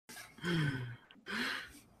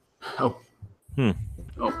Oh.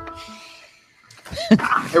 Oh.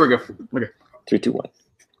 Here we go. Okay. 3, 2, 1.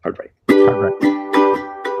 Hard right.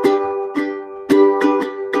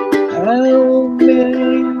 How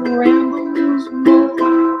many rambles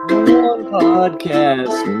one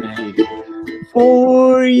podcast make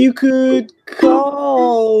before you could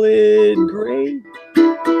call it great?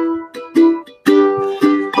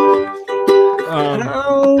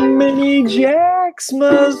 How many jacks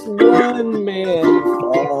must one man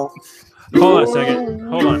fall? Hold on a second.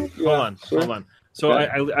 Hold on. So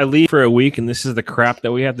I leave for a week, and this is the crap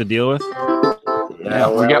that we have to deal with. Yeah,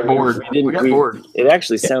 we got bored. We got bored. It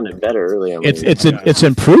actually sounded better earlier. It's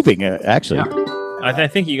improving actually. Yeah. I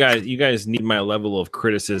think you guys need my level of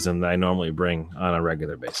criticism that I normally bring on a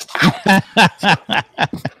regular basis.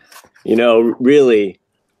 Really,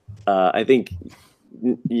 I think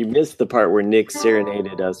you missed the part where Nick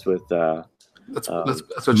serenaded us with. That's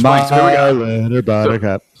what you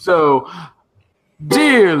like. So,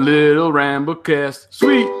 dear little Ramblecast,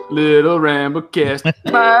 sweet little Ramblecast,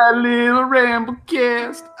 my little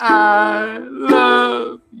Ramblecast, I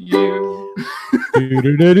love you.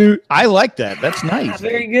 I like that. That's nice.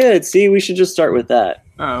 Very good. See, we should just start with that.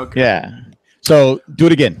 Oh, okay. Yeah. So do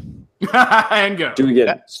it again. And go. Do it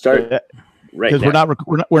again. Start right now. Because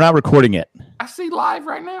we're not recording it. I see live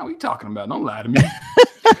right now. What are you talking about? Don't lie to me.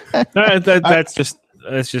 That's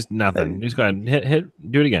just nothing. Just go ahead,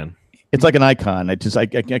 hit, do it again. It's like an icon. I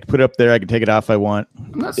can put it up there. I can take it off if I want.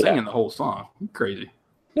 I'm not singing the whole song. You're crazy.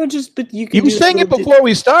 No, but you can. You sang it before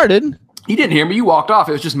we started. You didn't hear me. You walked off.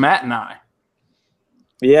 It was just Matt and I.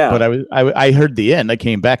 Yeah, but I heard the end. I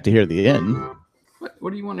came back to hear the end.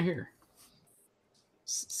 What do you want to hear?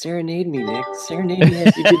 Serenade me, Nick. Serenade me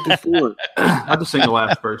as you did before. I'll just sing the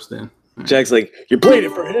last verse then. Jack's like, you're playing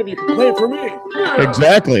it for him. You can play it for me. Yeah.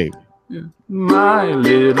 Exactly. Yeah. My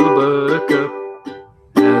little buttercup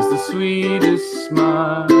has the sweetest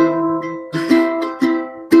smile.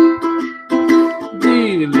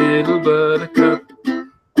 Dear little buttercup,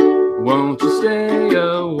 won't you stay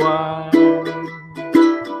a while?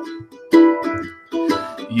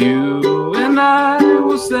 You and I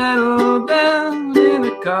will settle down in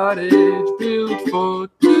a cottage built for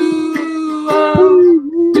two.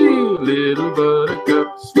 Oh, dear little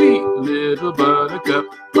buttercup, sweet little buttercup,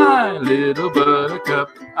 my little buttercup,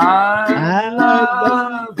 I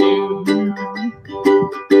love you.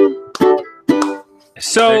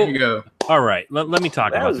 So there you go. All right, let me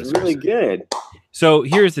talk about this. That was really good. So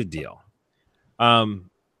here's the deal.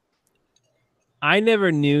 I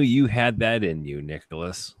never knew you had that in you,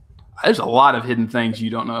 Nicholas. There's a lot of hidden things you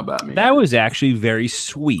don't know about me. That was actually very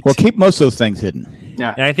sweet. Well, keep most of those things hidden.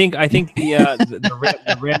 Yeah, and I think the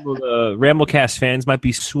Ramblecast fans might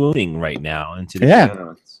be swooning right now into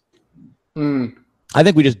the I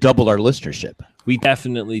think we just doubled our listenership. We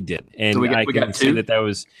definitely did, and so I can say that that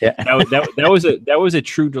was a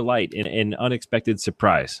true delight and an unexpected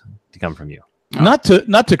surprise to come from you. Oh. Not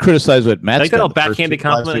to criticize what Matt's like that little backhanded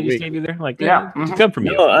compliment I just gave you there. Like, yeah, to come from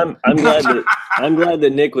you. No, I'm glad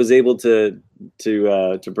that Nick was able to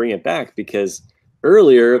bring it back, because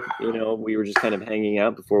earlier, we were just kind of hanging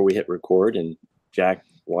out before we hit record, and Jack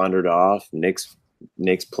wandered off. Nick's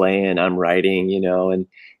playing, I'm writing, and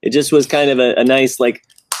it just was kind of a nice, like,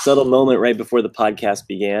 subtle moment right before the podcast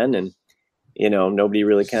began, and nobody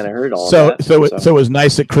really kind of heard all that. So it was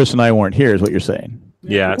nice that Chris and I weren't here, is what you're saying.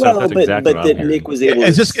 Yeah, that's exactly what I'm hearing. Nick was able.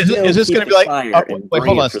 Is this going to be like? Wait,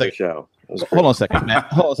 hold on a second. Hold on a second, Matt.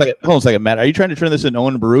 Hold on a second, Matt. Are you trying to turn this into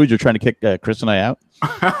Owen Barouge? You're trying to kick Chris and I out?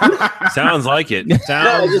 Sounds like it.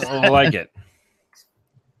 Sounds like it.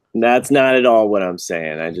 That's not at all what I'm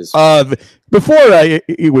saying. I just before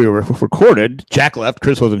we were recorded, Jack left.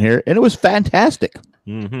 Chris wasn't here, and it was fantastic.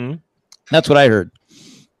 Mm-hmm. That's what I heard.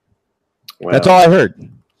 Well, that's all I heard.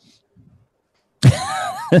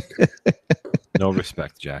 No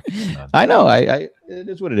respect, Jack. I know. I it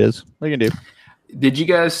is what it is. What are you gonna do? Did you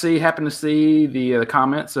guys happen to see the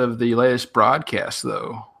comments of the latest broadcast,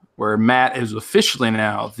 though, where Matt is officially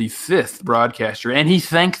now the 5th broadcaster, and he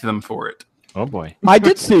thanked them for it? Oh boy, I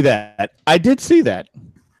did see that. Yeah, I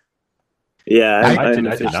did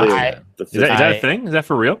not see that. Is that a thing? Is that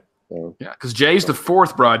for real? Yeah, because Jay's the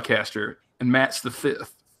 4th broadcaster, and Matt's the 5th.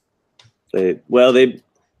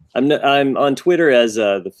 I'm on Twitter as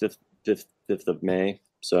the 5th of May.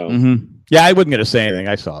 So yeah, I wasn't going to say anything.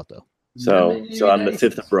 I saw it though. So I'm the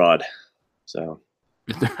 5th abroad. So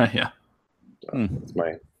yeah, that's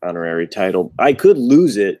my honorary title. I could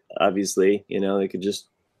lose it, obviously. They could just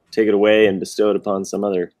take it away and bestow it upon some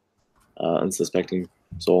other unsuspecting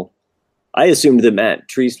soul. I assumed that Matt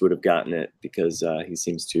Treist would have gotten it because he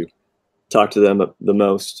seems to talk to them the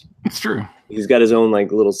most. It's true. He's got his own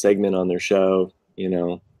like little segment on their show,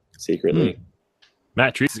 secretly.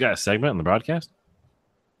 Matt Treese has got a segment on the broadcast.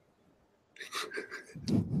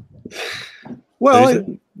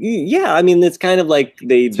 Well, yeah. I mean, it's kind of like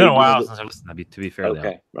It's been a while since I've listened. To be fair,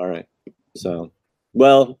 okay, all right. So,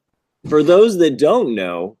 well, for those that don't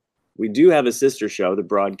know, we do have a sister show, the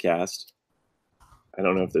broadcast. I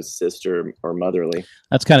don't know if it's sister or motherly.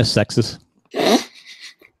 That's kind of sexist.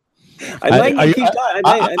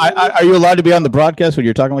 Are you allowed to be on the broadcast when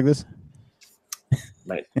you're talking like this?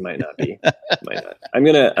 Might not be. Might not.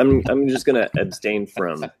 I'm just gonna abstain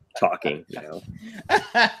from talking.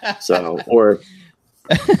 So or.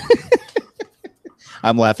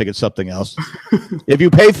 I'm laughing at something else.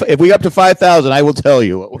 If we up to 5,000, I will tell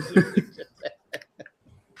you.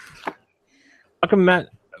 How come Matt?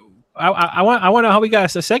 I want to know how we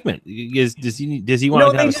got a segment. Does he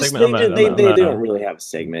want to have a segment? They don't really have a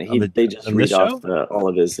segment. They just read off all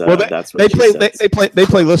of his. That's what they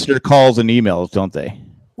play listener calls and emails, don't they?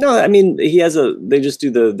 No, I mean they just do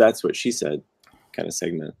the "That's what she said" kind of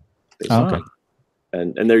segment. Okay.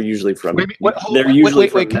 And they're usually from Matt.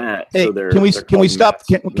 Hey, so can we stop?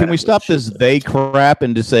 Can we stop this they crap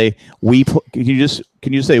and just say we? Can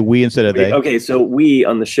you say we instead of they? Okay, so we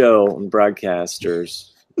on the show, on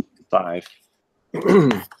broadcasters, 5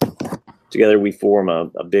 together we form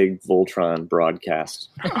a big Voltron broadcast.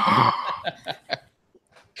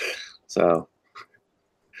 So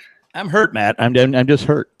I'm hurt, Matt. I'm just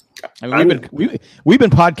hurt. I mean, we've been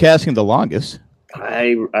podcasting the longest.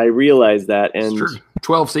 I realize that, and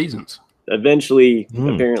 12 seasons. Eventually,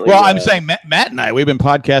 apparently. Well, I'm saying Matt and I, we've been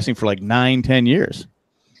podcasting for like 9-10 years.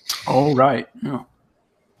 Oh, right. Yeah.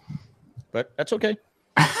 But that's okay.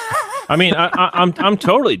 I mean, I'm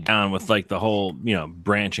totally down with like the whole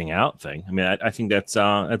branching out thing. I mean, I think that's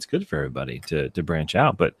good for everybody to branch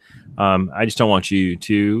out, but I just don't want you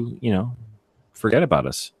to forget about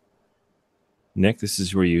us. Nick, this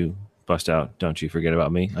is where you bust out. Don't you forget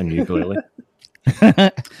about me on your ukulele.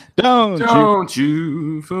 Don't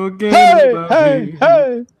you forget about me.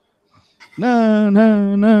 Hey.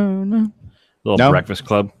 No. Little Breakfast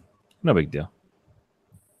Club. No big deal.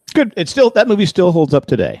 Good. That movie still holds up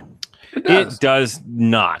today. It does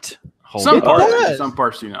not hold some up. Some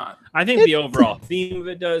parts do not. I think the overall theme of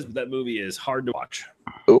it does, but that movie is hard to watch.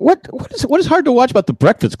 What is hard to watch about The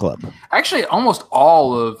Breakfast Club? Actually, almost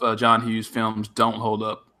all of John Hughes' films don't hold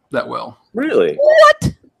up that well. Really?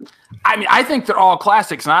 What? I mean, I think they're all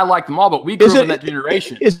classics, and I like them all, but we grew up in that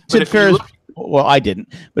generation. Well, I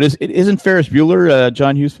didn't. But isn't Ferris Bueller a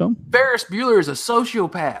John Hughes film? Ferris Bueller is a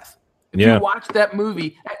sociopath. If you watch that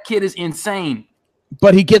movie, that kid is insane.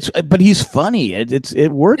 But he's funny.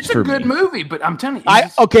 It works for me. It's a good movie, but I'm telling you.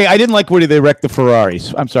 I didn't like when they wrecked the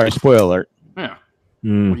Ferraris. I'm sorry, spoiler alert. Yeah.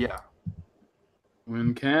 Well, yeah.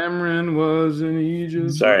 When Cameron was in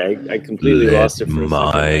Egypt. Sorry, I completely lost it for a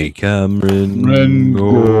second. Cameron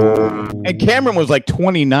go. And Cameron was like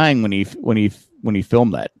 29 when he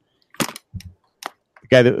filmed that. The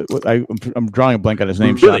guy that I'm drawing a blank on his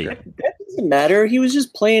name. Really? That doesn't matter. He was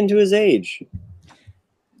just playing to his age.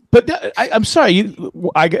 But I'm sorry.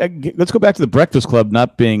 Let's go back to The Breakfast Club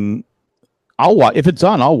not being. I'll watch if it's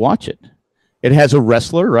on. I'll watch it. It has a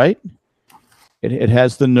wrestler, right? It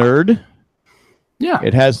has the nerd. Yeah.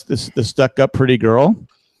 It has the stuck-up pretty girl.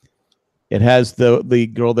 It has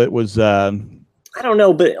the girl that was. I don't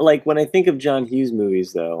know, but like when I think of John Hughes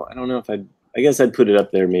movies, though, I don't know if I guess I'd put it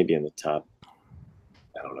up there, maybe in the top.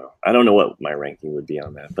 I don't know. I don't know what my ranking would be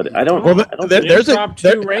on that, but I don't. Well, there's a top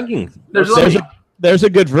 2 ranking. There's a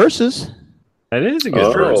good versus. That is a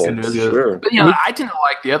good versus. Sure. But I tend to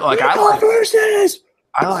like the other. Like I like versus.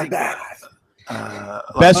 I like that.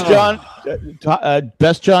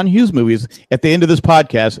 Best John Hughes movies at the end of this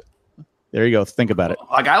podcast. There you go. Think about it.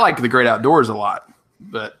 Like I like The Great Outdoors a lot,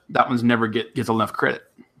 but that one's never gets enough credit.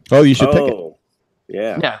 Oh, you should pick it.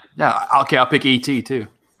 Yeah. Yeah. Okay, I'll pick E.T. too.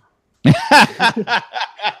 All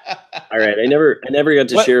right. I never got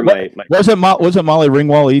to share my. Wasn't Molly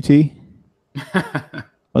Ringwald E.T.?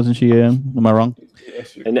 Wasn't she? Am I wrong?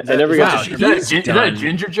 I never got to share. Is that a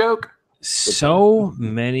ginger joke? So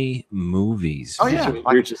many movies. Oh yeah,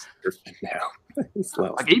 you're just now.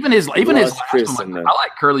 Like even his last one, I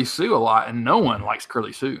like Curly Sue a lot, and no one likes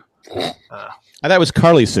Curly Sue. I thought it was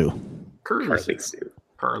Carly Sue. Curly Sue.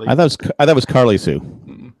 Curly. I thought it was Carly Sue.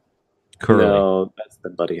 Mm-hmm. Curly. No, that's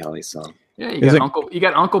the Buddy Holly song. Yeah, you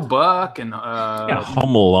got Uncle Buck and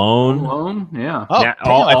Home Alone. Home Alone, yeah.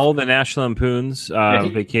 All the National Lampoon's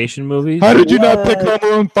vacation movies. How did you not pick Home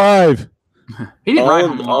Alone 5? He didn't write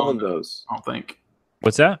Home Alone. All of those. I don't think.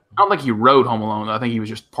 What's that? I don't think he wrote Home Alone. I think he was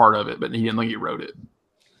just part of it, but he didn't think he wrote it.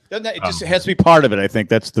 It just has to be part of it. I think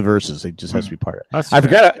that's the verses. It just has to be part of it. That's I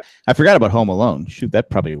fair. forgot about Home Alone. Shoot, that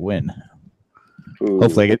probably win. Ooh.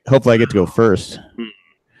 Hopefully I get to go first.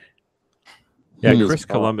 Yeah, Hmm. Chris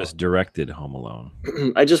Columbus directed Home Alone.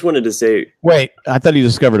 I just wanted to say, Wait, I thought he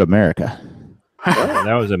discovered America.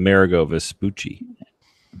 That was Amerigo Vespucci.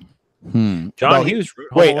 John Well, Hughes. wrote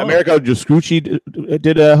Home Wait, Alone. Americo Vespucci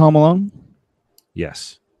did Home Alone?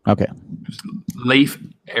 Yes. Okay. Leif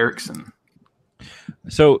Erikson.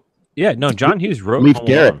 So yeah, no, John Hughes wrote Leif Home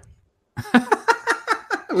Garrett. Alone.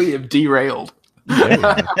 We have derailed. There you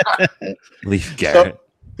go. Leif Garrett.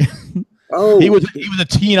 oh, He was a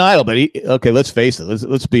teen idol, but okay, let's face it.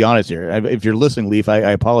 Let's be honest here. If you're listening, Leaf, I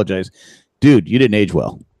apologize. Dude, you didn't age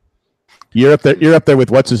well. You're up there with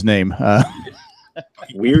what's his name?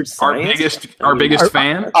 weird science. Our biggest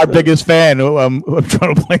fan. Our biggest fan. I'm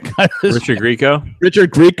trying to blank on his Richard Grieco.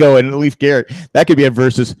 Richard Grieco and Leif Garrett. That could be a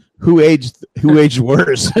versus who aged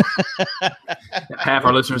worse. Half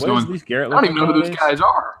our listeners What does going, Leif Garrett I don't look even know who like those guys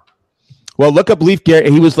are. Well, look up Leif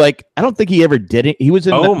Garrett. He was like, I don't think he ever did it. He was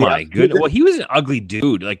in Oh my goodness! Well, he was an ugly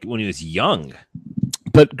dude, like when he was young.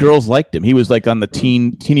 but girls liked him. He was like on the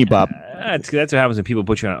teeny bop. That's what happens when people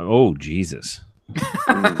put you on. Oh Jesus!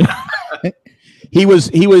 He was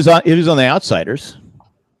on the Outsiders.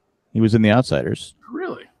 He was in the Outsiders.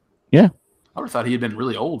 Really? Yeah. I would have thought he had been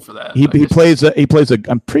really old for that. He I guess- plays a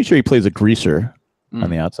I'm pretty sure he plays a greaser on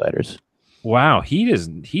the Outsiders. Wow, he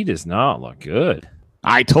does not look good.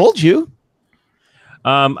 I told you.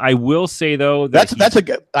 I will say though that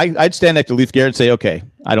I'd stand next to Leif Garrett and say, okay,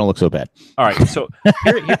 I don't look so bad. all right. So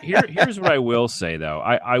here's what I will say though.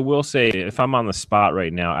 I will say if I'm on the spot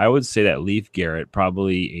right now, I would say that Leif Garrett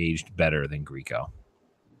probably aged better than Grieco.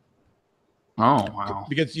 Oh wow.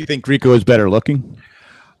 Because you think Grieco is better looking?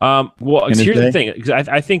 Well, In his here's day? the thing, because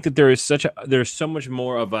I think that there's so much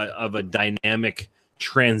more of a dynamic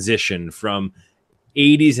transition from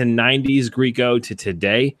 80s and 90s Grieco to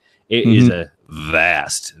today. It is a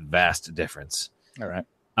vast difference. All right.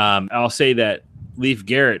 I'll say that Leif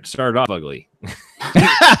Garrett started off ugly,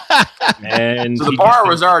 and So the he bar just-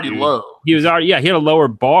 was already low. He was already, he had a lower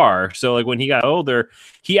bar. So like when he got older,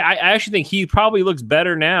 I actually think he probably looks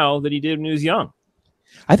better now than he did when he was young.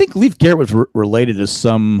 I think Leif Garrett was related to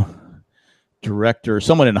some director,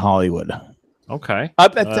 someone in Hollywood. Okay, I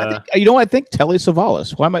think, I think Telly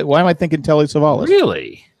Savalas. Why am I thinking Telly Savalas?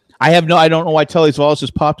 really? I don't know why Telly Savalas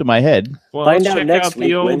just popped in my head. Well, Find let's out check next out the week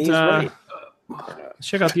when old. he's right. Let's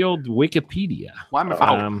check out the old Wikipedia. Why am I?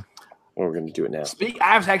 Well, we're going to do it now.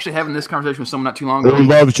 I was actually having this conversation with someone not too long ago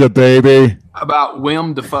loves you, baby? about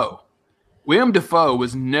Willem Dafoe. Willem Dafoe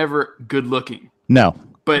was never good looking, No.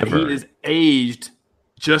 but Never. he is aged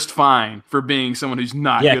just fine for being someone who's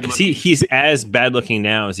not Yeah, good because looking. he's as bad looking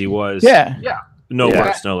now as he was. Yeah. Yeah. No Yeah.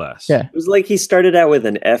 worse, no less. Yeah. It was like he started out with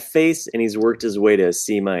an F face and he's worked his way to a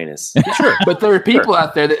C minus. Sure. But there are people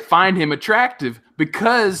out there that find him attractive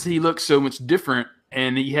because he looks so much different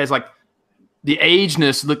and he has like the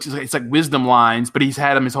ageness looks it's like wisdom lines, but he's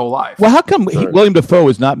had them his whole life. Well, how come William Dafoe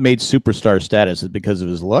was not made superstar status? Is it because of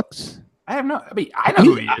his looks? I know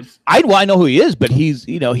who he is. I know who he is, but he's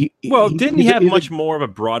Well, didn't he have he's much more of a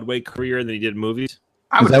Broadway career than he did movies?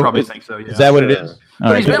 I would that probably what- think so, yeah. Is that what it is? But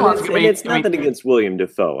All he's right. been lots of- And it's nothing against William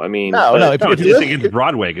Dafoe. I mean, No, but- if No, you it's just listen- against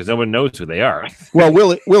Broadway because no one knows who they are. Well,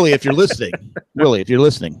 Willie, if you're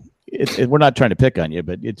listening, we're not trying to pick on you,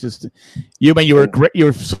 but it's just you were great. You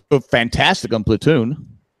were so fantastic on Platoon.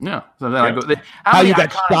 Yeah. So then I go. How many you got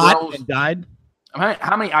iconic shot roles- and died?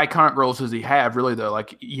 How many iconic roles does he have, really? Though,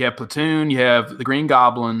 like you have Platoon, you have the Green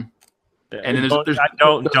Goblin, and then there's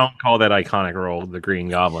don't call that iconic role the Green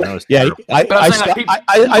Goblin. That was Yeah, terrible. But I'm saying, like,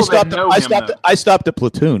 people that know him, I stopped at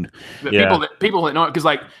Platoon. but Yeah. people that know it because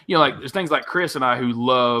like there's things like Chris and I who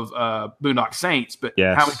love Boondock Saints, but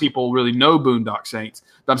Yes. how many people really know Boondock Saints?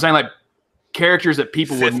 But I'm saying like characters that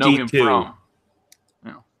people would know him 52. from.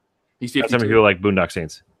 Yeah. He's That's 52. how many people like Boondock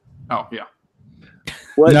Saints. Oh yeah.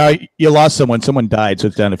 What? No, you lost someone. Someone died, so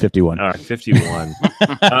it's down to 51. All right, 51.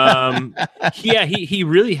 He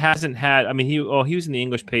really hasn't had. I mean, he was in The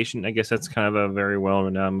English Patient. I guess that's kind of a very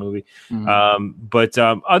well-renowned movie. But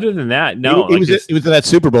other than that, no. He was in that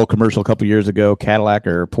Super Bowl commercial a couple years ago, Cadillac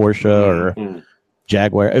or Porsche or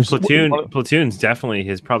Jaguar. It was Platoon's definitely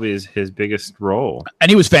his biggest role. and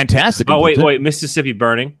he was fantastic. in Oh wait, Platoon. Mississippi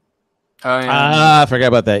Burning, I forgot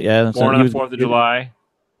about that. Yeah, that's Born right. on He the was- 4th of July.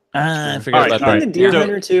 I forgot All right, about all that. Wasn't Deer So-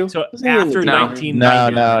 Hunter too? So Wasn't he in after the-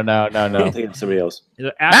 1990, No. I'm thinking of somebody else.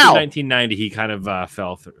 after Ow! 1990, he kind of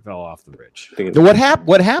fell off the bridge. I'm thinking So what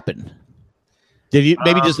happened? Did he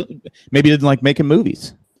maybe didn't like making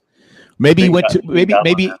movies? Maybe he went to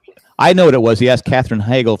maybe. I know what it was. He asked Katherine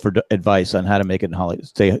Heigl for advice on how to make it in Hollywood,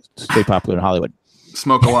 stay popular in Hollywood.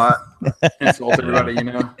 Smoke a lot, insult everybody, you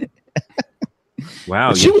know.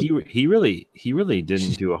 Wow, yeah, he really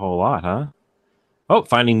didn't do a whole lot, huh? Oh,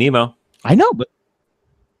 Finding Nemo. I know, but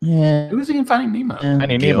yeah, Who was he in Finding Nemo?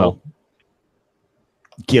 Finding Nemo.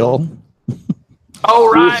 Gil.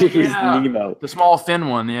 Oh, right, Who's yeah. Nemo? The small, thin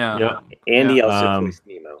one, yeah. Yep. And he also plays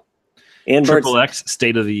Nemo. And Triple X,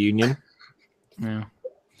 State of the Union. Yeah.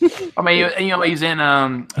 I mean, he's in.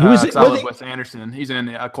 I love Wes Anderson. He's in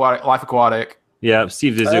Life Aquatic. Yeah,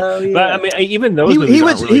 Steve Zissou. Oh, yeah. But I mean, even those.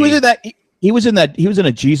 He was in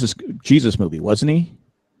a Jesus movie, wasn't he?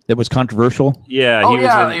 That was controversial. Yeah, he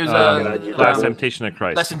was Last Temptation of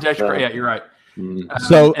Christ. Last Temptation of Christ. Yeah, you're right.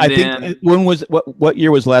 So I think what year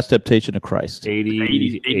was Last Temptation of Christ?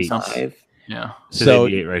 85. Yeah. So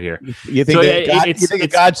 88 right here. You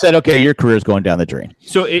think God said, "Okay, your career is going down the drain."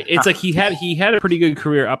 So it's like he had a pretty good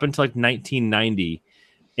career up until like 1990,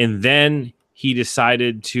 and then he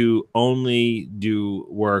decided to only do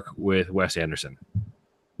work with Wes Anderson.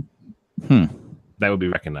 That would be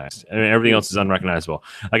recognized. I mean, everything else is unrecognizable.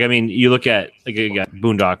 Like, I mean, you look at like you got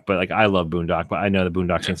Boondock, but like I love Boondock, but I know the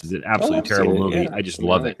Boondock Saints is an absolutely terrible movie. Yeah. I just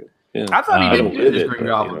love it. Yeah. I thought he did good as Green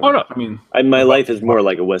Goblin. Oh no, I mean, my life is more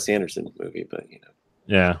like a Wes Anderson movie, but you know.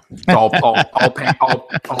 Yeah. all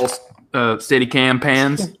steady cam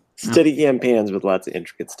pans. Steady cam pans with lots of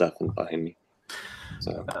intricate stuff behind me.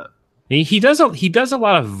 So he does a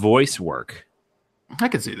lot of voice work. I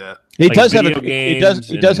can see that. He Like does have a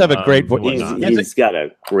great voice. He's got a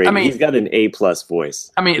great. He's got an A+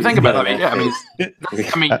 voice. I mean, think about it.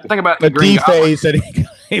 Think about the Green Goblin. face that he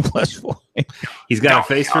got A+ voice. He's got a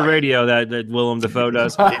face for radio that Willem Dafoe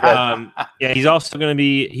does. He's also going to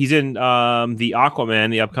be. He's in the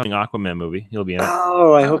upcoming Aquaman movie. He'll be in it.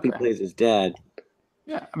 Oh, I hope he plays his dad.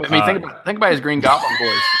 Yeah, I mean, think about his Green Goblin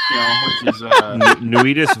voice. You know, which is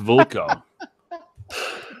Nuidus Vulko.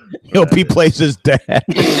 He plays his dad.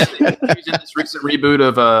 He's in this recent reboot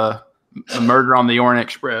of Murder on the Orient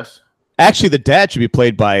Express. Actually, the dad should be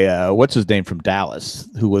played by what's his name from Dallas,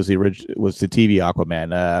 who was the TV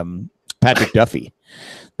Aquaman, Patrick Duffy.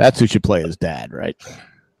 That's who should play his dad, right?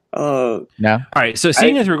 Oh, no. All right. So,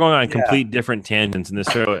 seeing as we're going on complete different tangents in this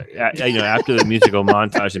show, after the musical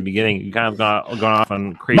montage in the beginning, you kind of gone off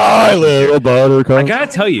on crazy. My little buttercup. I gotta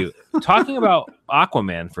tell you, talking about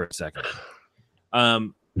Aquaman for a second.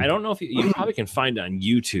 I don't know if you probably can find it on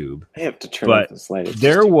YouTube. I have to turn off the slide.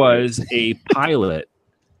 There was a pilot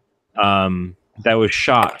that was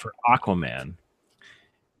shot for Aquaman,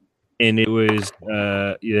 and it was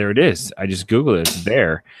there it is. I just Googled it. It's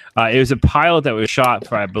there. It was a pilot that was shot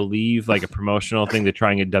for, I believe, like a promotional thing to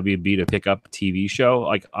try and get WB to pick up a TV show,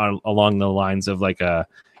 like along the lines of like a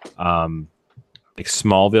like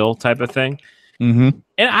Smallville type of thing. Mm-hmm.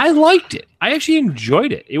 And I liked it. I actually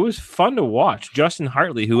enjoyed it. It was fun to watch. Justin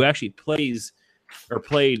Hartley, who actually played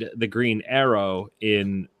the Green Arrow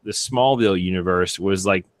in the Smallville universe, was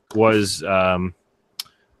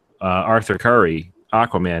Arthur Curry,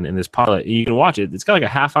 Aquaman, in this pilot. And you can watch it. It's got like a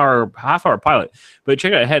half hour pilot. But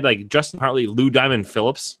check it out. It had like Justin Hartley, Lou Diamond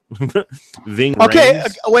Phillips, Ving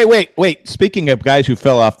Rhames. Wait. Speaking of guys who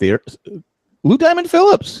fell off the earth, Lou Diamond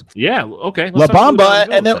Phillips. Yeah, okay. La Bamba,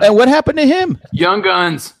 and what happened to him? Young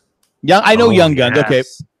Guns. I know Young Guns,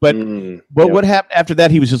 yes. okay. But what happened after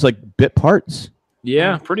that? He was just like bit parts.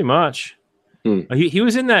 Yeah, pretty much. He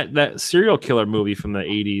was in that serial killer movie from the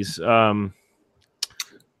 80s.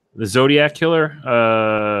 The Zodiac Killer.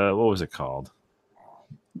 What was it called?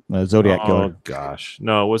 Zodiac Killer. Oh, gosh.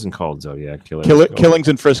 No, it wasn't called Zodiac Killer. Killings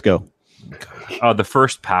in Frisco. Oh, The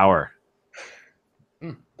First Power.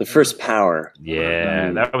 The First Power.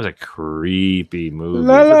 Yeah, that was a creepy movie. Is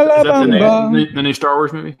that the new Star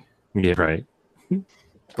Wars movie? Yeah, right.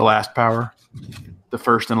 The Last Power. The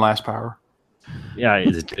First and Last Power. Yeah,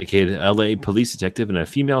 he's a dedicated LA police detective, and a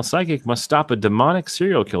female psychic must stop a demonic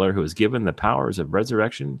serial killer who is given the powers of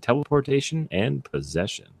resurrection, teleportation, and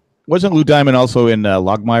possession. Wasn't Lou Diamond also in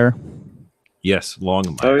Longmire? Yes,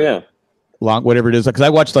 Longmire. Oh, yeah. Whatever it is. Because I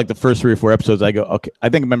watched like the first 3 or 4 episodes. I go, okay. I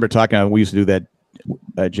remember talking, we used to do that.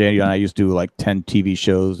 Jay and I used to do like 10 TV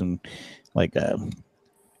shows and like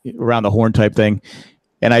around the horn type thing.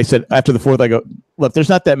 And I said, after the 4th, I go, look, there's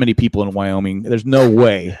not that many people in Wyoming. There's no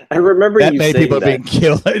way. I remember that you many saying people that. are being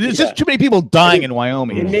killed. There's just too many people dying in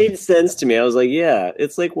Wyoming. It made sense to me. I was like, yeah,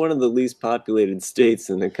 it's like one of the least populated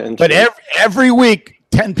states in the country. But every week,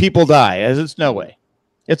 10 people die. It's no way.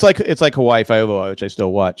 It's like Hawaii 5-0, which I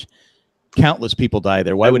still watch. Countless people die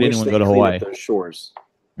there. Why would anyone go to Hawaii? Those shores.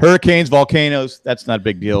 Hurricanes, volcanoes, that's not a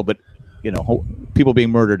big deal. But, people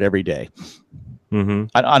being murdered every day. Mm-hmm.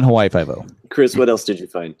 On Hawaii 5-0. Chris, what else did you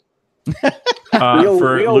find?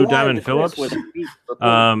 For Lou Diamond Phillips. Welcome to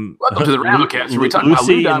the Ramblecast. We're talking about Lou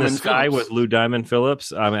Lucy in the Diamond Sky Phillips. with Lou Diamond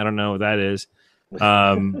Phillips. I don't know what that is.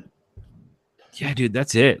 Yeah, dude,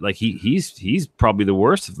 that's it. Like he's probably the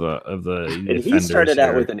worst of the And he offenders started out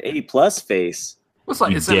here. with an A+ face. It's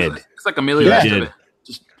like He did. It's like Amelia Yeah. Estevez.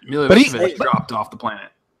 Just Amelia But he- Estevez dropped off the planet.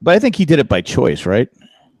 But I think he did it by choice, right?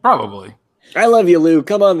 Probably. I love you, Lou.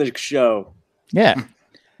 Come on the show. Yeah.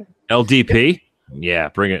 LDP. Yeah,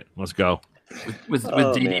 bring it. Let's go. With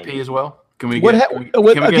Oh, DDP man. as well. Can we What get, ha- can we,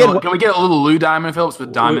 what- can we again, get, can we get a little Lou Diamond Phillips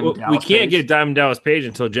with Diamond? We Dallas can't Page? get Diamond Dallas Page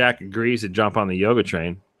until Jack agrees to jump on the yoga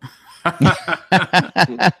train.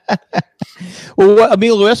 Well,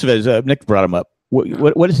 Emilio Estevez, Nick brought him up.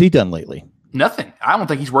 What has he done lately? Nothing. I don't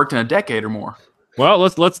think he's worked in a decade or more. Well,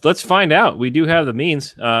 let's find out. We do have the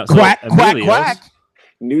means. Quack, quack, quack.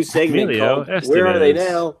 New segment Emilio called Where Are They Estevez.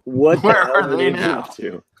 Now? What Where the hell are did they they now? move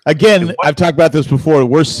to? Again, I've talked about this before. The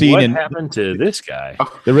worst scene What in happened to this guy?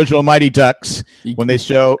 the original Mighty Ducks when they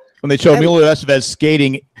show Emilio Estevez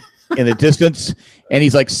skating in the distance, and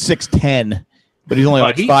he's like 6'10", but he's only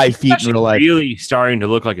like He's 5 feet in actually real life. Really starting to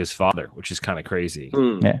look like his father, which is kind of crazy.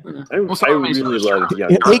 Yeah. I really love the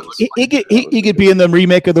young He could be in the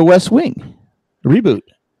remake of The West Wing, the reboot.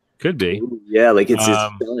 Could be. Yeah, like it's his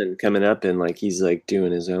Um, son coming up and like he's like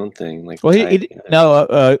doing his own thing. Like, Well,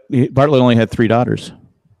 Bartlett only had 3 daughters.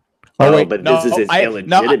 but this is his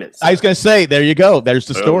illegitimate I was going to say, there you go. There's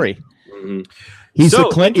the story. Mhm. He's So the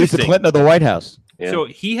Clinton. He's the interesting. Clinton of the White House. Yeah. So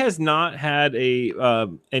he has not had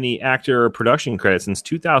any actor or production credit since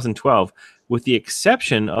 2012, with the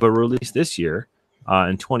exception of a release this year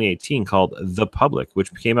in 2018 called The Public,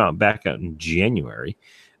 which came out in January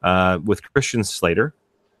with Christian Slater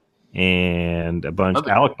and a bunch.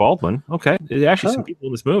 Alec Baldwin. Okay, there's actually some people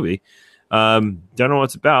in this movie. Don't know what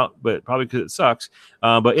it's about, but probably because it sucks.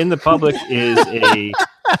 But in The Public is a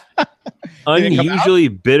unusually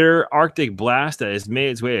bitter Arctic blast that has made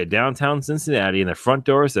its way to downtown Cincinnati, and the front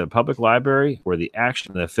doors of the public library where the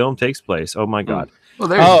action of the film takes place. Oh my God! Well,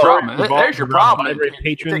 there's your problem. There's your problem. Library It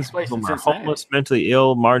takes patrons place in who are Cincinnati. homeless, mentally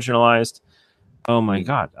ill, marginalized. Oh my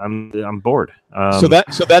God! I'm bored. So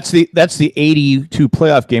that's the 82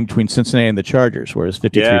 playoff game between Cincinnati and the Chargers, whereas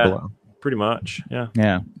 53 Yeah. below. pretty much. Yeah.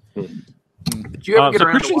 Yeah. Did you ever get So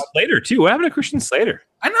around to Christian watch? Slater too. What happened to Christian Slater?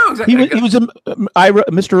 I know exactly. He was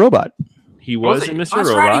Mr. Robot. He was in Mr. That's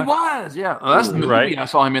Robot. right, he was. Yeah, well, that's the movie. Right. I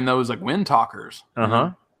saw him in those like Wind Talkers. Uh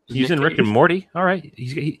huh. He's in Nick Rick and Cage. Morty. All right.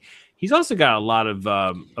 He's also got a lot of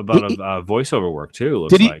voiceover work too.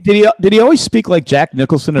 Looks like. Did he always speak like Jack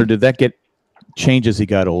Nicholson, or did that get changed as he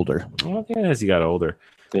got older? Well, yeah, as he got older.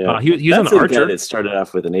 Yeah. He was That's an a guy Archer. that started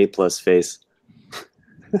off with an A+ face.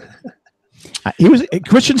 He was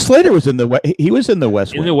Christian Slater was in the West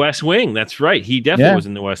In Wing. the West Wing. That's right. He definitely Yeah. was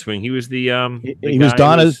in the West Wing. He was the He was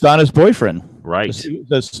Donna's boyfriend. Right.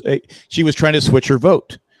 She was trying to switch her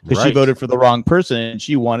vote because she Right. voted for the wrong person, and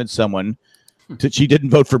she wanted someone. She didn't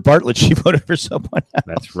vote for Bartlett. She voted for someone else.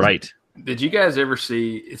 That's right. Did you guys ever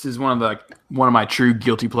see? This is one of my true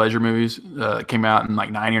guilty pleasure movies. Came out in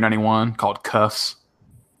like 90 or 91 called Cuffs.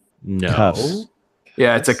 No. Cuffs.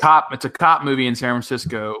 Yeah, it's a cop movie in San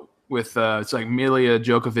Francisco with it's like Mila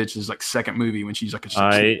Jokovich's like second movie when she's like a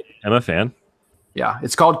I am a fan. Yeah,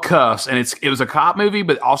 it's called Cuffs, and it was a cop movie,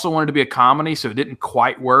 but also wanted to be a comedy, so it didn't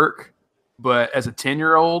quite work. But as a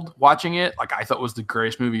 10-year-old watching it, like I thought it was the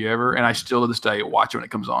greatest movie ever, and I still to this day watch it when it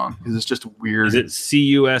comes on because it's just weird. Is it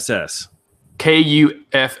CUSS?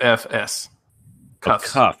 Kuffs?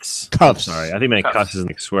 Cuffs. Cuffs. Sorry, I think meant Cuffs. cuffs isn't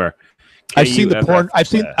like swear. I've seen the porn.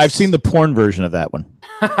 KUFFS. I've seen the porn version of that one.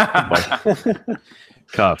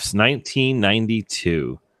 Cuffs,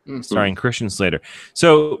 1992, starring Christian Slater.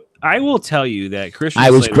 So I will tell you that Christian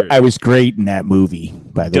Slater I was great in that movie.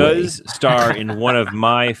 By the way, does star in one of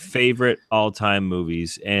my favorite all-time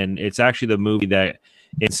movies, and it's actually the movie that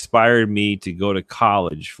inspired me to go to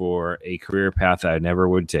college for a career path that I never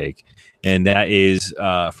would take, and that is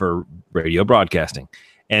for radio broadcasting.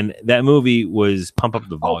 And that movie was Pump Up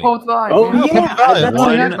the Volume. That's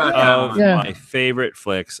One right. of Yeah. my favorite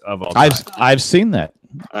flicks of all time. I've seen that.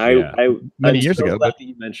 Many years ago, Glad that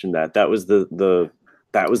you mentioned that. That was the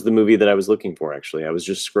movie that I was looking for. Actually, I was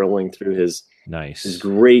just scrolling through his Nice.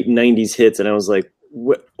 great '90s hits, and I was like,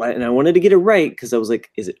 "What?" And I wanted to get it right because I was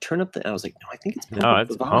like, "Is it Turn Up the?" I was like, "No, I think it's Pump No, Up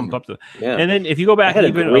it's the Pump Volume." Up the. Yeah. And then if you go back It had a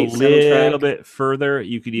even a great little soundtrack. bit further,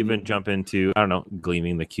 you could even jump into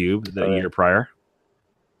Gleaming the Cube the Oh, yeah. year prior.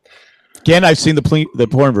 Again, I've seen the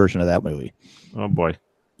porn version of that movie. Oh boy.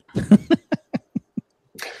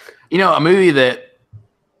 A movie that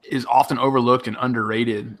is often overlooked and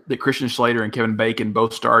underrated that Christian Slater and Kevin Bacon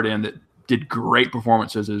both starred in that did great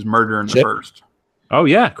performances is Murder in the Chip? First. Oh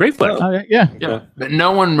yeah, great flick. Yeah. Yeah, but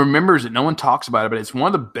no one remembers it. No one talks about it. But it's one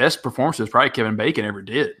of the best performances probably Kevin Bacon ever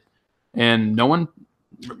did, and no one.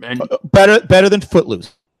 And Better than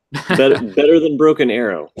Footloose. better than Broken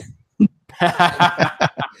Arrow.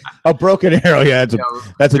 A Broken Arrow. Yeah,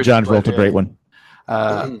 that's a John Travolta great one.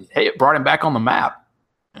 Hey, it brought him back on the map.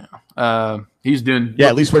 He's doing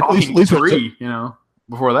at least three.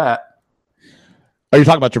 Before that. Are you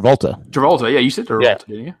talking about Travolta? Travolta, yeah, you said Travolta,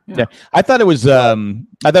 didn't you? Yeah. I thought it was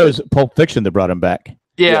Pulp Fiction that brought him back.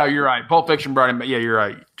 Yeah, you're right. Pulp Fiction brought him back. Yeah, you're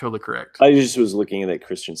right. Totally correct. I just was looking at that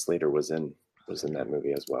Christian Slater was in that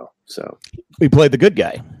movie as well. So he played the good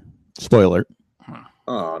guy. Spoiler.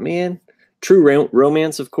 Oh man, True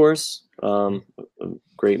Romance, of course. A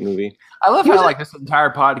great movie. I love how like this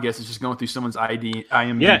entire podcast is just going through someone's IMDb.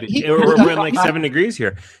 Yeah, we're in like 7 degrees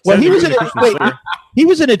here. Well, he was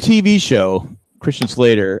in a TV show, Christian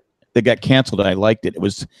Slater, that got canceled. And I liked it. It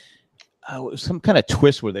was some kind of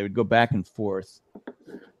twist where they would go back and forth.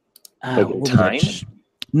 Time?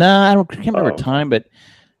 No, I can't remember time, but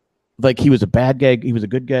like he was a bad guy. He was a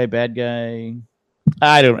good guy, bad guy.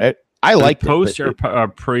 I liked post it. or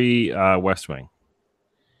pre West Wing.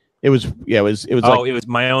 It was it was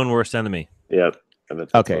My Own Worst Enemy. Yep.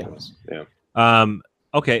 Okay. Yeah.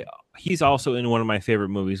 Okay. He's also in one of my favorite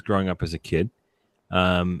movies growing up as a kid.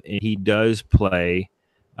 And he does play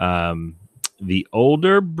the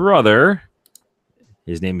older brother.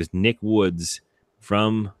 His name is Nick Woods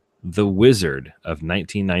from The Wizard of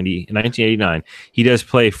 1989. He does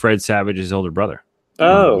play Fred Savage's older brother.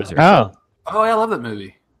 Oh, yeah, I love that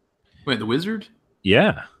movie. Wait, The Wizard?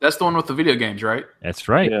 Yeah, that's the one with the video games, right? That's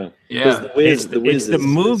right. Yeah. It's the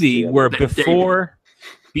movie where before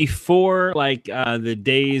like the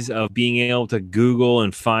days of being able to Google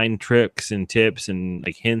and find tricks and tips and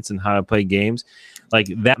like hints on how to play games, like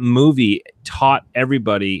that movie taught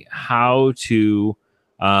everybody how to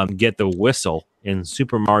get the whistle in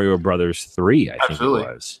Super Mario Brothers 3, I think it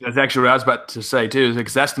was. That's actually what I was about to say, too,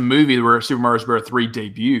 because that's the movie where Super Mario Bros. 3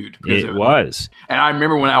 debuted. It was. And I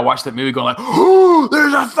remember when I watched that movie going like, oh,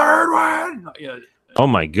 there's a third one! Yeah. Oh,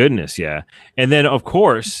 my goodness, yeah. And then, of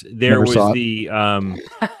course, there was the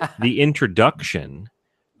introduction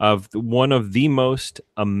of one of the most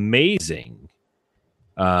amazing,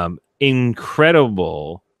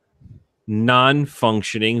 incredible,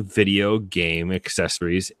 non-functioning video game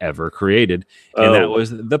accessories ever created, and that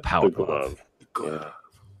was the Power Glove.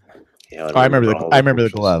 Yeah, I remember the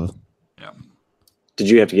glove. Yeah. Did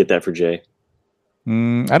you have to get that for Jay?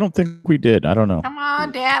 I don't think we did. I don't know. Come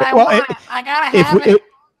on, Dad. I gotta have it.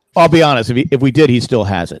 I'll be honest. If we did, he still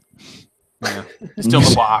has it. Yeah. It's still in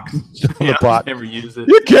the box. The box. Never used it.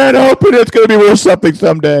 You can't open it. It's going to be worth something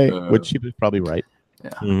someday. Which he was probably right.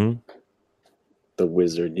 Yeah. Mm-hmm. The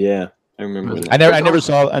Wizard. Yeah. I remember when I never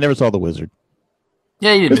saw The Wizard.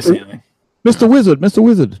 Yeah, you didn't miss anything. Mr.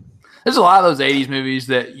 Wizard. There's a lot of those 80s movies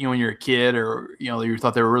that, when you're a kid or, you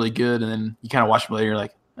thought they were really good, and then you kind of watch them later, you're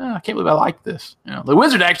like, I can't believe I like this. The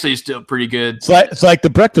Wizard actually is still pretty good. It's like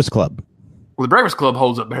The Breakfast Club. Well, The Breakfast Club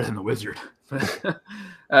holds up better than The Wizard.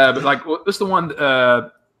 But like, what's the one,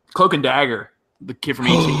 Cloak and Dagger, the kid from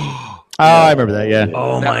E.T.? I remember that, yeah.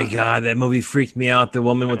 Oh, my God. That movie freaked me out. The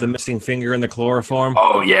woman with the missing finger and the chloroform.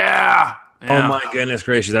 Oh, yeah. Oh, my goodness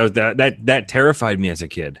gracious. That terrified me as a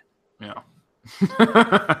kid. Yeah.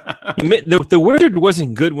 The Wizard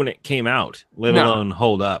wasn't good when it came out, let alone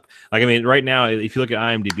hold up. Like, I mean, right now, if you look at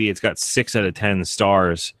IMDb, it's got 6 out of 10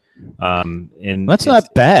 stars. And that's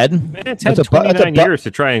not bad. Man, it's had 29 years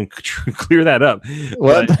to try and clear that up.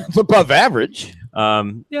 Well, that's above average.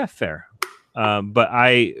 Yeah, fair. But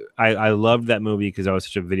I loved that movie because I was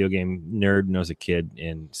such a video game nerd when I was a kid,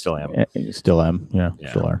 and still am. Still am. Yeah.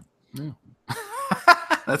 Still are. Yeah.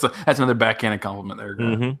 That's another backhanded compliment there.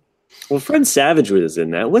 Mm-hmm. Well, Fred Savage was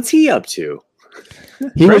in that. What's he up to?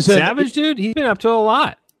 Fred Savage, dude. He's been up to a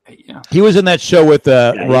lot. Yeah. He was in that show with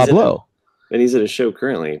Rob Lowe. And he's at a show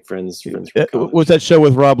currently. Friends. Was that show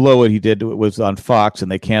with Rob Lowe? What he did was on Fox,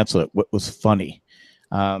 and they canceled it. What was funny?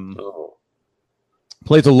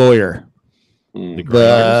 Plays a lawyer.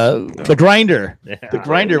 The Grinder. Yeah.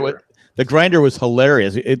 The Grinder was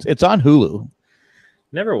hilarious. It's on Hulu.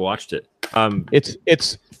 Never watched it.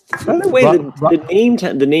 It's. By the way,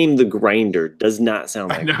 the name The Grinder does not sound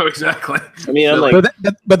like. I know exactly. I mean, I'm like,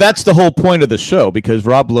 but that's the whole point of the show, because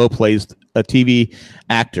Rob Lowe plays a TV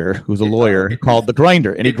actor who's a lawyer called The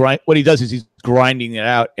Grinder, and what he does is he's grinding it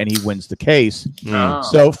out, and he wins the case. Oh.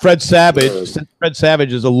 So Fred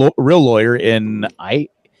Savage is a real lawyer in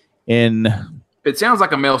It sounds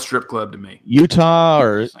like a male strip club to me. Utah,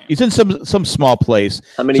 or he's in some small place.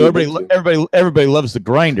 How many? So everybody loves The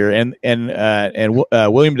Grinder, and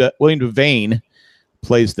William Devane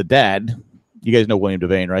plays the dad. You guys know William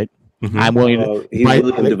Devane, right? Mhm. I'm William. He's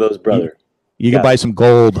William DeVoe's brother. You can buy some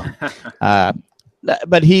gold.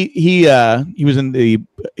 But he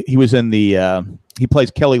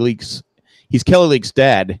plays Kelly Leak's. He's Kelly Leak's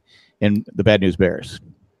dad in The Bad News Bears.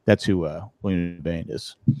 That's who William Devane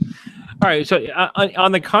is. All right. So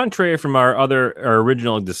on the contrary from our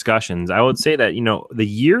original discussions, I would say that the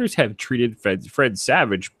years have treated Fred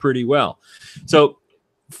Savage pretty well. So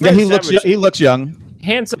Fred Savage, he looks young,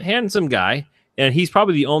 handsome guy, and he's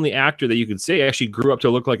probably the only actor that you could say actually grew up to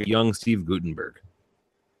look like a young Steve Guttenberg.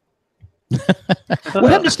 What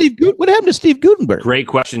happened to Steve? What happened to Steve Guttenberg? Great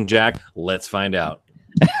question, Jack. Let's find out.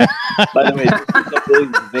 By the way,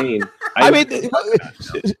 William Devane.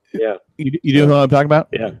 Yeah. You know who I'm talking about?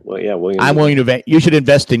 Yeah. Well, yeah. I'm William Devane. You should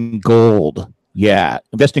invest in gold. Yeah,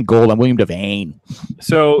 invest in gold. I'm William Devane.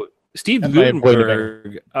 So Steve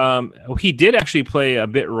Guttenberg, he did actually play a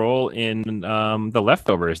bit role in The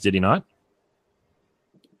Leftovers, did he not?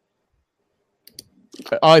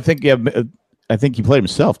 Oh, I think he played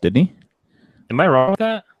himself, didn't he? Am I wrong with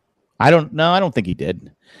that? I don't think he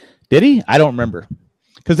did. Did he? I don't remember.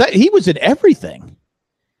 Because he was in everything.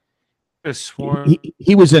 I sworn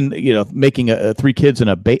he was in, making 3 kids and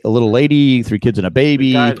a little lady, 3 kids and a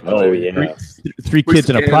baby. Three kids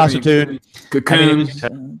and a prostitute. Cocoon.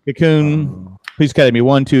 Please count me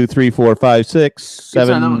 1, 2, 3, 4, 5, 6,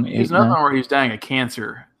 7. He's another one where he was dying of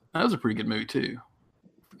cancer. That was a pretty good movie too. I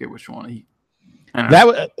forget which one.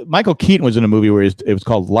 Michael Keaton was in a movie where it was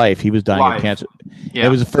called Life. He was dying of cancer. Yeah. It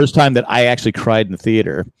was the first time that I actually cried in the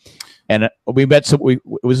theater. And we met it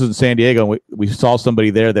was in San Diego, and we saw somebody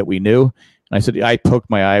there that we knew. And I said, I poked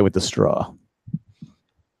my eye with the straw.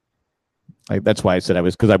 That's why I said I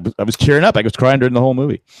was cheering up. I was crying during the whole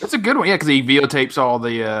movie. That's a good one, yeah, because he videotapes all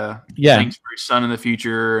the things for his son in the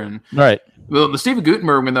future. And right. Well, the Steven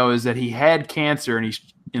Guttenberg one, though, is that he had cancer and he's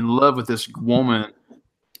in love with this woman.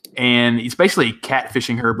 And he's basically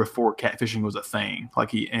catfishing her before catfishing was a thing.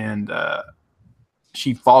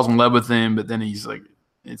 She falls in love with him, but then he's like,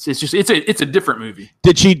 it's a different movie.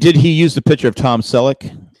 Did he use the picture of Tom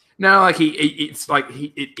Selleck? No, he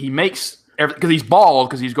makes because he's bald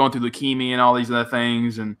because he's going through leukemia and all these other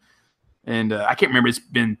things, and I can't remember. It's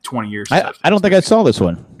been 20 years. I don't think I saw this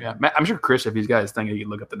one. Yeah, I'm sure Chris, if he's got his thing, he can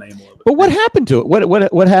look up the name a little bit. But what happened to it? What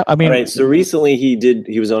happened? I mean, all right. So recently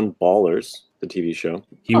he was on Ballers, the TV show.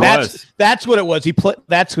 That's what it was. He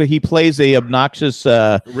plays a obnoxious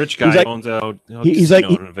rich guy. He's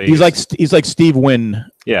like Steve Wynn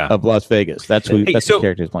of Las Vegas. That's the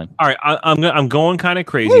character he's playing. All right, I'm going kind of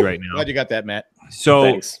crazy right now. Glad you got that, Matt. So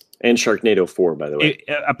thanks. And Sharknado 4, by the way.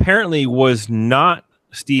 It apparently was not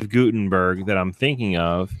Steve Guttenberg that I'm thinking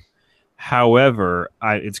of. However,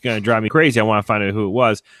 it's going to drive me crazy. I want to find out who it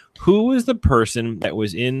was. Who was the person that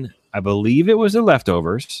was in? I believe it was The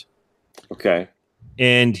Leftovers. Okay.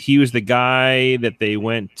 And he was the guy that they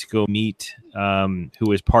went to go meet, who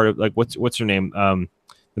was part of what's her name? The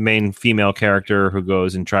main female character who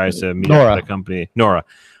goes and tries to meet up with a company. Nora.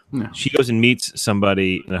 No. She goes and meets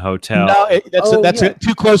somebody in a hotel. No, that's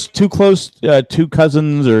too close. Two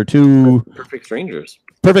cousins or two perfect strangers.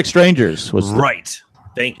 Perfect Strangers was right.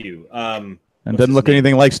 Thank you. And doesn't look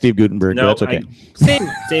anything like Steve Guttenberg. No, that's okay. Same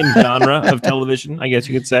genre of television, I guess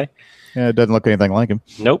you could say. Yeah, it doesn't look anything like him.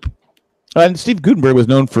 Nope. And Steve Guttenberg was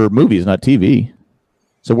known for movies, not TV.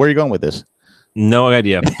 So where are you going with this? No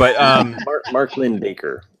idea. But Mark Lynn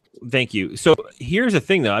Baker. Thank you. So here's the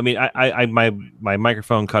thing, though. I mean, my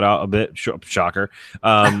microphone cut out a bit. Shocker.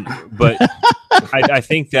 But I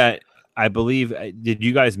think that I believe. Did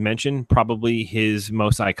you guys mention probably his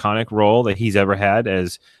most iconic role that he's ever had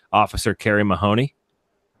as Officer Kerry Mahoney?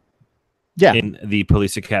 Yeah. In the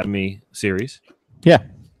Police Academy series. Yeah.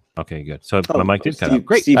 Okay, good. So my mic did cut out.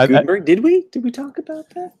 Great. Steve Guttenberg, did we talk about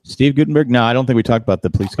that? Steve Guttenberg? No, I don't think we talked about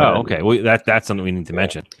the Police Academy. Oh, okay. Well, that's something we need to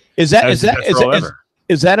mention. Is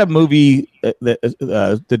that a movie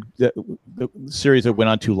the series that went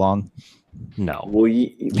on too long? No. Well,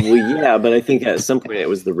 yeah, but I think at some point it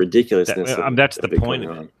was the ridiculousness. That's the point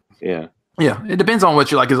of it. Yeah. Yeah, it depends on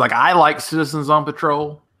what you like. Because I like Citizens on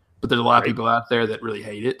Patrol, but there's a lot of people out there that really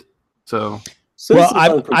hate it. So Citizens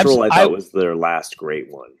on Patrol, I thought was their last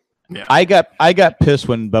great one. Yeah. I got pissed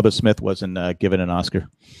when Bubba Smith wasn't given an Oscar.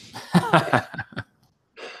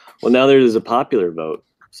 Well, now there's a popular vote.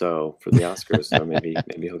 So for the Oscars, so maybe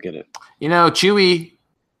he'll get it. Chewie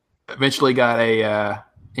eventually got a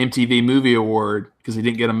MTV Movie Award because he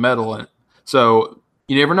didn't get a medal in it. So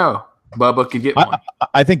you never know. Bubba could get one.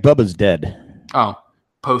 I think Bubba's dead. Oh,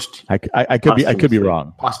 post. I could be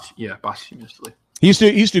wrong. Posthumously. He used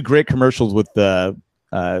to do great commercials with they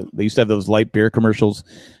used to have those light beer commercials,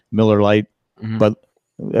 Miller Lite. Mm-hmm. But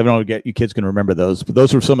I don't know if you kids can remember those, but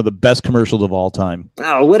those were some of the best commercials of all time.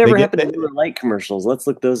 Oh, whatever happened to Miller Lite commercials? Let's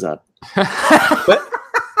look those up.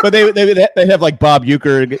 But they have like Bob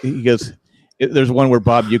Uecker. He goes, there's one where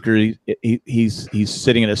Bob Uecker he's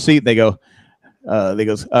sitting in a seat. And they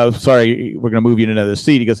goes, oh, sorry, we're going to move you to another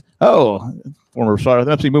seat. He goes, oh, we're sorry,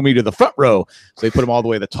 they move me to the front row. So they put him all the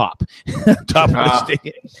way to the top of the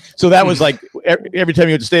stadium. So that was like every time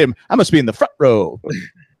you went to stadium, I must be in the front row.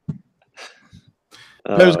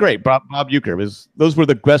 That was great. Bob Uecker those were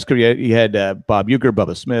the best. You had Bob Uecker,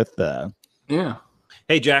 Bubba Smith. Yeah.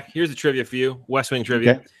 Hey, Jack, here's the trivia for you. West Wing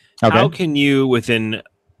trivia. Okay. How can you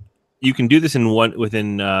you can do this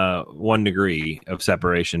within 1 degree of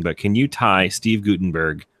separation, but can you tie Steve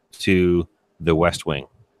Guttenberg to the West Wing?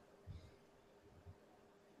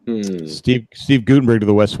 Steve Guttenberg to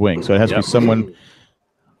the West Wing. So it has to be someone.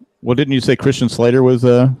 Well, didn't you say Christian Slater was?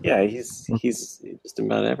 Yeah, he's just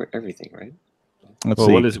about everything, right? Let's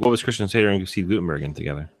see. What was Christian Slater and Steve Guttenberg in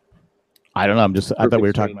together? I don't know. I thought we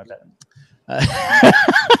were talking about that.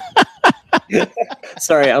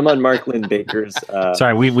 Sorry, I'm on Mark Lynn Baker's.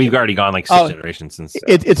 Sorry, we've already gone like 6 generations since.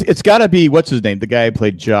 It's got to be what's his name? The guy who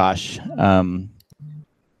played Josh,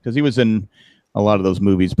 because he was in a lot of those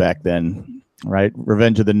movies back then, right?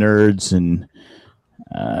 Revenge of the Nerds and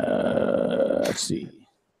let's see,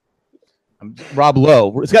 Rob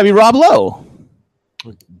Lowe. It's got to be Rob Lowe.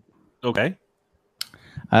 Okay.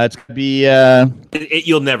 It's going to be.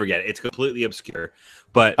 You'll never get it. It's completely obscure.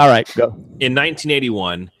 But all right, go. In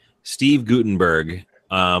 1981, Steve Guttenberg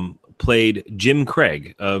played Jim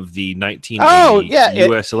Craig of the 1980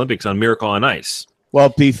 U.S. Olympics on Miracle on Ice. Well,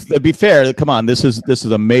 be fair. Come on, this is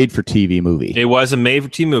a made-for-TV movie. It was a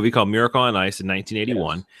made-for-TV movie called Miracle on Ice in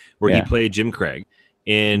 1981, where he played Jim Craig.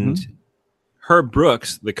 And Herb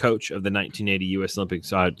Brooks, the coach of the 1980 U.S.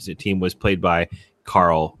 Olympics team, was played by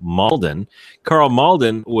Carl Malden. Carl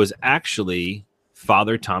Malden was actually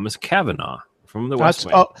Father Thomas Cavanaugh from the West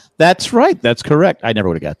Wing. Oh, that's right. That's correct. I never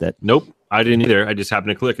would have got that. Nope, I didn't either. I just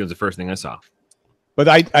happened to click. It was the first thing I saw. But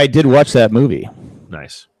I did watch that movie.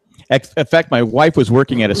 Nice. In fact, my wife was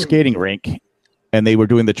working at a skating rink, and they were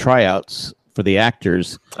doing the tryouts for the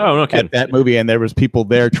actors. Oh, no kidding. At that movie, and there was people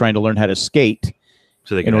there trying to learn how to skate.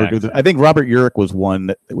 So they can act. I think Robert Urich was one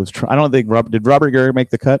that was. I don't think did Robert Urich make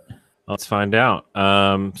the cut? Let's find out.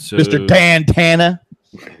 So Mr. Dan Tana.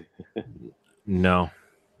 No.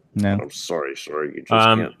 I'm sorry. You just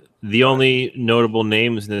can't. The only notable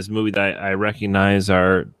names in this movie that I recognize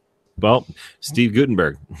are, Steve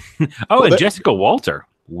Guttenberg. And Jessica Walter.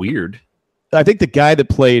 Weird. I think the guy that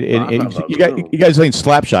played you guys seen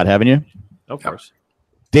Slapshot, haven't you? Of course.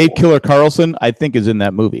 Dave Killer Carlson, I think, is in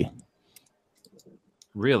that movie.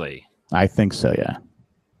 Really? I think so, yeah.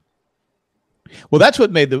 Well, that's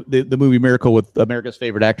what made the movie Miracle with America's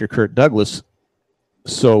favorite actor, Kirk Douglas.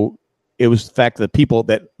 So it was the fact that people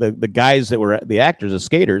that the guys that were the actors, the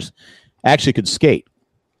skaters, actually could skate.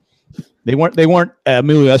 They weren't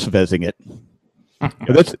Emilio Estevezing it.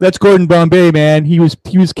 That's Gordon Bombay, man. He was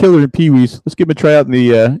killer in Pee-wees. Let's give him a tryout in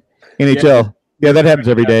the NHL. Yeah, that happens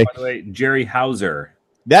every day. By the way, Jerry Hauser.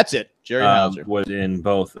 That's it. Jerry Hauser was in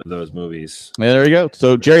both of those movies. Yeah, there you go.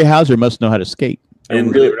 So Jerry Hauser must know how to skate.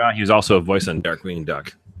 And believe it or not, he was also a voice on Darkwing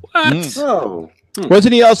Duck. What? Oh.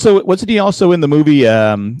 Wasn't he also in the movie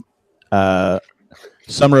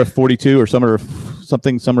Summer of 42 or Summer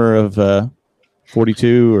of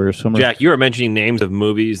 42 or Summer? Jack, you are mentioning names of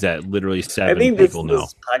movies that literally seven people know.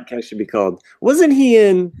 This podcast should be called, wasn't he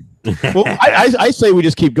in? Well, I say we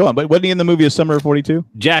just keep going, but wasn't he in the movie of Summer of 42?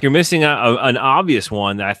 Jack, you're missing out an obvious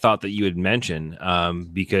one that I thought that you would mention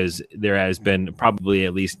because there has been probably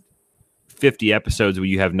at least 50 episodes where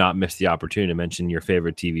you have not missed the opportunity to mention your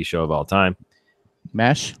favorite TV show of all time.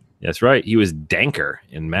 MASH? That's right. He was Danker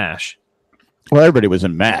in MASH. Well, everybody was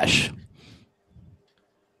in MASH.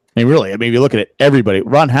 I mean, if you look at it, everybody.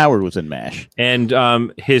 Ron Howard was in MASH. And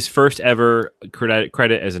his first ever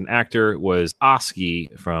credit as an actor was Oski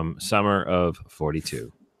from Summer of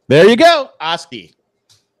 42. There you go. Oski.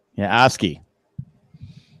 Yeah, Oski.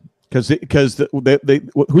 Because who's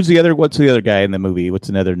the other? What's the other guy in the movie? What's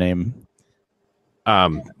another name?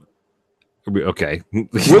 Okay.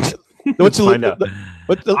 What's the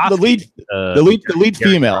lead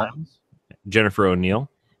female? Jennifer O'Neill.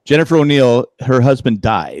 Jennifer O'Neill, her husband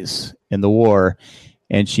dies in the war,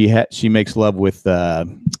 and she makes love with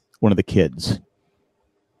one of the kids,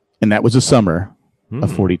 and that was the summer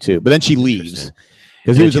of 42. But then she leaves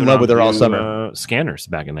because he was in love with her all summer. Scanners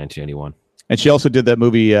back in 1981, and she also did that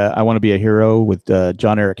movie "I Want to Be a Hero" with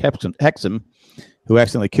John Eric Hexum, who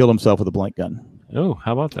accidentally killed himself with a blank gun. Oh,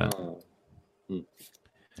 how about that?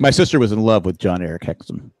 My sister was in love with John Eric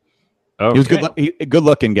Hexum. Okay. He was good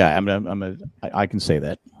looking guy. I can say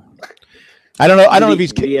that. I don't know. I don't know if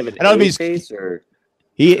he's. Did he have an I don't know if A he's. face or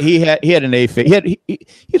He had an A face.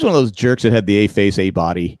 He's one of those jerks that had the A face, A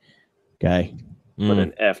body guy. but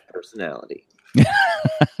an F personality? I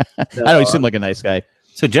know he seemed like a nice guy.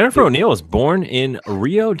 So Jennifer O'Neill was born in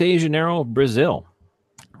Rio de Janeiro, Brazil.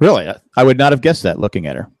 Really, I would not have guessed that looking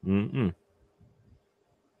at her. Mm-mm.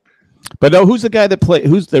 But no, who's the guy that play?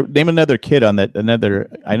 Name another kid on that? Another.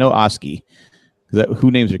 I know Oski.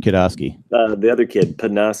 Who names their kid Oski? The other kid,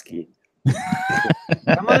 Panoski.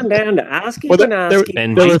 Come on down to Oski Well,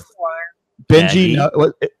 Panoski. Benji.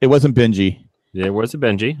 No, it wasn't Benji. There was a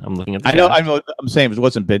Benji. I'm looking at the I know. I'm saying it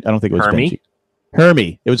wasn't Ben. I don't think it was Hermie? Benji.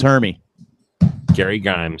 Hermie. It was Hermie. Gary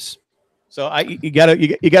Grimes. So you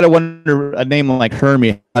gotta wonder a name like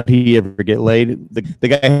Hermie. How did he ever get laid? The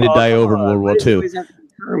guy had to die over in World War II.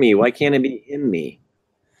 Hermie. Why can't it be him?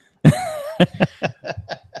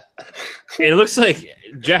 It looks like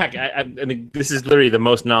Jack. I mean, this is literally the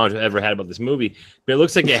most knowledge I've ever had about this movie. But it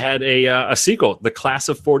looks like it had a sequel, The Class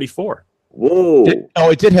of '44. Whoa!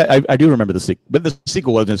 It did. I do remember the sequel, but the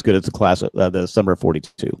sequel wasn't as good as the Summer of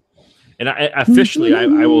 '42. And officially, I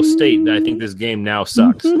will state that I think this game now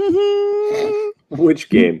sucks. Which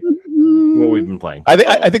game? What we've been playing.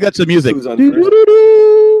 I think that's the music. Who's on first?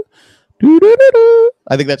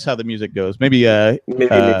 I think that's how the music goes. Maybe Nick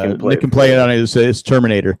can play it on his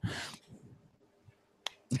Terminator.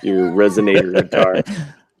 Your resonator guitar.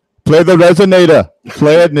 Play the resonator.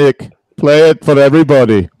 Play it, Nick. Play it for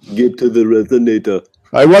everybody. Get to the resonator.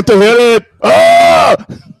 I want to hear it. Ah!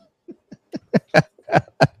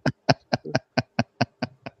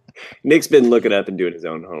 Nick's been looking up and doing his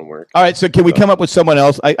own homework. All right, so can we come up with someone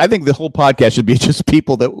else? I think the whole podcast should be just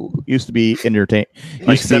people that used to be entertained.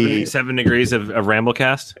 Like 7 degrees of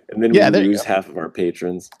Ramblecast? And then we lose half of our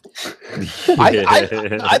patrons.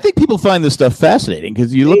 I think people find this stuff fascinating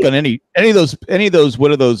because you look on any of those what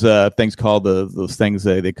are those things called those things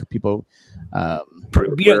people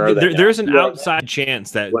there's an outside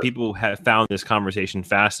chance that people have found this conversation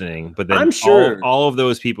fascinating, but then I'm sure all of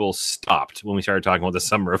those people stopped when we started talking about the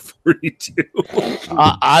Summer of '42.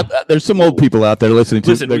 There's some old people out there listening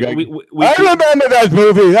to. Listen, I remember that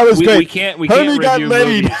movie. That was great. We can't review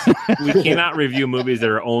movies. We cannot review movies that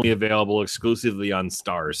are only available exclusively on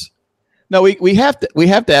Stars. No, we have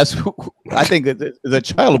to ask. I think that the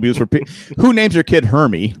child abuse for who names their kid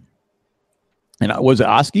Hermie, and was it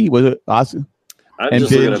Oski? Was it Oski? I'm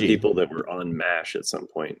just looking at people that were on MASH at some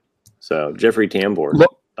point. So Jeffrey Tambor,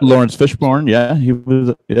 Lawrence Fishburne, yeah, he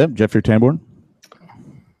was. Yeah, Jeffrey Tambor,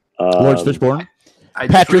 Lawrence Fishburne,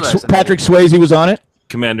 Patrick Swayze was on it.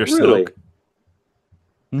 Commander really?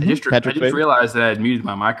 Snoke. I just realized that I had muted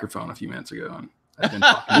my microphone a few minutes ago, and I've been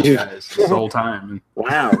talking to you guys this whole time.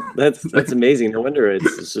 Wow, that's amazing. No wonder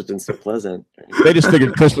it's just been so pleasant. They just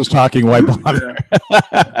figured Chris was talking. Why bother?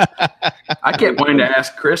 I kept wanting to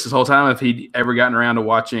ask Chris this whole time if he'd ever gotten around to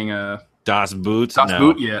watching Das Boot. Das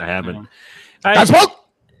Boot yet. I haven't. Yeah.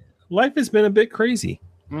 Life has been a bit crazy.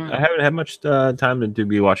 I haven't had much time to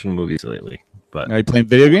be watching movies lately. But are you playing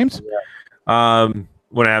video games?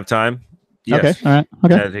 When I have time. Yes. Okay. All right.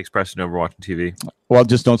 Okay. That takes precedent over watching TV. Well,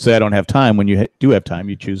 just don't say I don't have time. When you do have time,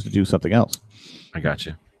 you choose to do something else. I got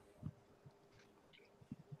you.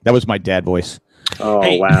 That was my dad voice. Oh,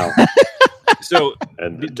 hey. Wow. So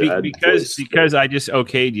because I just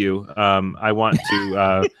okayed you, I want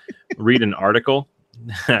to read an article.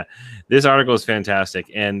 This article is fantastic,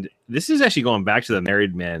 and this is actually going back to the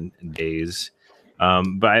married man days.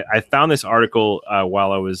 But I found this article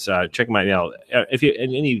while I was checking my mail. If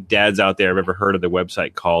any dads out there have ever heard of the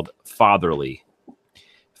website called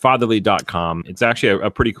Fatherly.com, it's actually a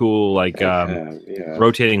pretty cool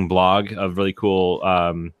rotating blog of really cool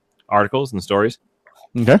articles and stories.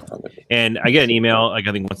 Okay. And I get an email, I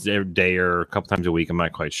think once a day or a couple times a week, I'm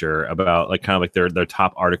not quite sure, about their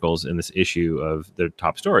top articles in this issue of their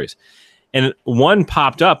top stories. And one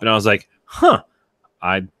popped up, and I was like,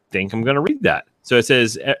 I think I'm going to read that. So it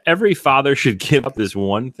says, every father should give up this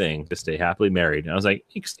one thing to stay happily married. And I was like,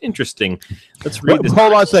 interesting. Let's read this.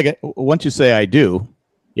 Hold on a second. Once you say I do.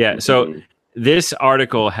 Yeah. So this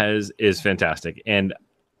article is fantastic. And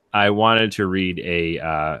I wanted to read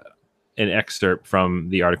an excerpt from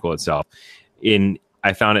the article itself.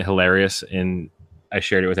 I found it hilarious, and I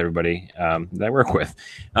shared it with everybody that I work with.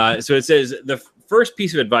 So it says, the first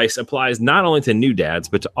piece of advice applies not only to new dads,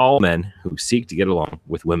 but to all men who seek to get along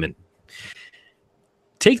with women.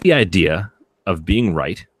 Take the idea of being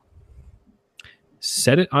right,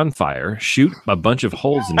 set it on fire, shoot a bunch of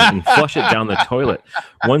holes in it, and flush it down the toilet.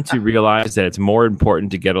 Once you realize that it's more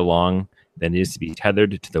important to get along than it is to be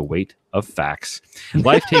tethered to the weight of facts.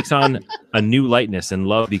 Life takes on a new lightness, and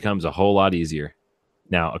love becomes a whole lot easier.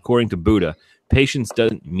 Now, according to Buddha, patience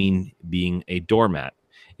doesn't mean being a doormat.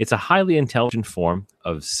 It's a highly intelligent form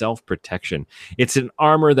of self-protection. It's an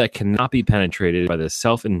armor that cannot be penetrated by the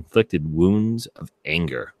self-inflicted wounds of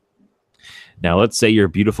anger. Now, let's say your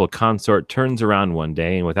beautiful consort turns around one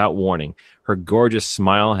day, and without warning, her gorgeous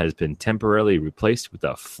smile has been temporarily replaced with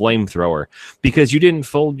a flamethrower because you didn't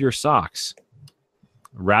fold your socks.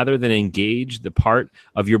 Rather than engage the part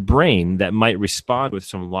of your brain that might respond with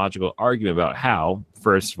some logical argument about how,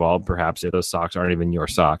 first of all, perhaps if those socks aren't even your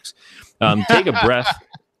socks, take a breath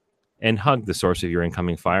and hug the source of your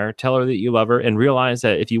incoming fire. Tell her that you love her and realize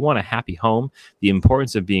that if you want a happy home, the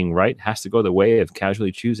importance of being right has to go the way of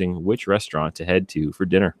casually choosing which restaurant to head to for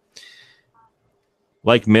dinner.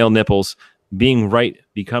 Like male nipples, being right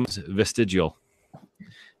becomes vestigial.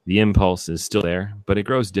 The impulse is still there, but it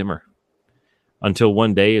grows dimmer. Until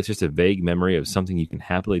one day, it's just a vague memory of something you can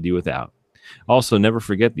happily do without. Also, never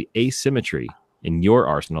forget the asymmetry in your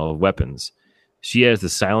arsenal of weapons. She has the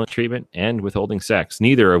silent treatment and withholding sex,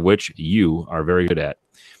 neither of which you are very good at.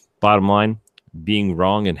 Bottom line, being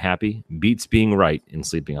wrong and happy beats being right and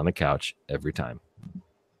sleeping on the couch every time.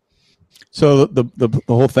 So the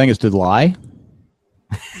whole thing is to lie?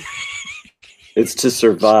 It's to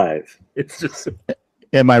survive. It's just...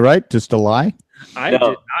 Am I right? Just to lie? I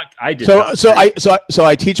No. did not. So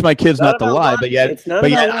I teach my kids not to lie, but yet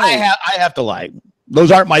I have to lie. Those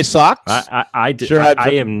aren't my socks. I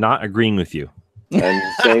am not agreeing with you. I'm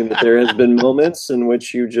saying that there has been moments in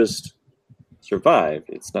which you just survive.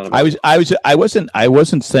 It's not about I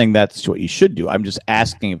wasn't saying that's what you should do. I'm just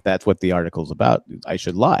asking if that's what the article's about. I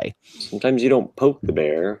should lie. Sometimes you don't poke the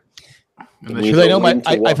bear. Because I know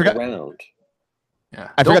I forgot. Around. Yeah.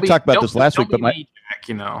 I forgot to talk about this last week, but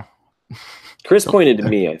Chris pointed to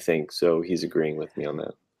me, I think, so he's agreeing with me on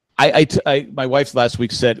that. My wife last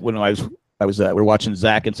week said when we're watching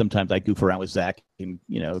Zach, and sometimes I goof around with Zach and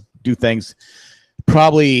do things.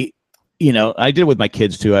 Probably, I did it with my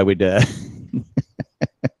kids too. I would.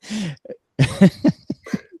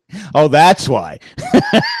 Oh, that's why.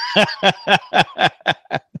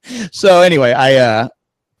 So anyway,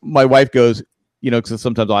 my wife goes, because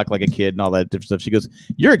sometimes I'll act like a kid and all that different stuff. She goes,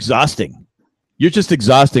 "You're exhausting. You're just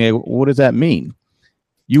exhausting." I go, "What does that mean?"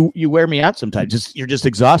 You wear me out sometimes. You're just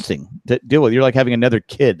exhausting to deal with. You're like having another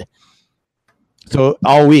kid. So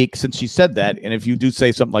all week since she said that, and if you do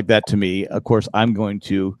say something like that to me, of course I'm going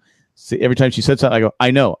to say every time she said something, I go, "I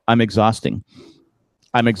know, I'm exhausting.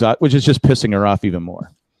 I'm exhausted," which is just pissing her off even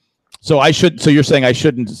more. So you're saying I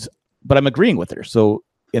shouldn't, but I'm agreeing with her. So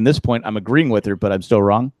in this point, I'm agreeing with her, but I'm still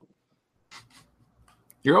wrong.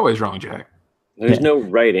 You're always wrong, Jack. There's no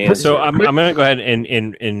right answer. So I'm going to go ahead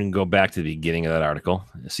and go back to the beginning of that article.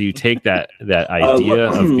 So you take that idea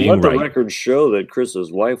of being let the right. record show that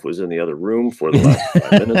Chris's wife was in the other room for the last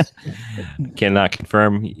 5 minutes. Cannot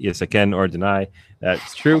confirm. Yes, I can, or deny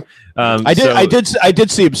that's true. I did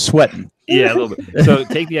see him sweating. Yeah, a little bit. So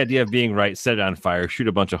take the idea of being right, set it on fire, shoot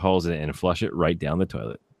a bunch of holes in it, and flush it right down the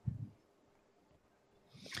toilet.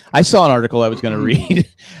 I saw an article I was going to read.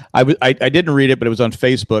 I didn't read it, but it was on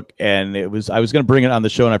Facebook, and I was going to bring it on the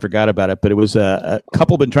show, and I forgot about it. But it was a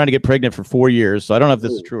couple been trying to get pregnant for 4 years, so I don't know if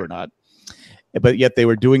this is true or not. But yet they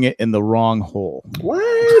were doing it in the wrong hole. What?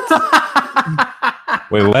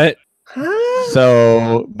 Wait, what?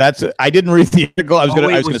 So that's I didn't read the article. I was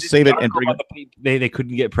going to save it and bring it. They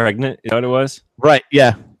couldn't get pregnant. Is that what it was? Right?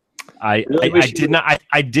 Yeah. I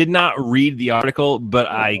did not read the article, but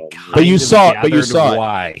But you saw it.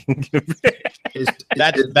 Why?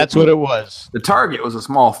 That's what it was. The target was a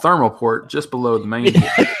small thermal port just below the main.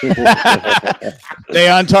 Stay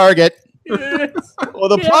on target. Well,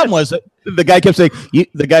 the problem was that the guy kept saying,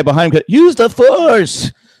 the guy behind him kept, "Use the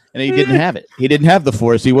force," and he didn't have it. He didn't have the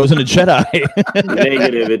force. He wasn't a Jedi.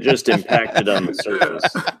 Negative. It just impacted on the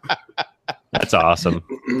surface. That's awesome.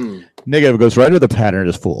 Negative goes right where the pattern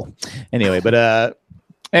is full. Anyway,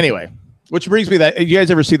 which brings me that you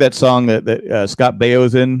guys ever see that song that Scott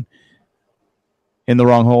Baio's in the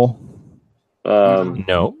wrong hole?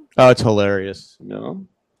 No. Oh, it's hilarious. No.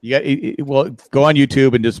 Well, go on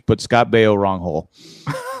YouTube and just put Scott Baio wrong hole.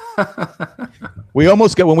 We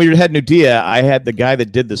almost got when we had Nudia. I had the guy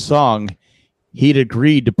that did the song. He'd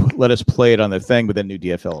agreed to let us play it on the thing, but then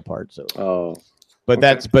Nudia fell apart. So. But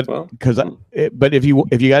but if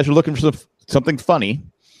you guys are looking for something funny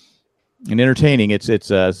and entertaining, it's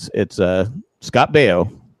Scott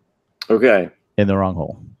Baio. Okay. In the wrong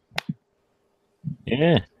hole.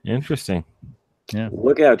 Yeah, interesting. Yeah.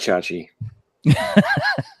 Look out, Chachi.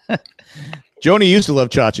 Joni used to love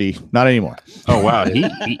Chachi, not anymore. Oh wow,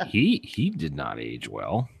 he did not age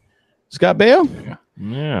well. Scott Baio?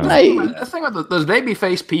 Yeah. The thing about those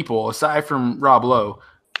baby-faced people, aside from Rob Lowe,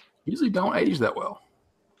 usually don't age that well.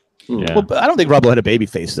 Yeah. Well, but I don't think Rob Lowe had a baby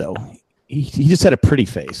face, though. He just had a pretty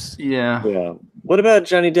face. Yeah. Yeah. What about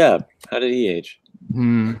Johnny Depp? How did he age?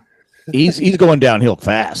 He's going downhill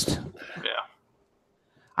fast. Yeah.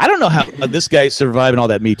 I don't know how this guy's surviving all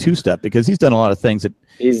that Me Too stuff because he's done a lot of things that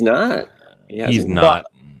He's not. He's not.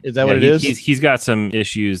 Is that what it is? He's got some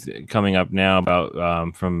issues coming up now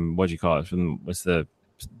about from what do you call it? From what's the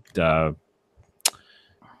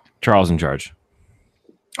Charles in Charge?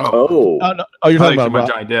 Oh. No. You're talking about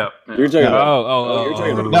Johnny Depp. Yeah. You're talking about. Oh, You're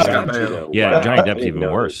talking no. about Scott Baio. Yeah, Wow. Johnny I Depp's didn't even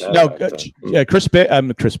know worse. that. no. Chris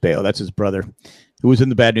Baio. That's his brother, who was in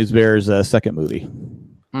the Bad News Bears second movie.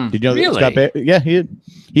 Did you know Really? that Scott Baio? Yeah,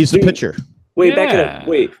 he's the pitcher. Wait, back it Yeah. up.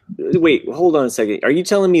 Wait. Hold on a second. Are you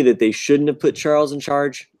telling me that they shouldn't have put Charles in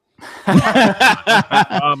charge?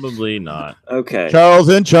 Probably not. Okay. Charles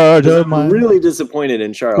in charge of my. I'm really disappointed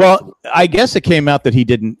in Charles. Well, I guess it came out that he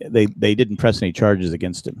didn't. They didn't press any charges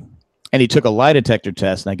against him, and he took a lie detector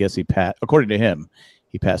test, and I guess he passed. According to him,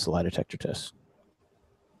 he passed the lie detector test.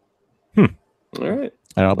 All right.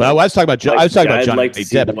 I don't know, but I was talking about. I was talking about I'd Johnny like to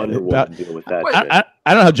see Depp. Wonder Woman deal with that. shit.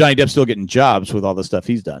 I don't know how Johnny Depp's still getting jobs with all the stuff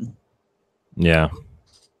he's done. Yeah.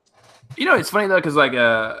 You know, it's funny though, because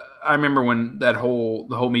I remember when the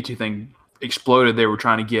whole Me Too thing exploded. They were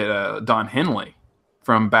trying to get Don Henley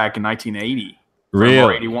from back in 1980, Really?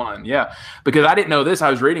 or 81. Yeah, because I didn't know this. I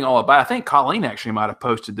was reading all about it. I think Colleen actually might have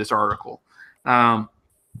posted this article. I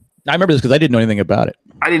remember this because I didn't know anything about it.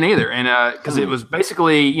 I didn't either, and because it was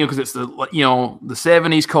basically, because it's the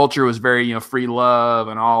 70s culture was very free love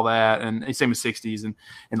and all that, and same as 60s and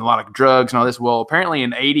a lot of drugs and all this. Well, apparently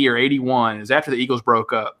in 80 or 81, is after the Eagles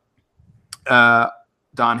broke up,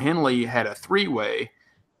 Don Henley had a three-way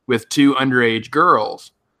with two underage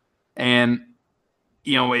girls, and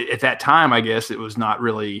at that time, I guess it was not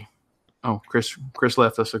really. Oh, Chris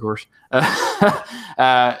left us, of course.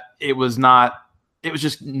 It was not. It was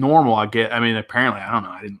just normal, I guess. I mean, apparently, I don't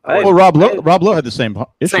know. I didn't. Well, Rob Lowe had the same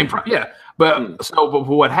issue. Yeah. But but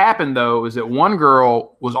what happened though is that one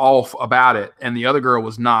girl was all about it, and the other girl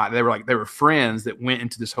was not. They were friends that went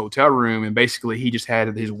into this hotel room, and basically he just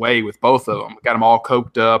had his way with both of them. Got them all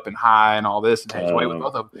coked up and high and all this, and had his way with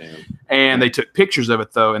both of them. Man. And they took pictures of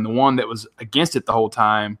it though, and the one that was against it the whole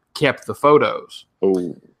time kept the photos.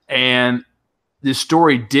 Oh. And this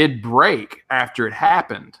story did break after it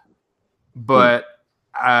happened, but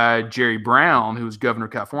Jerry Brown, who was governor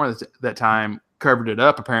of California at that time, covered it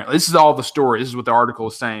up. Apparently, this is all the story. This is what the article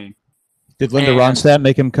is saying. Did Linda Ronstadt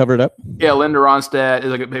make him cover it up? Yeah, Linda Ronstadt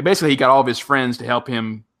is basically he got all of his friends to help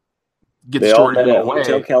him get They the story all to met go at away.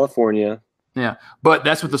 Hotel California. Yeah, but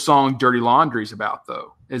that's what the song "Dirty Laundry" is about,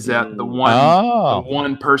 though. Is that the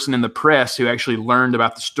one person in the press who actually learned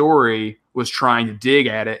about the story was trying to dig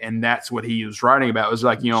at it, and that's what he was writing about. It was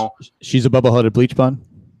like she's a bubble-headed bleach bun.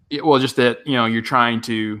 well, just that you're trying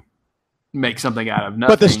to make something out of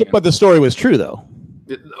nothing. But the story was true, though.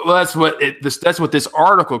 Well, that's what this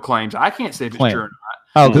article claims. I can't say if it's true or not.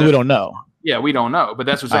 Oh, because we don't know. Yeah, we don't know. But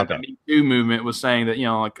that's what the Me Too movement was saying that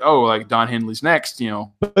like Don Henley's next.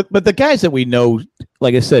 But the guys that we know,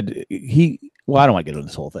 like I said, I don't want to get into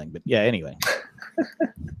this whole thing, but yeah. Anyway,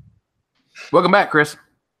 Welcome back, Chris.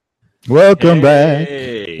 welcome back.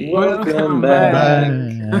 Welcome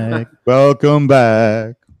back. Welcome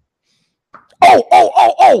back.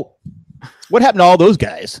 Oh! What happened to all those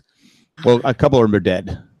guys? Well, a couple of them are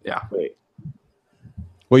dead. Yeah. Wait.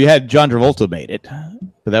 Well, you had John Travolta made it,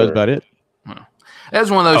 but that was about it. That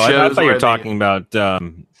was one of those shows. I thought you where were talking about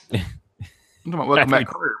I'm talking about Welcome Back,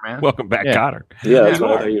 Carter, man. Welcome Back, Yeah. Cotter. Yeah, that's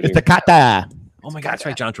what I thought you were It's doing. the kata. Oh my God, that's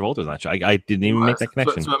right. John Travolta was not. I didn't even make that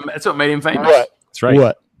connection. That's what made him famous. What? That's right.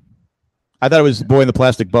 What? I thought it was the Boy in the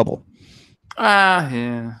Plastic Bubble.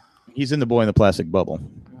 Yeah. He's in the Boy in the Plastic Bubble.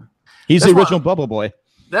 He's That's the original why- Bubble Boy.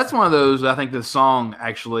 That's one of those. I think the song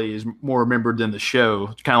actually is more remembered than the show.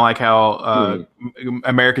 It's kind of like how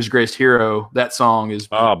America's Greatest Hero. That song is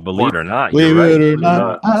Believe it or not, Believe you're right. it or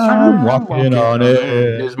not, I'm walking on it.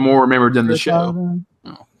 is more remembered than the show.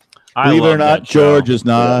 I Believe it love or not, that show. George is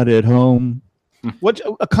not at home. What?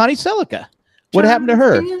 Connie Selica. What happened to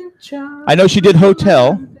her? I know she did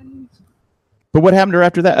Hotel, but what happened to her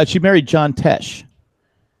after that? She married John Tesh.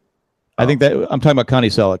 I think that I'm talking about Connie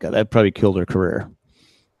Selica. That probably killed her career.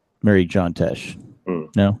 Married John Tesh.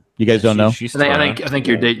 No, you guys don't know. She's I think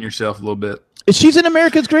you're dating yourself a little bit. She's in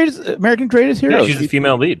American Greatest Hero. Yeah, she's the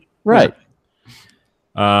female lead. Right.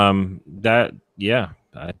 She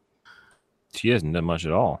hasn't done much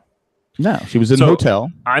at all. No, she was in the hotel.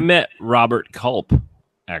 I met Robert Culp,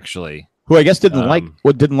 actually, who I guess didn't like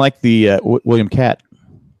the William Catt,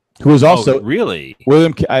 who was also really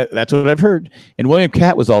William. That's what I've heard. And William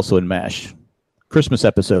Catt was also in MASH, Christmas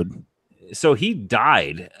episode. So he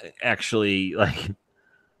died actually like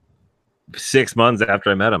 6 months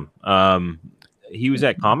after I met him. He was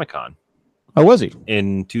at Comic-Con. Oh, was he?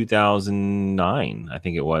 In 2009, I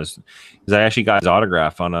think it was. Because I actually got his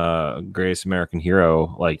autograph on a Greatest American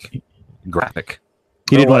Hero graphic.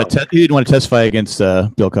 He didn't want to testify against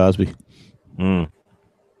Bill Cosby.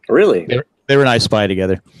 Really? They were and I spy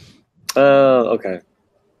together. Okay,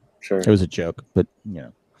 sure. It was a joke, but you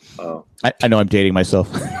know. Oh. I know I'm dating myself.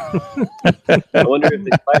 I wonder if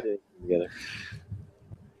they spied anything together.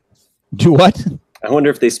 Do what? I wonder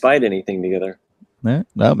if they spied anything together.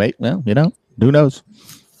 Well, mate. Well, you know, who knows?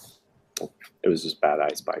 It was just bad I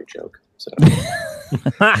Spy joke. So.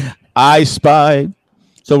 I Spy.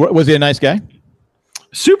 So was he a nice guy?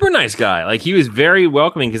 Super nice guy. Like, he was very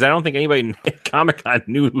welcoming because I don't think anybody at Comic-Con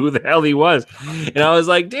knew who the hell he was. And I was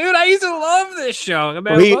like, dude, I used to love this show. I mean,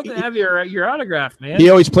 I'd love to have your autograph, man. He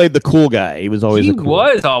always played the cool guy. He was always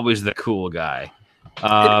always the cool guy.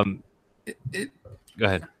 Go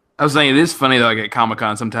ahead. I was saying, it is funny, though, like at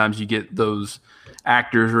Comic-Con, sometimes you get those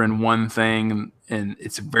actors are in one thing and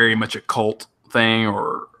it's very much a cult thing,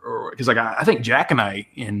 or because like I think Jack and I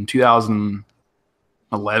in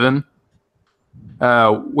 2011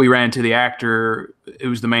 we ran into the actor. It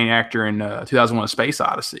was the main actor in 2001: A Space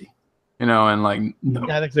Odyssey, you know, and like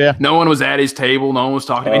no one was at his table, no one was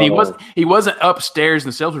talking. And he wasn't upstairs in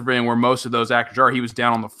the sales pavilion where most of those actors are. He was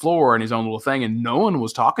down on the floor in his own little thing, and no one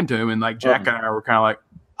was talking to him. And like Jack and I were kind of like,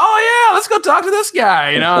 oh yeah, let's go talk to this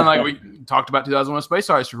guy, you know. And like we talked about 2001: Space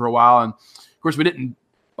Odyssey for a while, and of course we didn't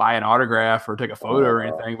buy an autograph or take a photo or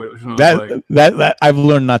anything. But it was that I've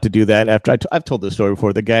learned not to do that. After I've told this story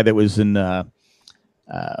before. The guy that was in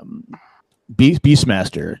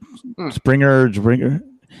Beastmaster, Springer.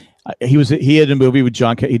 He had a movie with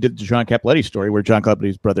John. He did the John Cappelletti story where John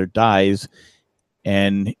Cappelletti's brother dies,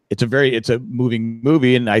 and it's a moving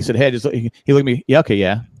movie. And I said, hey, he looked at me, yeah, okay,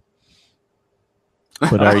 yeah.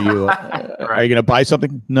 But are you are you going to buy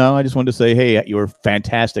something? No, I just wanted to say, hey, you were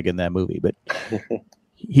fantastic in that movie. But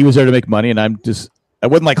he was there to make money, and I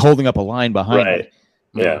wasn't like holding up a line behind him.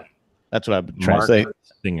 Yeah, that's what I'm trying to say.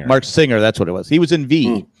 Singer. Mark Singer, that's what it was. He was in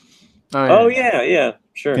V. Oh yeah,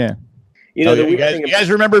 sure. Yeah, you know, you guys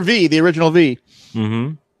remember V, the original V?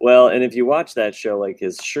 Mm-hmm. Well, and if you watch that show, like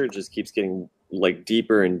his shirt just keeps getting like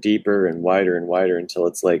deeper and deeper and wider until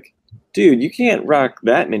it's like, dude, you can't rock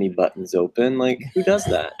that many buttons open. Like, who does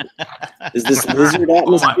that? Is this lizard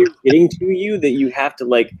atmosphere getting to you that you have to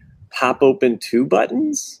like pop open 2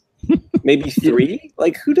 buttons? Maybe 3?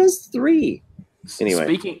 Like, who does 3?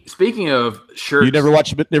 Anyway, speaking of shirts, you never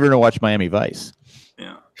watched Miami Vice.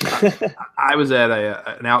 Yeah, I was at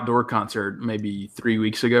an outdoor concert maybe 3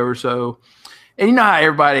 weeks ago or so. And you know how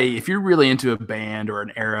everybody, if you're really into a band or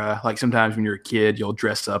an era, like sometimes when you're a kid, you'll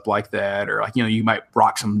dress up like that, or like, you know, you might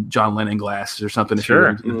rock some John Lennon glasses or something. Sure.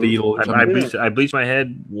 If you're into the Beatles or something. I bleached my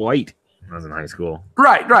head white when I was in high school.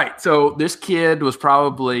 Right. So this kid was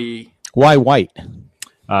probably... Why white?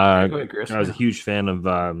 Go ahead, Chris. I was a huge fan of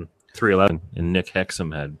 311, and Nick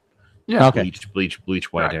Hexum had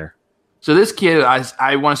bleach white hair. So this kid,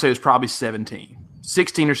 I want to say was probably 16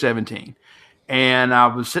 or 17. And I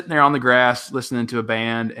was sitting there on the grass listening to a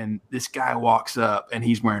band, and this guy walks up, and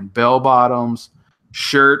he's wearing bell bottoms,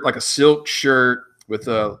 shirt, like a silk shirt with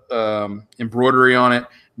a embroidery on it,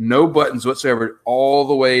 no buttons whatsoever, all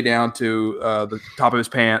the way down to the top of his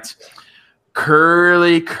pants,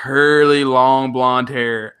 curly, long blonde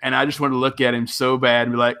hair. And I just wanted to look at him so bad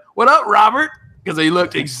and be like, "What up, Robert?" Because he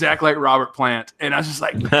looked exactly like Robert Plant. And I was just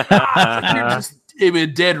like, it was a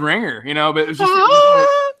dead ringer, you know, but it was just...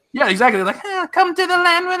 Yeah, exactly. Like, come to the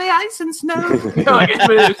land where the ice and snow. You know,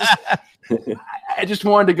 I just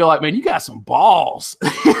wanted to go like, man, you got some balls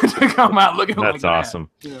to come out looking like that. That's awesome.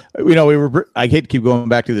 Yeah. You know, I hate to keep going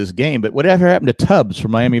back to this game, but whatever happened to Tubbs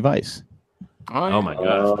from Miami Vice? Oh my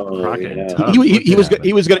God! He was going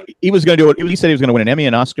to do it. He said he was going to win an Emmy,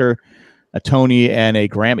 an Oscar, a Tony, and a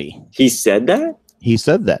Grammy. He said that? He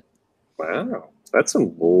said that. Wow, that's some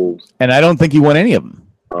bold. And I don't think he won any of them.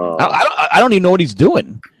 I don't even know what he's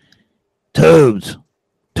doing. Tubes.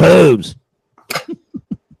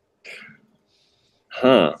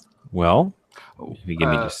 Huh. Well, if you give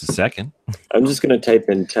me just a second. I'm just going to type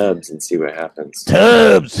in Tubbs and see what happens.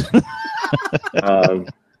 Tubbs!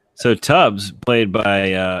 So Tubbs, played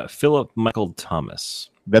by Philip Michael Thomas.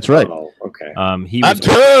 That's right. Oh, okay. Okay. He was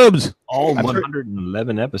TUBS. all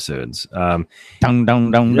 111 episodes.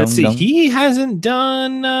 Let's See, he hasn't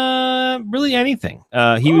done really anything.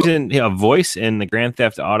 He was in a voice in the Grand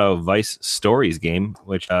Theft Auto Vice Stories game,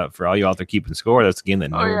 which for all you out there keeping score, that's a game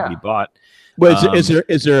that nobody bought. Well, is there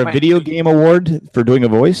a video game award for doing a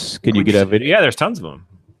voice? Can you get a video? Yeah, there's tons of them.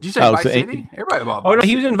 Did you say Vice City? Everybody bought Oh no,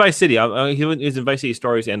 he was in Vice City. He was in Vice City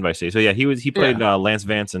Stories and Vice City. So yeah, he played Lance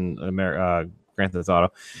Vance in Grand Theft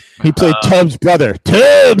Auto. He played TUBS' brother.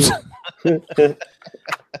 TUBS.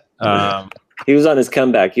 He was on his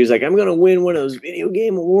comeback. He was like, "I'm going to win one of those video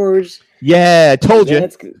game awards." Yeah, I told you.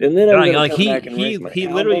 And then he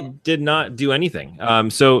literally did not do anything.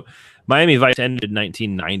 So Miami Vice ended in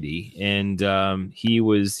 1990, and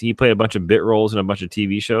he played a bunch of bit roles in a bunch of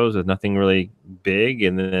TV shows with nothing really big.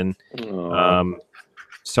 And then,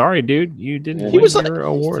 sorry, dude, you didn't win your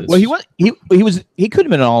awards. Well, he could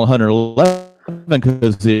have been all 111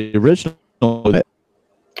 because the original.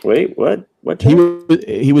 Wait, what? What?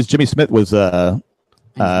 He was Jimmy Smith was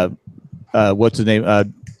what's his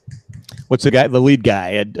name? What's the guy? The lead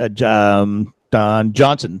guy, Don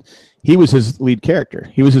Johnson. He was his lead character.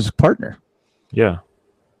 He was his partner. Yeah.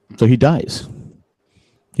 So he dies.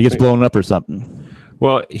 He gets blown up or something.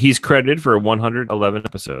 Well, he's credited for 111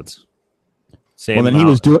 episodes. Same. Well, then he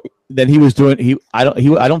was doing. I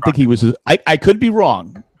don't think he was. I could be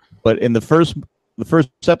wrong, but in the first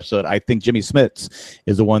episode, I think Jimmy Smits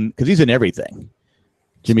is the one because he's in everything.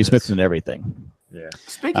 Jimmy Smith's in everything. Yeah.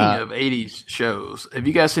 Speaking of 80s shows, have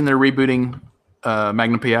you guys seen they're rebooting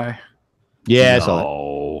Magnum PI? Yeah, I saw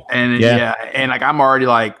it. And and like I'm already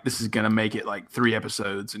like this is gonna make it like 3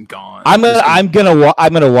 episodes and gone. I'm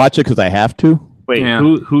gonna watch it because I have to. Wait,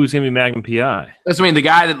 who's gonna be Magnum PI? That's the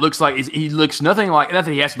guy that looks like he looks nothing like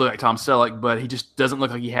he has to look like Tom Selleck, but he just doesn't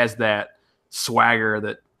look like he has that swagger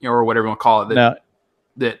that or whatever you want to call it.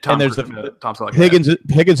 That Tom Selleck.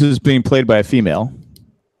 Higgins is being played by a female.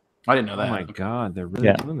 I didn't know that. Oh my god, they're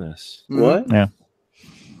really doing this. What? Yeah.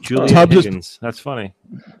 Julia Higgins. That's funny.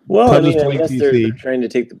 Well, I guess they're trying to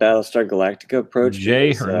take the Battlestar Galactica approach.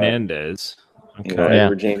 Jay Hernandez. Okay.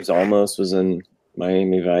 Edward James Olmos was in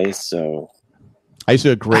Miami Vice, so I used to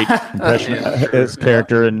do a great impression of his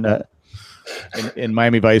character in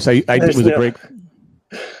Miami Vice. I it was a great.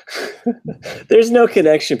 There's no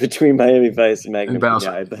connection between Miami Vice and Magnum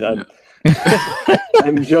PI, but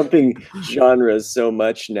I'm jumping genres so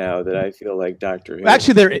much now that I feel like Doctor Who.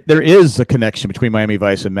 Actually, there is a connection between Miami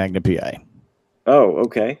Vice and Magnum PI. Oh,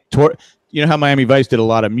 okay. You know how Miami Vice did a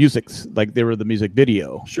lot of music, like they were the music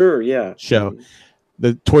video. Sure, yeah. Show.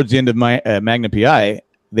 Towards the end of my Magnum PI,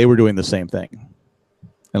 they were doing the same thing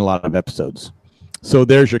in a lot of episodes. So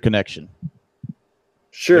there's your connection.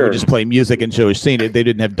 Sure. They would just play music and show a scene. They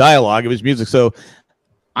didn't have dialogue; it was music. So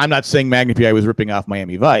I'm not saying Magnum PI was ripping off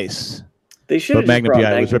Miami Vice. They should have Magnum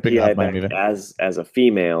PI was ripping off Miami Vice as a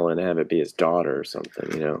female and have it be his daughter or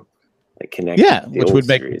something. Like connect. Yeah, which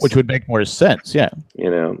would make more sense. Yeah.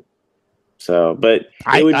 So, but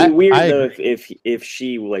it would be weird though if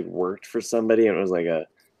she like worked for somebody and it was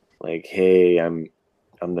like, hey, I'm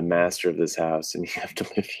the master of this house and you have to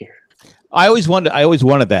live here. I always wanted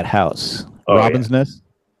that house, Robin's Nest,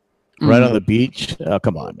 right on the beach. Oh,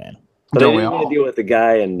 come on, man. But I didn't want to deal with the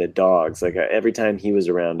guy and the dogs. Like every time he was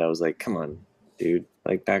around, I was like, "Come on, dude!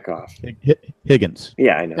 Like back off." Higgins.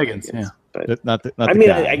 Yeah, I know Higgins. Yeah, but not the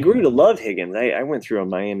guy. I grew to love Higgins. I went through a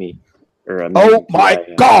Miami oh my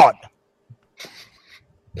God!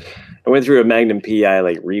 I went through a Magnum PI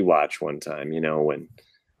like rewatch one time. When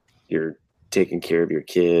you're taking care of your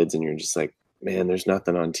kids and you're just like, man, there's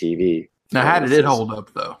nothing on TV. Now, how did it hold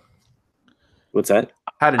up though? What's that?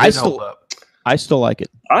 How did it hold up? I still like it.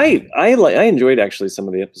 I enjoyed actually some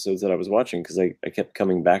of the episodes that I was watching because I kept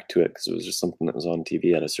coming back to it because it was just something that was on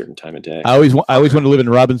TV at a certain time of day. I always wanted to live in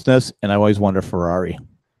Robin's Nest, and I always wanted a Ferrari.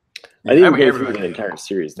 I didn't go through the entire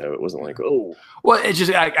series though. It wasn't like, oh. Well, it's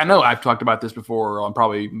just I know I've talked about this before on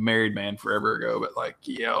probably Married Man forever ago, but like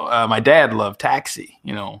my dad loved Taxi,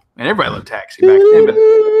 and everybody loved Taxi back then. But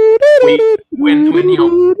when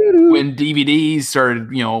DVDs started,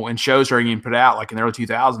 and shows started getting put out, like in the early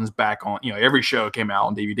 2000s, back on, every show came out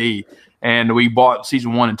on DVD, and we bought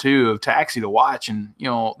season 1 and 2 of Taxi to watch, and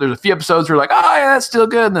there's a few episodes where like, oh yeah, that's still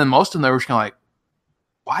good, and then most of them they were just kind of like,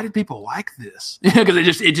 why did people like this? Because it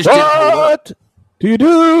just didn't hold up. What do you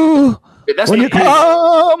do when you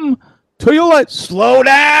come to your light? Slow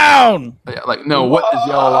down. Yeah, like no. What does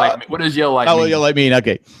yellow light mean? What does yellow light mean? Oh, yellow light mean?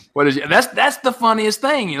 Okay. What is that's the funniest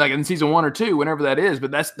thing? Like in season 1 or 2, whenever that is.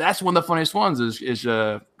 But that's one of the funniest ones is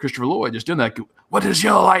Christopher Lloyd just doing that. What does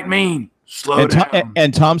yellow light mean? Slow down.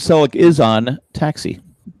 And Tom Selleck is on Taxi.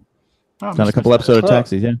 He's on a couple episodes of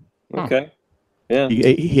Taxi. Yeah. Okay. Yeah.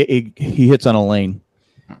 He hits on a lane.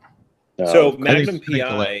 So I Magnum think it's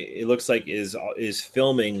PI, it looks like is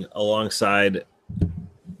filming alongside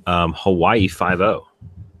Hawaii 5-0.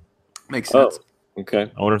 Makes sense.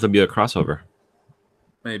 Okay. I wonder if there'll be a crossover.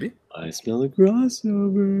 Maybe. I smell a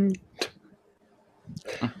crossover.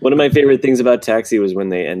 One of my favorite things about Taxi was when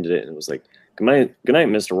they ended it and it was like, good night,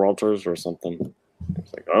 Mr. Walters, or something.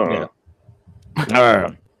 It's like, oh.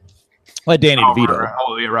 Yeah. Well, Danny DeVito. Right.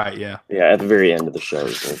 Oh, yeah, right, yeah. Yeah, at the very end of the show,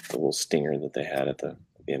 the little stinger that they had at the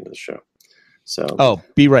end of the show. So. Oh,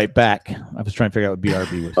 be right back. I was trying to figure out what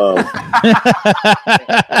BRB was. Oh.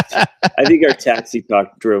 I think our Taxi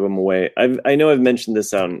talk drove him away. I know I've mentioned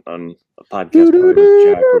this on a podcast probably with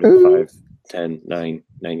Jack for 5, 10, 9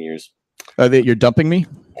 years. You're dumping me?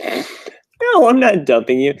 No, I'm not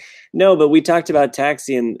dumping you. No, but we talked about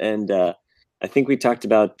Taxi and I think we talked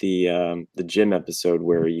about the gym episode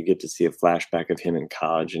where you get to see a flashback of him in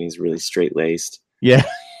college and he's really straight laced. Yeah.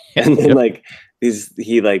 And then like these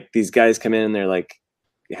guys come in and they're like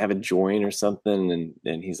have a joint or something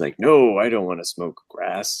and he's like, no, I don't want to smoke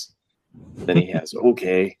grass. Then he has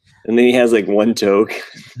okay. And then he has like one toke.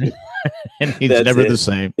 And he's never the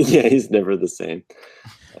same. Yeah, he's never the same.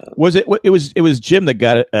 Was it? It was Jim that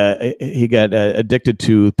got he got addicted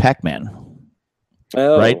to Pac-Man.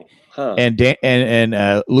 Oh, right. Huh. And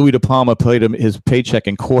Louis De Palma paid him his paycheck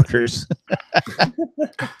in quarters.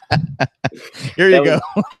 Here you go.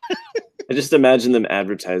 I just imagine them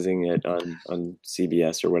advertising it on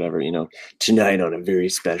CBS or whatever. Tonight on a very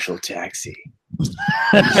special Taxi.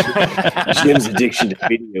 Jim's addiction to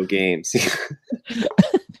video games.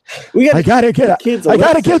 I gotta get kids. I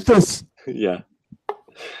gotta get this. Yeah.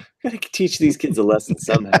 Gotta teach these kids a lesson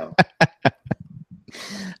somehow.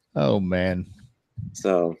 Oh man.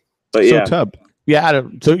 So, but yeah. So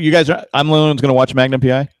so you guys are. I'm the only one's gonna watch Magnum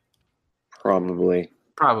PI. Probably,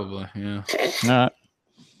 yeah.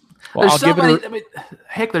 Well, there's so many.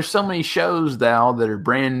 There's so many shows now that are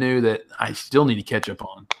brand new that I still need to catch up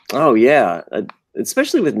on. Oh yeah,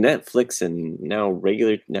 especially with Netflix and now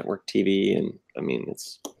regular network TV, and I mean,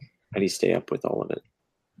 how do you stay up with all of it?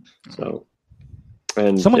 So.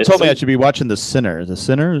 And someone told me I should be watching The Sinner. The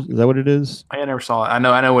Sinner, is that what it is? I never saw it. I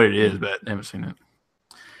know what it is, but I haven't seen it.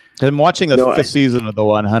 I'm watching the 5th season of The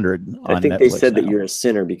 100. I think Netflix they said now. that you're a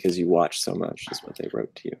sinner because you watch so much. Is what they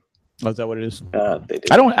wrote to you. Oh, is that what it is? They did.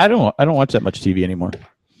 I don't watch that much TV anymore.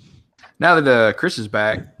 Now that Chris is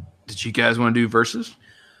back, did you guys want to do verses?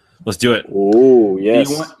 Let's do it. Oh yes.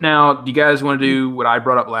 Do you guys want to do what I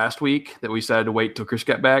brought up last week that we decided to wait till Chris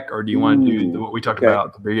got back, or do you want to do what we talked about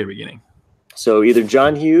at the very beginning? So either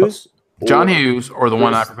John Hughes, or the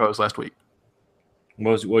one I proposed last week.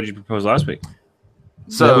 What did you propose last week?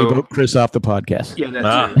 So we vote Chris off the podcast. Yeah,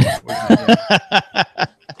 that's it.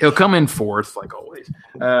 He'll come in fourth, like always.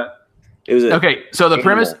 It was okay. So the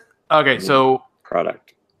premise. Okay, so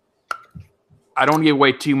product. I don't give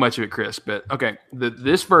away too much of it, Chris. But okay,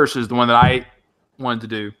 this verse is the one that I wanted to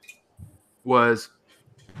do. Was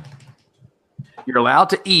you're allowed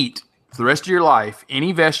to eat for the rest of your life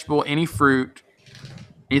any vegetable, any fruit,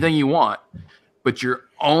 anything you want, but you're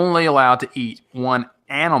only allowed to eat one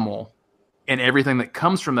animal and everything that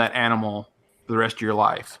comes from that animal for the rest of your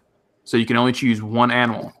life. So you can only choose one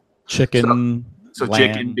animal. Chicken, so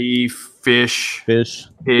lamb, chicken, beef, fish, pig,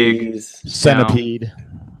 bees, centipede.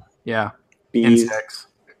 Yeah. Bees. Insects.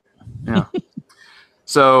 Yeah.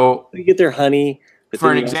 So you get their honey.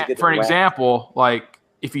 For an example, like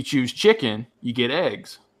if you choose chicken, you get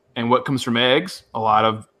eggs. And what comes from eggs? A lot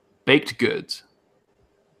of baked goods.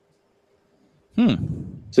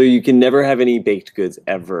 So you can never have any baked goods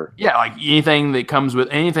ever. Yeah, like anything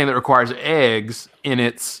that requires eggs in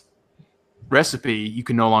its recipe, you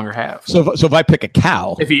can no longer have. So if I pick a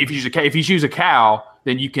cow, if you choose a cow,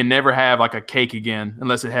 then you can never have like a cake again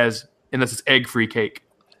unless it's egg-free cake.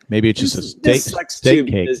 Maybe it's just this steak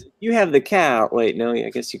too, cake. You have the cow. Wait, no, I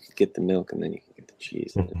guess you could get the milk and then you can get the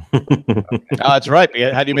cheese. Okay. Oh, that's right.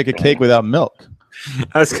 How do you make a cake without milk?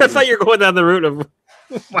 I thought you were going down the route of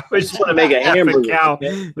why would you want to make a hamburger cow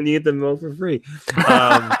when you get the milk for free?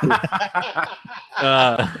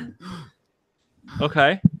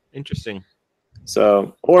 Okay, interesting.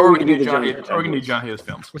 So, or we can do John Hughes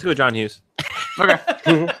films. Let's go John Hughes. Okay.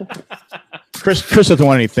 Chris doesn't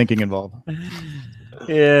want any thinking involved.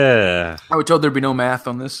 Yeah. I was told there'd be no math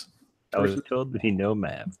on this. I was told there'd be no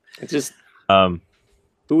math. It's just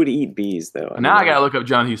who would eat bees though? Now I gotta look up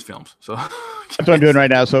John Hughes films. So that's what I'm doing right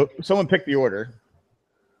now. So someone pick the order.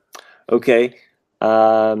 Okay.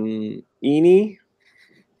 Eenie.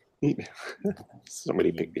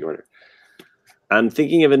 Somebody pick the order. I'm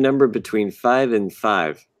thinking of a number between 5 and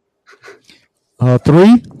 5.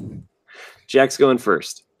 3. Jack's going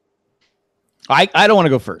first. I don't want to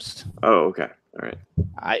go first. Oh, okay. All right.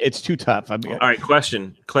 It's too tough. All right.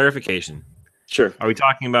 Question. Clarification. Sure. Are we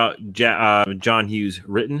talking about John Hughes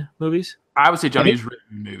written movies? I would say John Hughes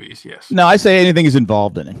written movies. Yes. No, I say anything he's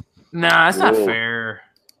involved in it. Nah, that's not fair.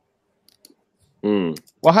 Mm.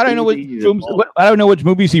 Well, how do I know which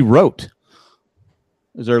movies he wrote?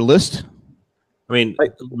 Is there a list? I mean,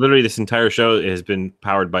 literally, this entire show has been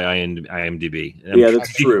powered by IMDb. Yeah,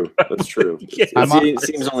 that's true. That's true. It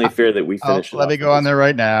seems only fair that we finish. Let me go on there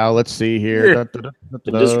right now. Let's see here.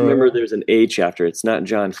 Just remember, there's an H after. It's not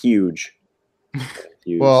John Huge.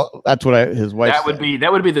 Well, that's what his wife. That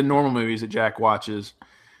would be the normal movies that Jack watches.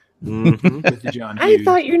 Mm-hmm. With the John Hughes. I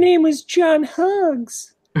thought your name was John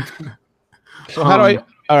Hugs. So how do I?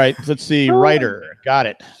 All right, let's see. Writer, got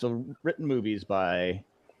it. So written movies by.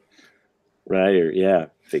 Writer, yeah.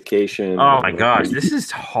 Vacation. Oh my gosh, this is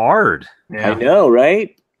hard. I know,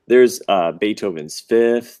 right? There's Beethoven's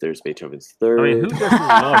Fifth. There's Beethoven's Third. I mean, who doesn't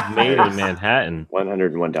love Made in Manhattan?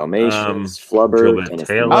 101 Dalmatians. Flubber.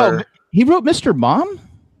 Taylor. Oh, he wrote Mr. Mom?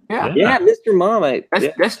 Yeah, Mr. Mom.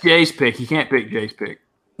 That's Jay's pick. You can't pick Jay's pick.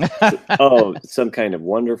 Oh, some kind of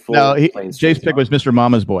wonderful. No, Jay's pick was Mr.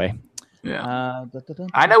 Mama's Boy. Yeah,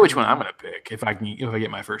 I know which one I'm going to pick if I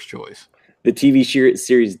get my first choice. The TV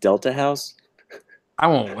series Delta House. I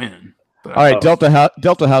won't win. But All right,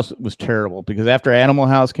 Delta House was terrible because after Animal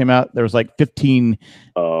House came out, there was like 15.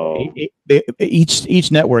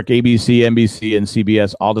 Each network, ABC, NBC, and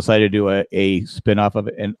CBS, all decided to do a spin-off of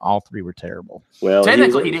it, and all three were terrible. Well,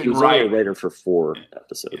 technically, he was only a writer for 4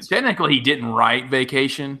 episodes. Technically, he didn't write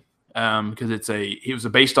Vacation because he was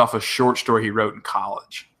based off a short story he wrote in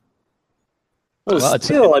college. Well,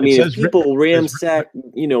 still, if people ransack,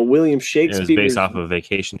 William Shakespeare. It was based off of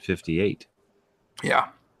Vacation 58. Yeah.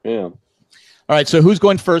 Yeah. All right, so who's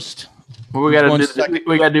going first? Well, we got to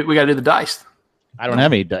do the dice. I don't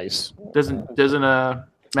have any dice. Doesn't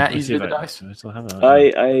Matt use the dice?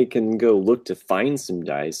 I can go look to find some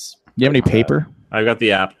dice. You have any paper? I've got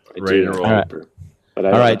the app ready to roll. All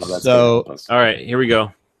right. All right, here we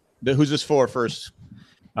go. Who's this for first?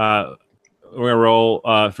 We're gonna roll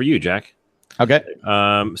for you, Jack. Okay. So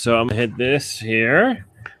I'm gonna hit this here.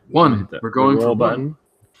 One. We're going for button.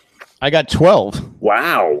 I got 12.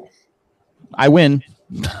 Wow. I win.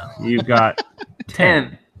 You've got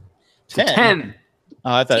 10. 10.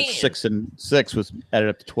 Oh, I thought 6 and 6 was added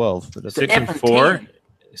up to 12. But 6 and 4.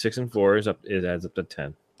 6 and 4 is up. It adds up to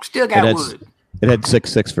 10. Still got wood. It had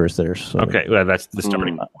 6 first there. So okay, well that's the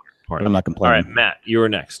starting part. I'm not complaining. All right, Matt, you are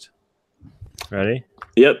next. Ready?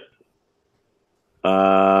 Yep.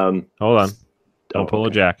 Hold on. Don't pull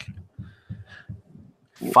a Jack.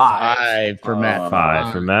 5 for Matt.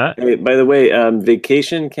 5 for Matt. Hey, by the way,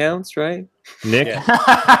 Vacation counts, right? Nick.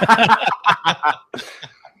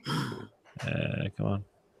 Come on.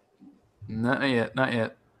 Not yet.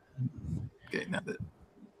 Okay, not that.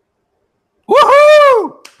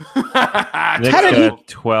 Woohoo! Nick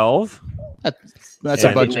 12. That's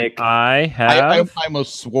a bunch. Nick. I have. I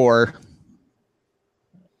almost swore.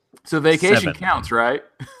 So Vacation 7. counts, right?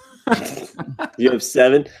 You have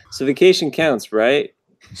 7. So Vacation counts, right?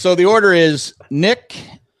 So the order is Nick,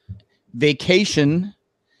 Vacation,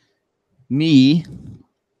 me.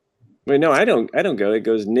 Wait, no, I don't go. It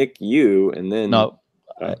goes Nick, you, and then No,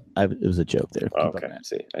 it was a joke there. Oh, okay, I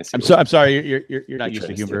see. I'm sorry. You're not used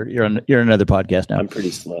to humor. You're on another podcast now. I'm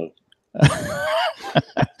pretty slow.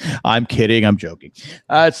 I'm kidding. I'm joking.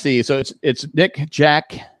 Let's see. So it's Nick,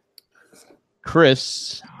 Jack,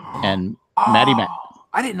 Chris, and Maddie Matt.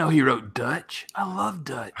 I didn't know he wrote Dutch. I love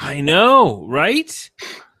Dutch. I know, right?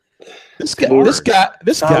 This guy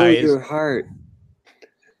is your heart.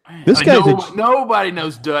 This guy's nobody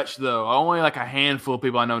knows Dutch though. Only like a handful of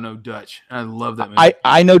people I know Dutch. And I love that movie.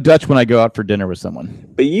 I know Dutch when I go out for dinner with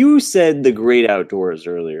someone. But you said The Great Outdoors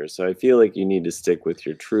earlier, so I feel like you need to stick with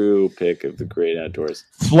your true pick of The Great Outdoors.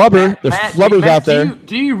 Flubber, there's Flubbers out there.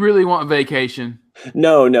 Do you really want Vacation?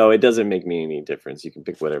 No, it doesn't make me any difference. You can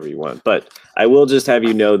pick whatever you want. But I will just have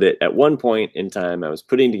you know that at one point in time, I was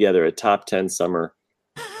putting together a top 10 summer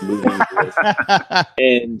movie list,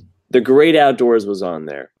 and The Great Outdoors was on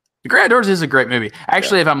there. The Great Outdoors is a great movie.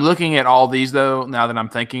 Actually, if I'm looking at all these, though, now that I'm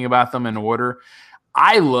thinking about them in order,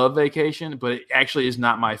 I love Vacation, but it actually is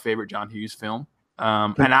not my favorite John Hughes film.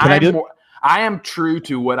 I am true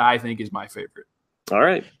to what I think is my favorite. All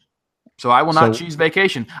right. So I will not choose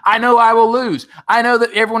Vacation. I know I will lose. I know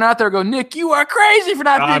that everyone out there go, Nick, you are crazy for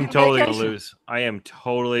not picking I'm totally Vacation. going to lose. I am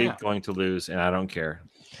totally going to lose, and I don't care.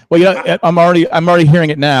 Well, I'm already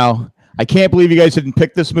hearing it now. I can't believe you guys didn't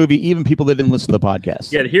pick this movie, even people that didn't listen to the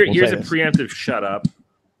podcast. Yeah, here's a preemptive shut up.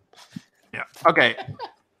 Yeah. Okay.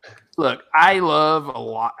 look, I love a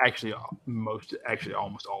lot. Actually,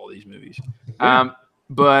 almost all of these movies.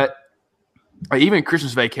 But even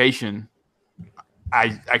Christmas Vacation,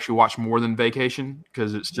 I actually watch more than Vacation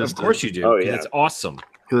because it's just. Of course you do. Oh, yeah. It's awesome.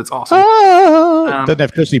 Because it's awesome. Doesn't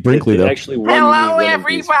have Chrissy Brinkley though. Actually, won Hello, me one of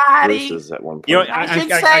these everybody. verses at one point. You know, I should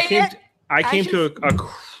say I came to a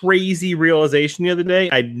crazy realization the other day.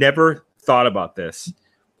 I never thought about this,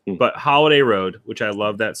 but Holiday Road, which I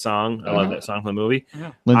love that song. I love that song from the movie.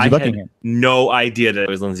 Lindsey I Buckingham. had no idea that it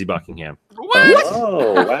was Lindsey Buckingham. What?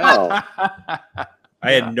 Oh, wow.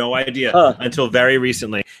 I had no idea until very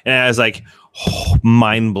recently, and I was like,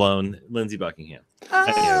 mind blown. Lindsey Buckingham.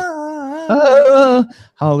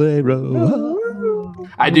 Holiday Road.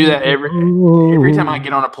 I do that every time I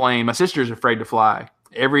get on a plane. My sister's afraid to fly.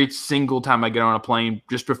 Every single time I get on a plane,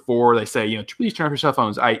 just before they say, please turn off your cell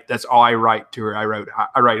phones. That's all I write to her. I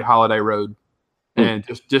write Holiday Road, and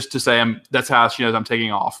just to say that's how she knows I'm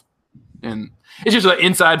taking off. And it's just an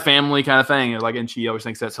inside family kind of thing. And she always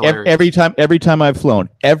thinks that's hilarious. Every time I've flown,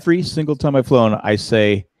 every single time I've flown, I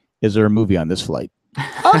say, "Is there a movie on this flight?"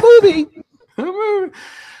 A movie.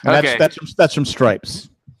 Okay. That's from Stripes.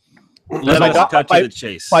 Cut to the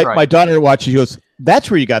chase. My daughter watches. She goes,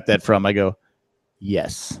 "That's where you got that from?" I go,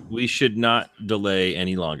 "Yes." We should not delay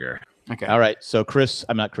any longer. Okay. All right. So Chris,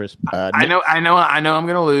 I'm not Chris. I know I'm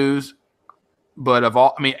going to lose, but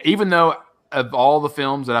even though of all the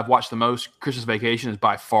films that I've watched the most, Christmas Vacation is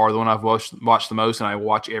by far the one I've watched the most, and I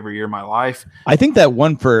watch every year of my life. I think that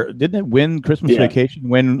won didn't it win Christmas Vacation?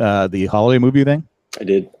 Win the holiday movie thing? I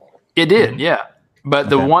did. It did, yeah. But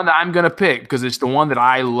the one that I'm going to pick, because it's the one that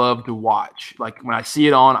I love to watch, like when I see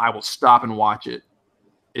it on, I will stop and watch it,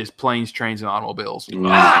 is Planes, Trains, and Automobiles. You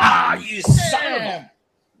son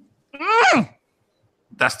of a...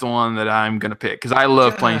 That's the one that I'm going to pick, because I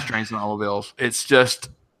love Planes, Trains, and Automobiles. It's just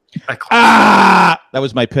a that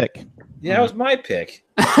was my pick. Yeah, that was my pick.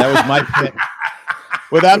 That was my pick.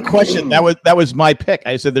 Without question, that was my pick.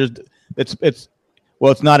 I said it's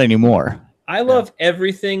not anymore. I love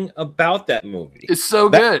everything about that movie. It's so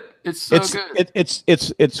good. It's so good.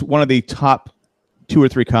 It's one of the top 2 or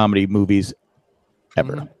 3 comedy movies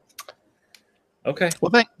ever. Mm-hmm. Okay.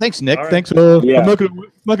 Well, thanks, Nick. All right. Thanks. I'm not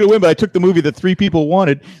gonna win, but I took the movie that 3 people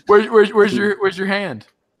wanted. Where's your hand?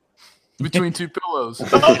 Between 2 pillows.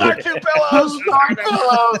 Those are 2 pillows.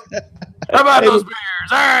 How about those beers?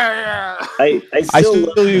 I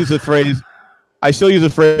still use the phrase. I still use a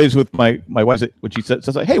phrase with my wife, which she says,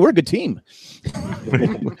 "Hey, we're a good team."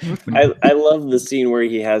 I love the scene where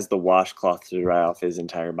he has the washcloth to dry off his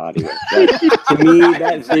entire body. To me,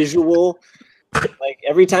 that visual, like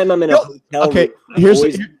every time I'm in a hotel. Okay, here's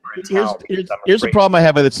the problem I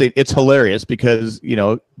have with it. Scene. It's hilarious because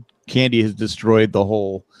Candy has destroyed the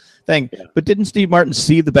whole thing. Yeah. But didn't Steve Martin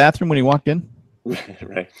see the bathroom when he walked in?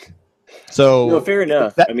 Right. So fair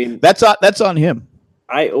enough. That's on him.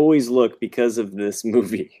 I always look, because of this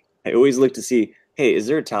movie, I always look to see, hey, is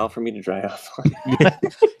there a towel for me to dry off on?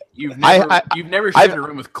 You've never shared a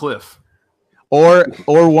room with Cliff. Or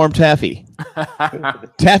warm Taffy.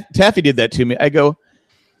 Taffy did that to me. I go,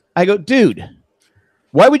 dude,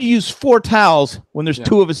 why would you use 4 towels when there's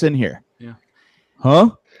 2 of us in here? Yeah. Huh?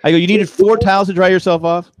 I go, you needed 4 towels to dry yourself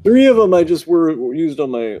off? 3 of them I just were used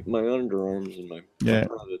on my underarms and my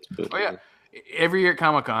privates. But, every year at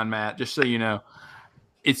Comic-Con, Matt, just so you know,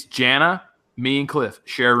 it's Jana, me, and Cliff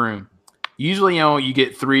share a room. Usually, you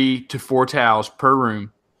get 3 to 4 towels per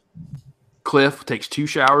room. Cliff takes 2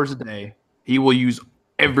 showers a day. He will use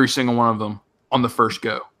every single one of them on the first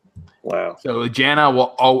go. Wow! So Jana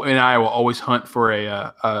and I will always hunt for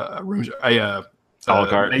a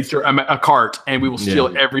cart, and we will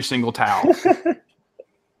steal every single towel.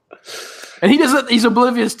 And he doesn't. He's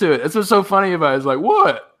oblivious to it. That's what's so funny about it. It's like,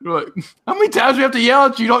 what? Like, how many times do we have to yell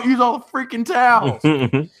at you? Don't use all the freaking towels.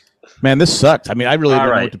 Man, this sucks. I mean, I really don't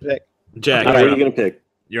know what to pick. Jack, what are you going to pick?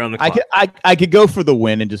 You're on the clock. I could go for the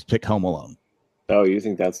win and just pick Home Alone. Oh, you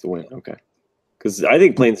think that's the win? Okay. Because I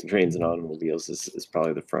think Planes and Trains and Automobiles is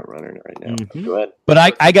probably the front runner right now. Mm-hmm. Go ahead. But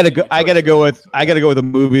I gotta go with a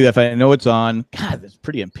movie that if I know it's on. God, that's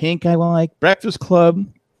Pretty in Pink. I like Breakfast Club.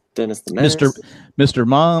 Dennis the Menace. Mr.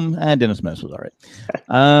 Mom, and Dennis the Menace was all right.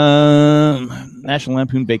 National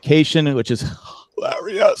Lampoon Vacation, which is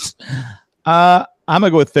hilarious. I'm gonna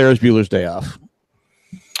go with Ferris Bueller's Day Off.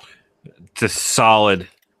 It's a solid.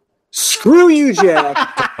 Screw you, Jack.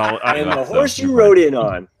 And the horse you rode in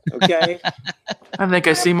on. Okay. I think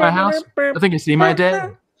I see my house. I think I see my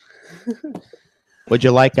dad. Would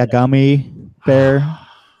you like a gummy bear?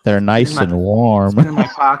 They're nice and warm. In my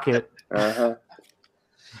pocket. Uh-huh.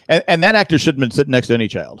 And that actor shouldn't have been sitting next to any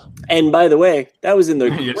child. And by the way, that was in the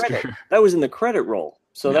credit. That was in the credit roll.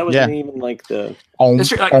 So that wasn't even like the.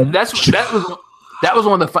 That was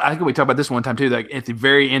one of the. I think we talked about this one time too. Like at the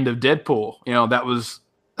very end of Deadpool, that was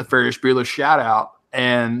a Ferris Bueller shout out,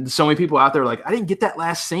 and so many people out there were like, I didn't get that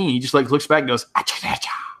last scene. He just looks back and goes,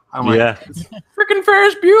 "Acha-cha-cha." I'm like, freaking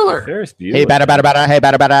Ferris Bueller. Ferris Bueller. Hey, bada bada bada. Hey,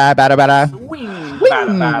 bada bada bada bada. Wing, bada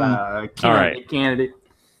bada. All right, candidate.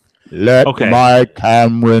 Let my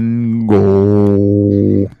Cameron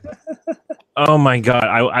go. Oh my god,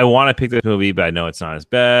 I want to pick this movie, but I know it's not his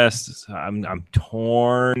best. I'm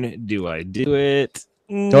torn. Do I do it?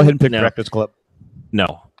 Go ahead and pick Breakfast Club.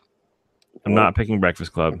 No, I'm not picking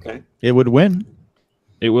Breakfast Club. Okay. It would win.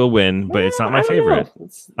 It will win, but it's not my favorite.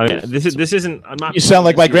 I mean, this isn't. I'm not. You sound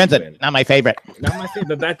like my grandson. Not my favorite. Not my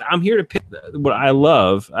favorite. But I'm here to pick what I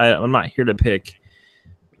love. I'm not here to pick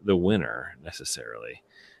the winner necessarily.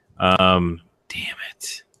 Damn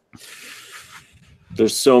it.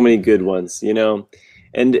 There's so many good ones, and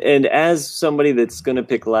as somebody that's gonna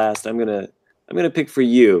pick last, I'm gonna pick for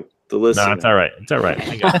you, the listener. No, it's all right. It's all right.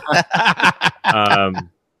 I got it.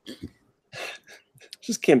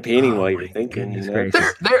 Just campaigning while you're thinking.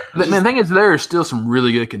 The thing is, there are still some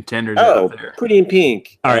really good contenders out there. Pretty in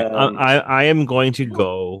Pink. All right, I am going to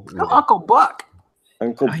go with Uncle Buck.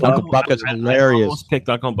 Uncle Buck is hilarious. I almost picked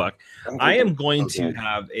Uncle Buck. I am going to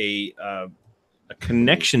have a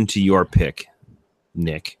connection to your pick,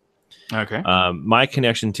 Nick. Okay. My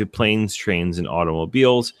connection to planes, trains, and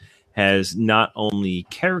automobiles has not only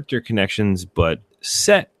character connections but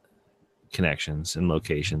set connections and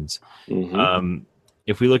locations. Mm-hmm.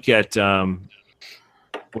 If we look at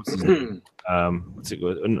what's his name?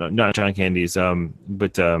 Not John Candy's,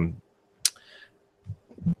 but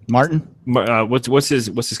Martin. What's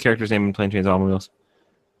his character's name in Plane, Trains, Automobiles?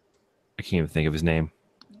 I can't even think of his name.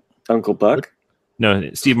 Uncle Buck?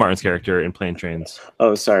 No, Steve Martin's character in Plane, Trains.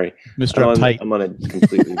 Oh, sorry, Mr. Uptight. I'm on a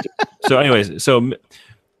completely. So, anyways,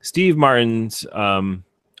 Steve Martin's home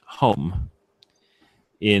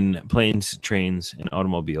in Planes, Trains, and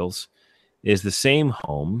Automobiles is the same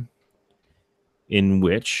home in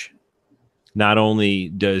which not only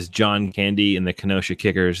does John Candy and the Kenosha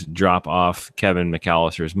Kickers drop off Kevin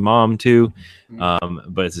McAllister's mom to,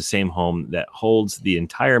 but it's the same home that holds the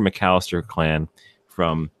entire McAllister clan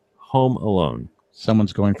from Home Alone.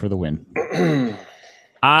 Someone's going for the win.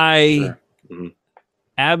 I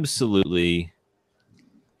absolutely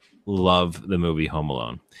love the movie Home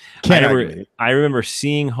Alone. I remember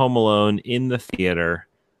seeing Home Alone in the theater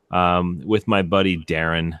with my buddy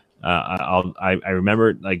Darren. I remember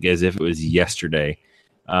it like as if it was yesterday.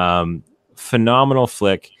 Phenomenal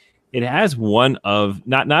flick. It has one of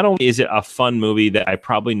not only is it a fun movie that I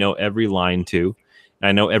probably know every line to,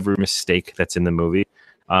 I know every mistake that's in the movie.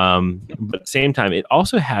 But at the same time, it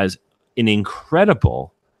also has an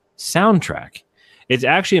incredible soundtrack. It's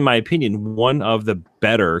actually, in my opinion, one of the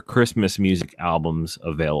better Christmas music albums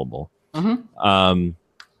available.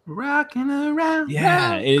 Rocking around.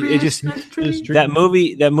 Yeah, it just that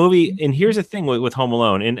movie. And here's the thing with Home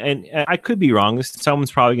Alone, and I could be wrong.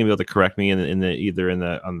 Someone's probably gonna be able to correct me either on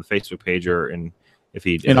the Facebook page or in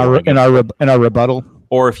our rebuttal,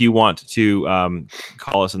 or if you want to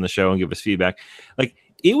call us on the show and give us feedback. Like,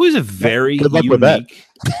 it was a very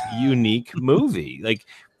unique movie. Like,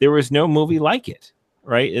 there was no movie like it,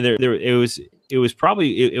 right? It was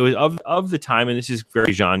probably of the time, and this is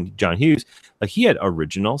very John Hughes. Like, he had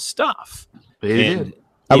original stuff. He did.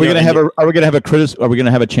 Are we gonna have a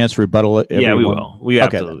chance to rebuttal it? Yeah, we will. We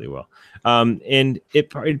absolutely will. And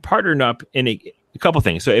it partnered up in a couple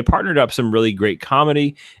things. So it partnered up some really great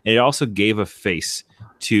comedy, and it also gave a face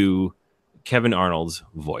to Kevin Arnold's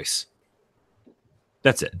voice.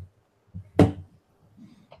 That's it.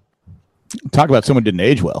 Talk about someone didn't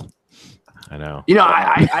age well. I know.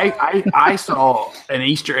 I saw an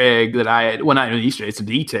Easter egg that I had. Well, not an Easter egg, it's a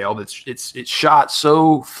detail it's shot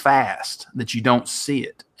so fast that you don't see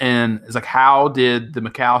it. And it's like, how did the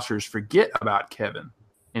McAllisters forget about Kevin?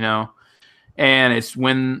 And it's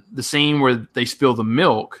when the scene where they spill the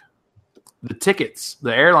milk, the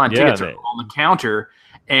airline tickets are on the counter,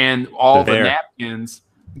 and all the napkins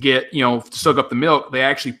get, to soak up the milk. They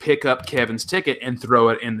actually pick up Kevin's ticket and throw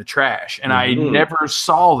it in the trash. And I never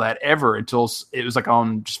saw that ever until it was like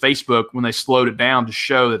on just Facebook when they slowed it down to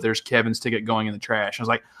show that there's Kevin's ticket going in the trash. I was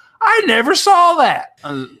like, I never saw that.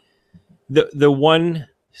 The one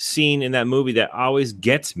scene in that movie that always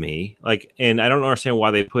gets me, like, and I don't understand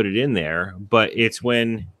why they put it in there, but it's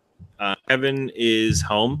when Kevin is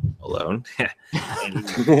home alone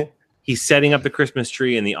and he's setting up the Christmas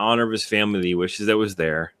tree in the honor of his family, wishes that was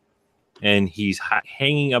there. and he's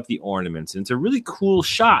hanging up the ornaments. And it's a really cool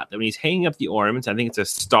shot. I mean, he's hanging up the ornaments. I think it's a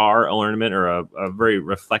star ornament or a very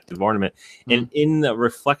reflective ornament. Mm-hmm. And in the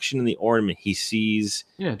reflection in the ornament, he sees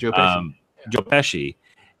Joe Pesci. Joe Pesci.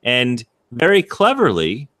 And very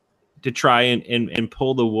cleverly, to try and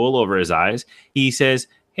pull the wool over his eyes, he says,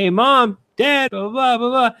 "Hey, Mom, Dad, blah, blah, blah,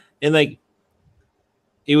 blah." And like,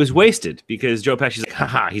 it was wasted because Joe Pesci's like,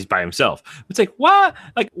 haha, he's by himself. It's like, what?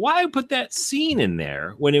 Like, why put that scene in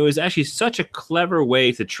there when it was actually such a clever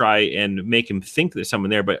way to try and make him think there's someone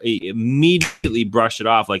there, but he immediately brushed it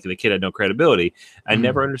off like the kid had no credibility. I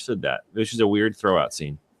never understood that. It was just a weird throwout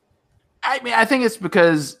scene. I mean, I think it's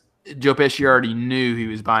because Joe Pesci already knew he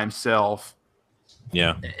was by himself.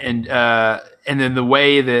 Yeah. And then the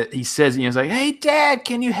way that he says, it's like, "Hey, Dad,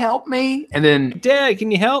 can you help me?" And then, "Dad,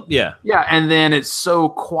 can you help?" Yeah. Yeah. And then it's so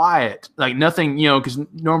quiet, like nothing, because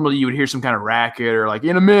normally you would hear some kind of racket or like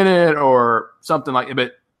 "in a minute" or something like that,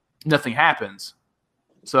 but nothing happens.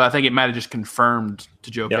 So I think it might have just confirmed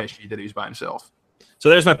to Joe Pesci that he was by himself. So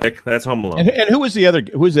there's my pick. That's Home Alone. And who was the other?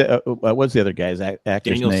 What's the other guy's actor's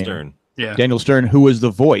Daniel name? Stern. Yeah. Daniel Stern, who was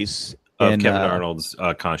the voice of Kevin Arnold's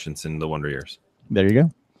conscience in The Wonder Years. There you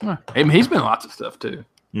go. I mean, he's been in lots of stuff too.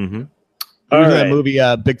 Mm-hmm. Who was in that movie,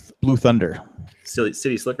 Big Blue Thunder?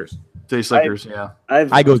 City Slickers. City Slickers, yeah.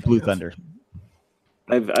 I go with Blue Thunder.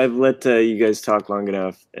 I've let you guys talk long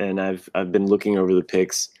enough, and I've been looking over the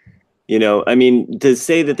picks. I mean, to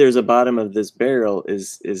say that there's a bottom of this barrel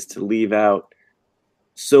is to leave out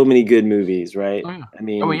so many good movies, right? Oh, yeah. I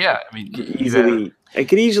mean, I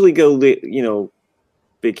could easily go,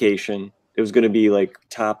 Vacation. It was going to be like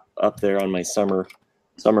top up there on my summer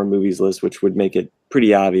movies list, which would make it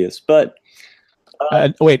pretty obvious. But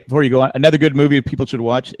wait, before you go on, another good movie people should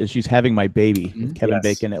watch is She's Having My Baby with Kevin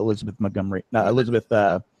Bacon, Elizabeth Montgomery. No, Elizabeth.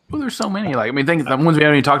 Well, there's so many. Think the ones we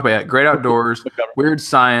haven't even talked about yet. Great Outdoors, Weird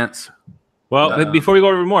Science. Well, before we go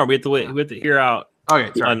over more, we have to hear out. Okay,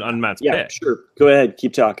 sorry. On Matt's pick. Sure. Go ahead,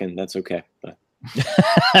 keep talking. That's okay.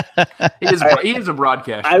 He is a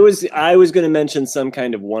broadcaster. I was going to mention Some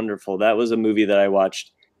Kind of Wonderful. That was a movie that I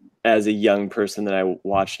watched as a young person that I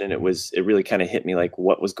watched, and it really kind of hit me like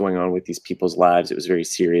what was going on with these people's lives. It was very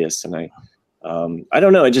serious, and I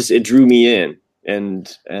don't know. It drew me in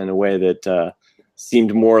a way that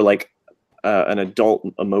seemed more like an adult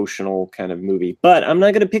emotional kind of movie. But I'm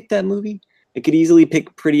not going to pick that movie. I could easily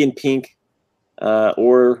pick Pretty in Pink,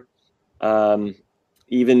 or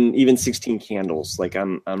even 16 Candles. Like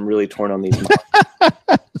I'm really torn on these.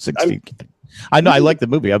 16. I know. I like the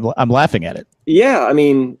movie. I'm laughing at it. Yeah, I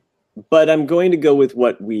mean, but I'm going to go with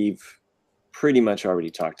what we've pretty much already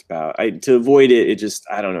talked about. To avoid it,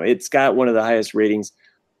 I don't know. It's got one of the highest ratings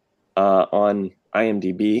on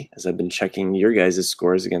IMDb, as I've been checking your guys'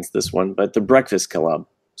 scores against this one. But The Breakfast Club.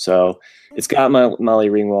 So it's got Molly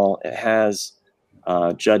Ringwald. It has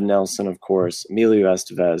Judd Nelson, of course, Emilio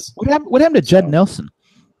Estevez. What happened to Judd Nelson?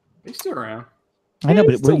 He's still around. I know,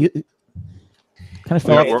 but kind of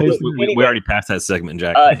fell off. We already passed that segment,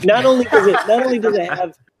 Jack. Not only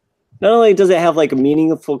does it have like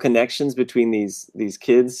meaningful connections between these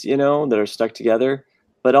kids, that are stuck together,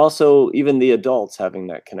 but also even the adults having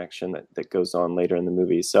that connection that goes on later in the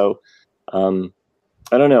movie. So,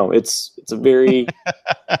 I don't know. It's a very.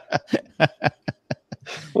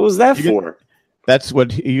 What was that for? That's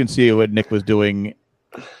what you can see what Nick was doing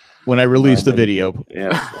when I released the video.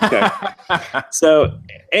 Yeah. Okay. So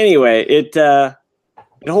anyway, it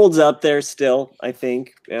holds up there still. I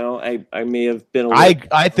think I may have been.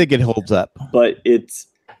 I think it holds up, but it's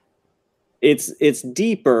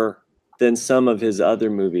deeper than some of his other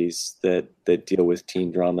movies that deal with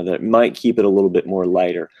teen drama that might keep it a little bit more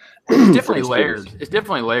lighter. It's definitely layered. It's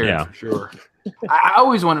definitely layered for sure. I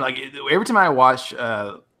always wonder, like every time I watch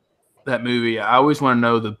that movie, I always want to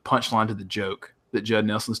know the punchline to the joke that Judd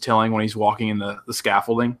Nelson's telling when he's walking in the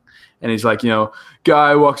scaffolding, and he's like,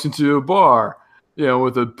 guy walks into a bar,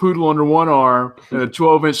 with a poodle under one arm and a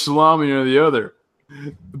 12-inch salami under the other.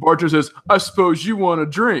 The bartender says, "I suppose you want a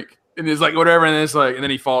drink," and he's like, whatever, and then it's like, and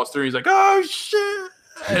then he falls through. And he's like, "Oh shit!"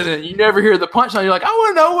 And then you never hear the punchline. You're like, I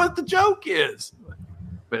want to know what the joke is.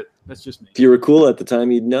 But that's just me. If you were cool at the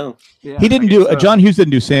time, you'd know. Yeah, he didn't do. John Hughes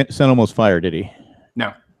didn't do Sun Almost Fire, did he?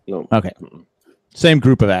 No. Okay. Same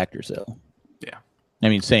group of actors, though. Yeah. I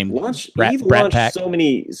mean, same. He Brat launched Pack. so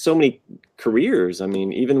many careers. I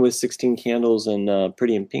mean, even with 16 Candles and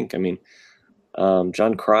Pretty in Pink. I mean,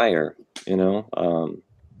 John Cryer.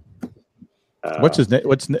 What's his name?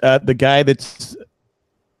 What's the guy that's?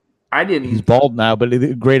 I didn't. He's bald now, but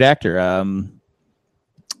a great actor.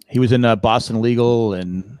 He was in Boston Legal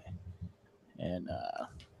and.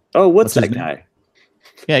 What's that guy?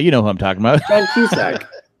 Yeah, you know who I'm talking about. John Cusack.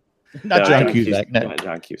 Not John Cusack. No. Not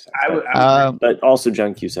John Cusack. But also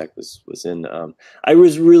John Cusack was in. I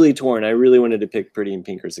was really torn. I really wanted to pick Pretty in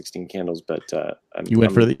Pink or 16 Candles, but you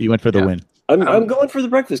went for the win. I'm going for The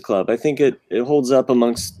Breakfast Club. I think it holds up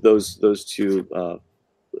amongst those two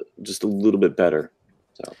just a little bit better.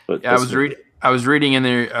 So, but yeah, I was reading in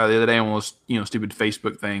there the other day on one of those stupid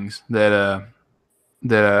Facebook things that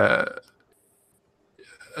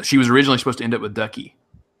she was originally supposed to end up with Ducky,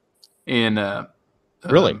 and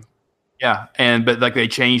really, yeah, but like they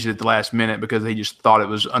changed it at the last minute because they just thought it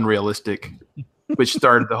was unrealistic, which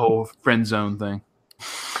started the whole friend zone thing.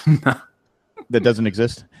 That doesn't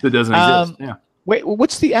exist. That doesn't exist. Yeah. Wait,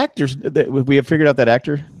 what's the actors? We have figured out that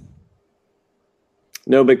actor.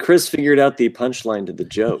 No, but Chris figured out the punchline to the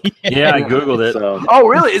joke. Yeah, I googled it. So. Oh,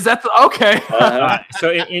 really? Is that okay?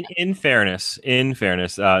 So in fairness,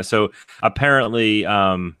 so apparently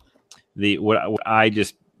what I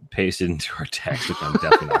just pasted into our text, which I'm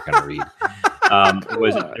definitely not going to read,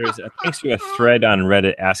 was thanks to a thread on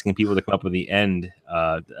Reddit asking people to come up with the end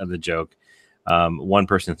of the joke. One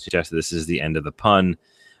person suggested this is the end of the pun,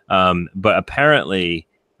 but apparently,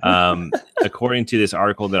 according to this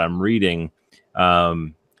article that I'm reading.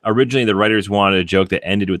 Originally, the writers wanted a joke that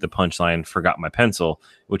ended with the punchline, "Forgot my pencil,"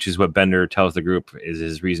 which is what Bender tells the group is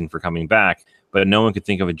his reason for coming back. But no one could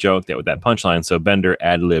think of a joke that with that punchline, so Bender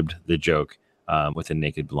ad-libbed the joke with a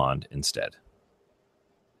naked blonde instead.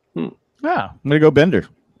 I'm gonna go Bender.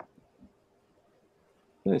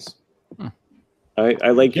 Nice.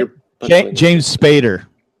 I like your James Spader.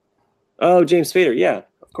 Oh, James Spader. Yeah,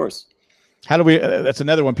 of course. How do we? That's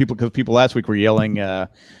another one. Because people last week were yelling.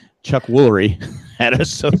 Chuck Woolery at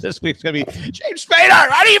us, so this week's gonna be James Spader.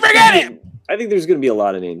 How do you forget him? I think there's gonna be a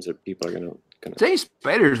lot of names that people are gonna. James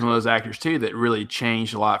Spader is one of those actors too that really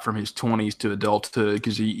changed a lot from his 20s to adulthood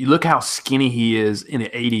because you look how skinny he is in the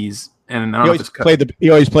 80s, and I don't know if it's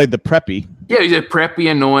he always played the preppy. Yeah, he's a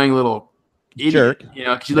preppy, annoying little idiot. Jerk.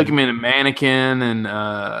 Because you look at him in a mannequin and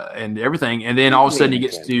everything, and then all of a sudden he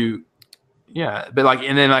gets to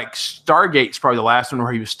Stargate's probably the last one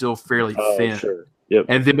where he was still fairly thin. Sure. Yep.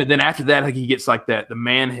 But then after that, like he gets like the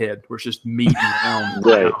man head where it's just meat and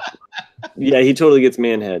right. Yeah, he totally gets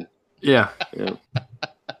man head. Yeah.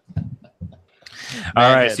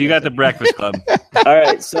 All right, so you got The Breakfast Club. All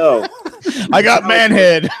right, so I got man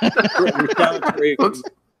head.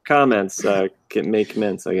 Comments may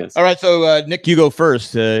commence, I guess. All right, so Nick, you go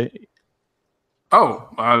first. Okay.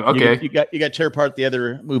 You got tear apart the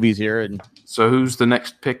other movies here, and so who's the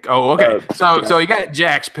next pick? Oh, okay. So you got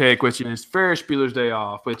Jack's pick, which is Ferris Bueller's Day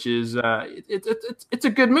Off, which is it's a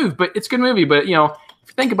good move, but it's a good movie. But if you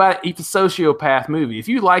think about it, it's a sociopath movie. If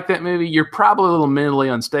you like that movie, you're probably a little mentally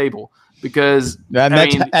unstable because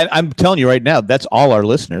I'm telling you right now, that's all our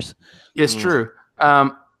listeners. It's true.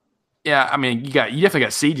 Yeah, I mean, you definitely got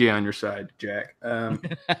CJ on your side, Jack.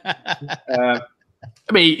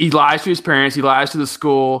 I mean, he lies to his parents. He lies to the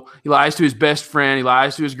school. He lies to his best friend. He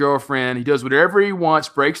lies to his girlfriend. He does whatever he wants,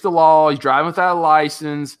 breaks the law. He's driving without a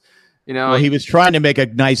license. Well, he was trying to make a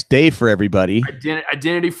nice day for everybody.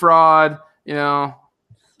 Identity fraud, Abe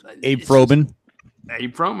Froman.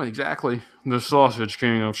 Abe Froman, exactly. The Sausage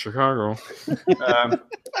King of Chicago.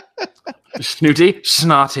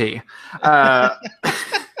 Snotty. Well,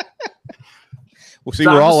 see,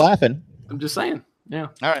 we're all laughing. I'm just saying. Yeah.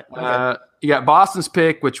 All right. Okay. You got Boston's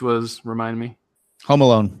pick, which was, remind me. Home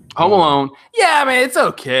Alone. Yeah, I mean, it's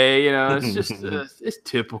okay. It's just it's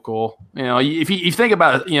typical. If you think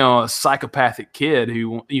about a psychopathic kid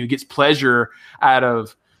who gets pleasure out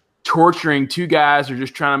of torturing two guys who are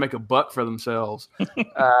just trying to make a buck for themselves.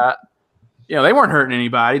 They weren't hurting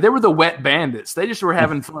anybody. They were the wet bandits. They just were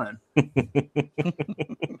having fun.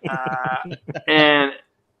 And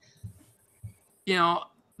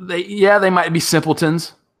they might be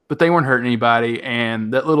simpletons, but they weren't hurting anybody.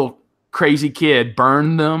 And that little crazy kid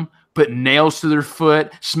burned them, put nails to their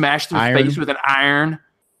foot, smashed their face with an iron.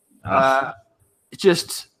 It's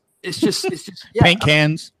just yeah. Paint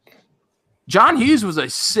cans. John Hughes was a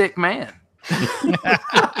sick man.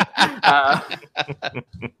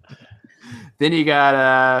 Then you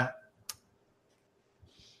got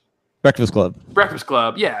Breakfast Club.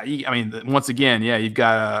 Yeah, once again, yeah, you've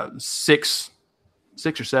got six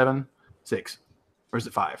or seven, or is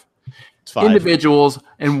it five? It's five. Individuals,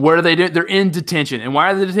 and what are they doing? They're in detention. And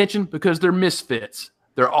why are they in detention? Because they're misfits.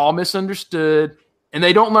 They're all misunderstood, and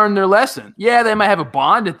they don't learn their lesson. Yeah, they might have a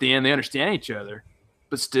bond at the end. They understand each other,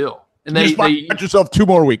 but still. And you just yourself 2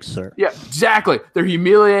 more weeks, sir. Yeah, exactly. They're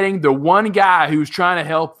humiliating the one guy who's trying to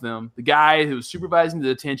help them, the guy who's supervising the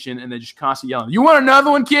detention, and they're just constantly yelling, "You want another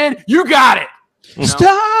one, kid? You got it!"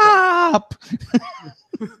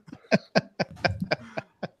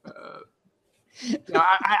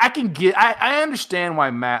 I can get. I understand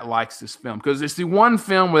why Matt likes this film because it's the one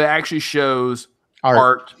film where it actually shows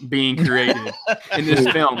art being created in this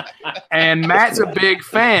film, and Matt's a big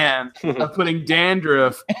fan of putting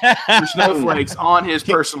dandruff or snowflakes on his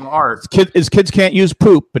personal art. His kids can't use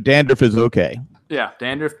poop, but dandruff is okay. Yeah,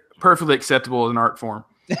 dandruff perfectly acceptable as an art form.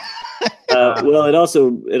 Well, it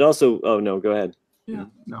also. Oh no, go ahead. Yeah,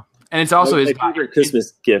 no, and it's also his favorite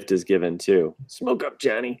Christmas gift is given too. Smoke up,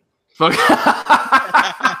 Johnny.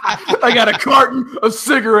 I got a carton of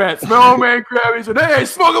cigarettes. My old man Krabby said, "Hey,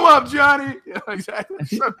 smoke them up, Johnny." Yeah, exactly.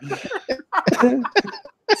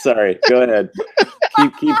 Sorry, go ahead.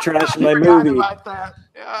 Keep trashing my movie. About that.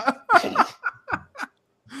 Yeah.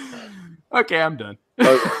 Okay, I'm done.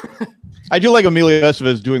 Okay. I do like Emilio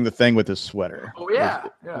Estevez doing the thing with his sweater. Oh yeah,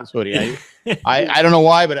 That's what I don't know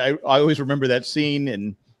why, but I always remember that scene,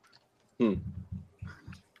 and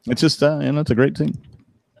it's just it's a great scene.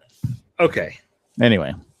 Okay.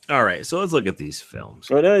 Anyway, all right. So let's look at these films.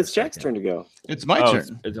 Oh no, it's Jack's turn to go. It's my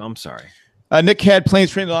turn. I'm sorry. Nick had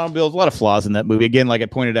Planes, Trains, and Automobiles. A lot of flaws in that movie. Again, like I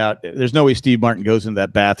pointed out, there's no way Steve Martin goes into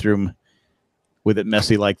that bathroom with it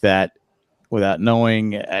messy like that without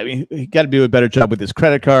knowing. I mean, he got to do a better job with his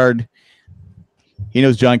credit card. He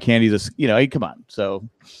knows John Candy's. Come on. So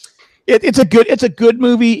it's a good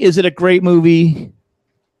movie. Is it a great movie?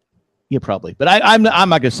 Yeah, probably. But I'm not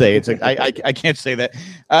going to say it's. I can't say that.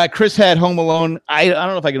 Chris had Home Alone. I don't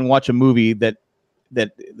know if I can watch a movie that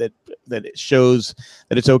shows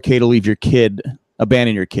that it's okay to leave your kid,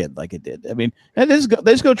 abandon your kid like it did. I mean, they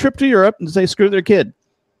just go trip to Europe and say screw their kid.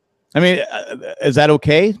 I mean, is that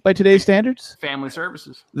okay by today's standards? Family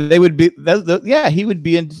services. They would be. He would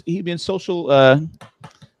be in social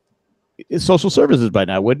services by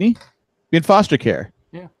now, wouldn't he? Be in foster care.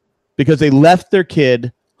 Yeah, because they left their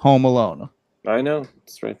kid home alone. I know,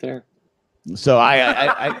 it's right there. So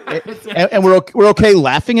and we're okay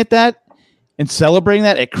laughing at that and celebrating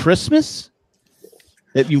that at Christmas.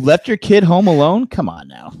 That you left your kid home alone? Come on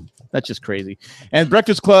now, that's just crazy. And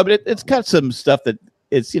Breakfast Club, it's got some stuff that.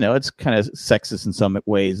 It's kind of sexist in some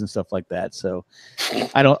ways and stuff like that. So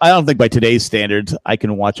I don't think by today's standards I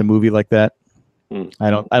can watch a movie like that. I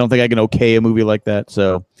don't think I can okay a movie like that.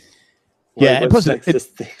 So yeah, what sexist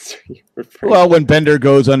things are you referring to? When Bender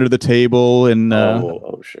goes under the table and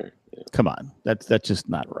sure. Yeah. Come on, that's just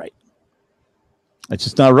not right. That's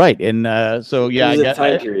just not right. And so yeah,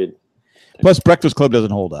 time period. Plus Breakfast Club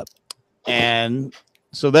doesn't hold up. And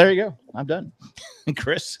so there you go. I'm done.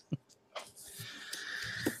 Chris.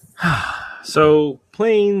 So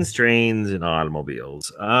Planes, Trains, and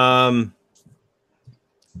Automobiles. How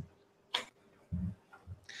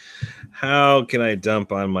can I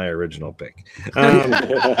dump on my original pick?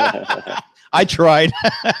 I tried.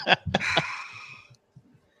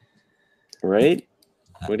 Right?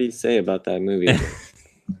 What do you say about that movie?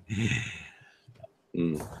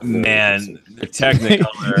 Man, the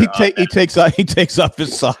Technicolor. He takes off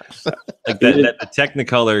his socks. Like the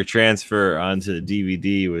Technicolor transfer onto the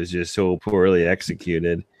DVD was just so poorly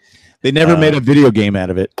executed. They never made a video game out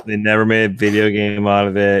of it. True.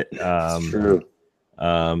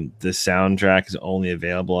 The soundtrack is only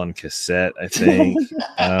available on cassette, I think.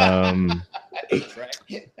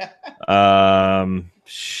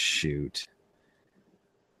 Shoot.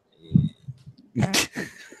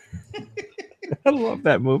 I love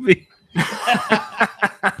that movie.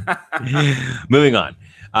 Moving on.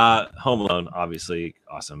 Home Alone, obviously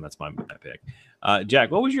awesome. That's my pick.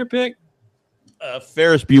 Jack, what was your pick?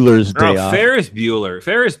 Ferris Bueller's Day Off. Ferris Bueller.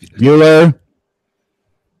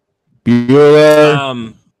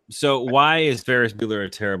 Bueller. So why is Ferris Bueller a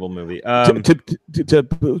terrible movie?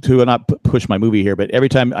 To not push my movie here, but every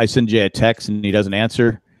time I send Jay a text and he doesn't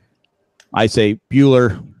answer, I say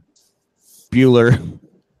Bueller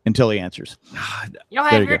until he answers. You'll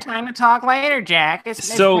have your time to talk later, Jack.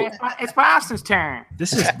 It's Boston's turn.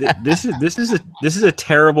 This is a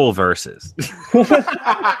terrible versus.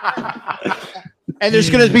 And there's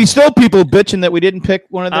going to be still people bitching that we didn't pick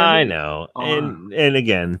one of them. I know, and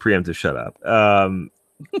again, preemptive. Shut up.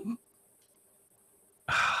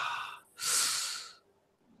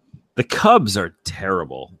 The Cubs are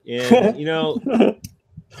terrible, and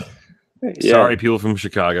sorry, people from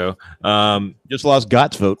Chicago. Just lost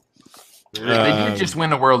Gott's vote. They did just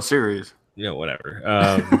win the World Series. Yeah, whatever.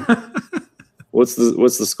 What's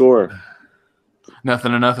the score?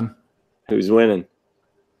 0-0. Who's winning?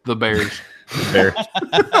 The Bears.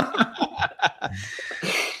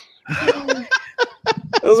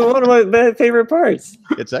 Those are one of my favorite parts.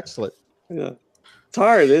 It's excellent. Yeah. It's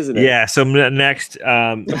hard, isn't it? Yeah. So next,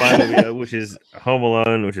 my movie, which is Home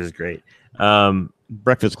Alone, which is great.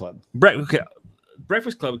 Breakfast Club.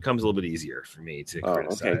 Breakfast Club becomes a little bit easier for me to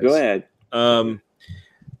criticize. Okay, go ahead.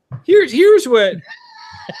 Here's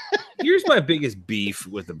my biggest beef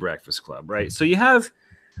with the Breakfast Club, right? So you have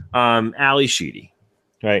Ali Sheedy,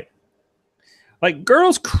 right? Like,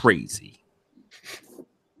 girl's crazy,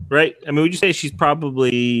 right? I mean, would you say she's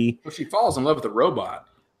probably... Well, she falls in love with a robot.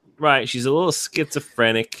 Right. She's a little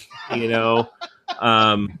schizophrenic, you know.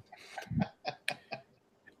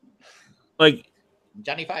 Like,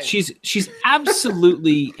 Johnny Five. She's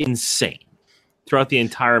absolutely insane throughout the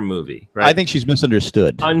entire movie, right? I think she's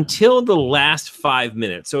misunderstood. Until the last 5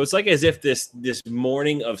 minutes. So it's like as if this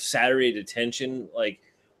morning of Saturday detention, like,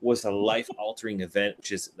 was a life-altering event,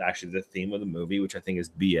 which is actually the theme of the movie, which I think is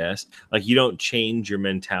BS. Like, you don't change your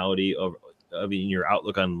mentality of your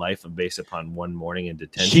outlook on life based upon one morning in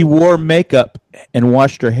detention. She wore makeup and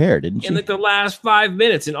washed her hair, didn't she? In like the last 5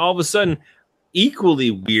 minutes, and all of a sudden, equally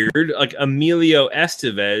weird, like Emilio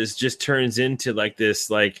Estevez just turns into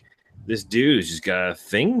this dude who's just got a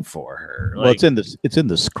thing for her. Well, it's in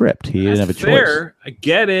the script. He didn't have a choice. I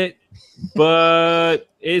get it, but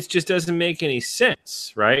it just doesn't make any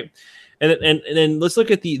sense, right? And then let's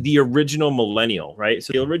look at the original millennial, right?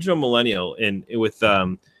 So the original millennial with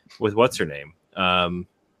what's her name?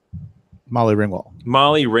 Molly Ringwald.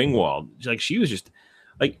 Molly Ringwald. Like, she was just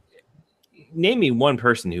like, name me one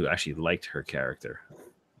person who actually liked her character.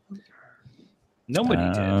 Nobody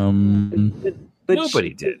did. But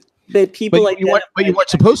Nobody did. But people but you weren't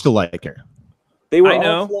supposed to like her. They were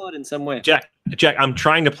all flawed in some way. Jack, I'm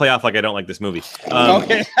trying to play off like I don't like this movie.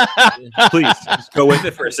 Okay. Please just go with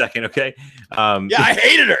it for a second, okay? Yeah, I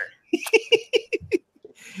hated her.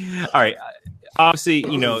 All right. Obviously,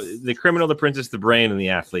 you know, the criminal, the princess, the brain, and the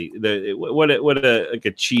athlete. What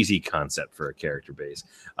a cheesy concept for a character base.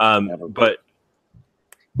 But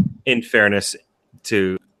in fairness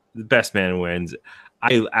to the best man wins,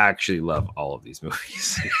 I actually love all of these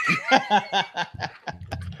movies.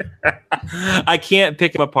 I can't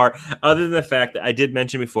pick them apart, other than the fact that I did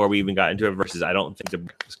mention before we even got into it versus I don't think the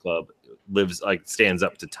Breakfast Club stands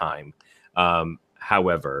up to time.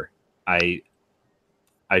 However, I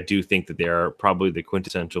do think that they are probably the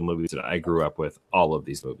quintessential movies that I grew up with, all of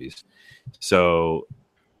these movies. So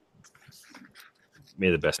may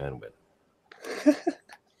the best man win.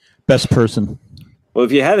 Best person. Well,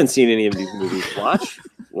 if you haven't seen any of these movies, watch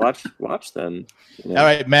them. You know? All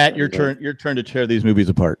right, Matt, your turn to tear these movies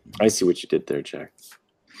apart. I see what you did there, Jack.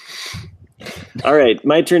 All right,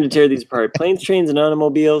 my turn to tear these apart. Planes, Trains, and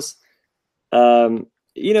Automobiles.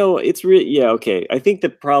 You know, it's really, yeah, okay. I think the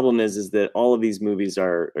problem is that all of these movies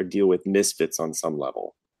are deal with misfits on some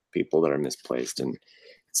level, people that are misplaced in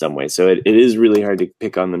some way. So it is really hard to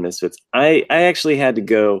pick on the misfits. I actually had to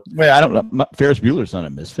go. Wait, I don't know. Ferris Bueller's not a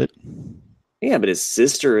misfit. Yeah, but his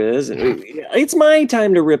sister is. It's my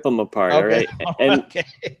time to rip them apart. Okay. All right.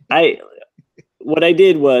 And what I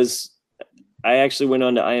did was I actually went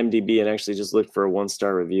on to IMDb and actually just looked for a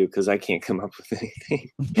 1-star review because I can't come up with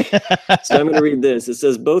anything. So I'm going to read this. It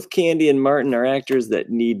says, both Candy and Martin are actors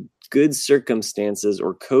that need good circumstances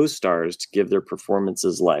or co-stars to give their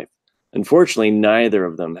performances life. Unfortunately, neither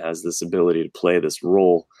of them has this ability to play this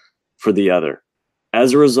role for the other.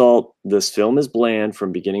 As a result, this film is bland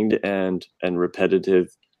from beginning to end and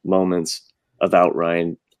repetitive moments of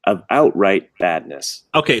outright badness.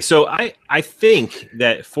 Okay, so I think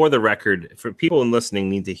that for the record, for people listening,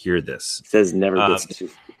 need to hear this. It says never gets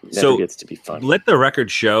to be fun. Let the record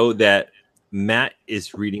show that Matt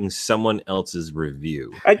is reading someone else's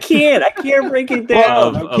review. I can't break it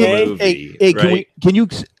down. Of a movie, hey, right? can you?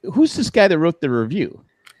 Who's this guy that wrote the review?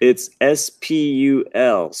 It's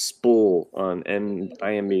SPUL, Spool on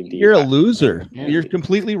IMDb. You're a loser. You're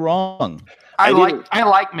completely wrong. I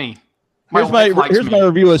like me. Here's my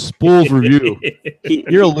review of Spool's review.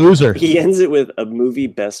 You're a loser. He ends it with a movie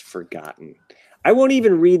best forgotten. I won't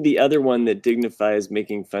even read the other one that dignifies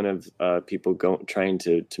making fun of people trying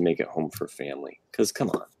to make it home for family. Because come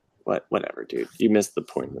on, whatever, dude. You missed the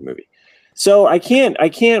point of the movie. So I can't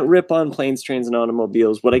rip on Planes, Trains, and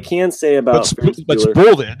Automobiles. What I can say about but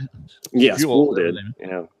Spool did. Yeah, Spool did. You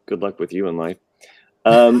know, good luck with you in life.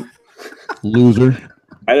 Loser.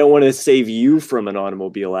 I don't want to save you from an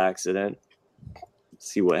automobile accident.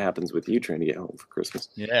 See what happens with you trying to get home for Christmas.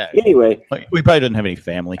 Yeah. Anyway, we probably didn't have any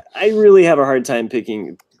family. I really have a hard time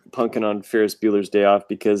punking on Ferris Bueller's Day Off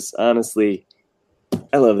because honestly,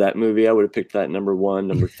 I love that movie. I would have picked that number 1,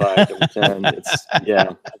 number 5, number 10.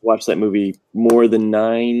 I've watched that movie more than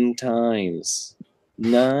 9 times.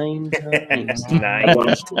 9 times. 9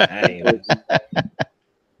 times.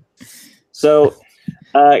 So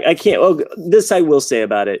I can't. Well, this I will say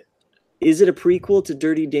about it. Is it a prequel to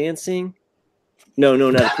Dirty Dancing? No,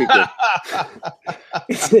 not a prequel.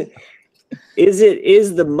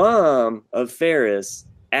 Is the mom of Ferris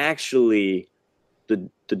actually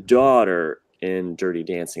the daughter in Dirty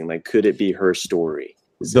Dancing? Like, could it be her story?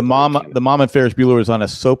 The mom of Ferris Bueller was on a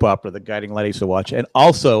soap opera that Guiding Light used to watch, and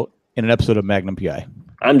also in an episode of Magnum PI.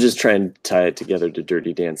 I'm just trying to tie it together to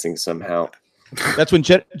Dirty Dancing somehow. That's when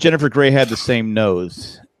Jennifer Grey had the same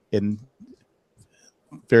nose in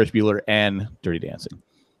Ferris Bueller and Dirty Dancing.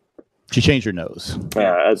 She changed her nose.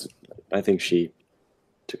 Yeah, I think she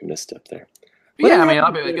took a misstep there. Yeah,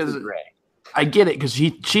 I mean, because I get it, because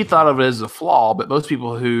she thought of it as a flaw, but most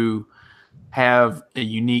people who have a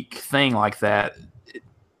unique thing like that,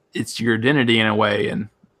 it's your identity in a way. And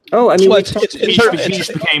she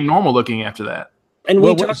just became normal looking after that. And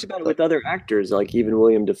we talked about it with other actors, like even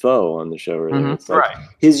William Dafoe on the show earlier. Mm-hmm. It's like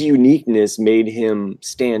his uniqueness made him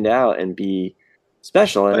stand out and be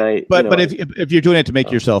special. And but if you're doing it to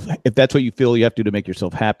make yourself, if that's what you feel you have to make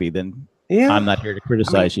yourself happy, then I'm not here to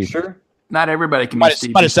criticize you. Sure. Not everybody can be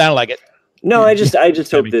Steve. Might have sounded like it. No, I just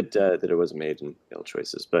hope that it wasn't made in ill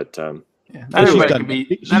choices. But not everybody can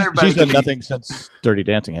be. She's done nothing since Dirty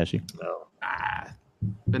Dancing, has she? No.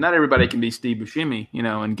 But not everybody can be Steve Buscemi,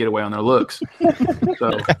 and get away on their looks.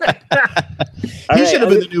 So he should have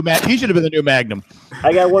been the new Magnum.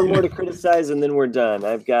 I got one more to criticize, and then we're done.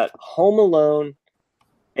 I've got Home Alone,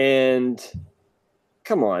 and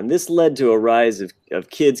come on, this led to a rise of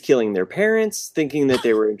kids killing their parents, thinking that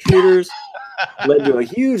they were intruders. Led to a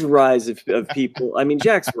huge rise of people. I mean,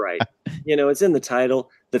 Jack's right. It's in the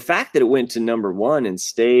title. The fact that it went to number one and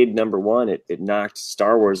stayed number one, it knocked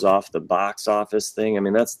Star Wars off the box office thing. I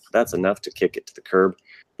mean, that's enough to kick it to the curb.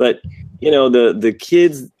 But the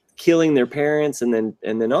kids killing their parents, and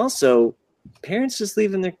then also parents just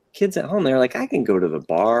leaving their kids at home. They're like, I can go to the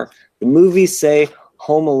bar. The movies say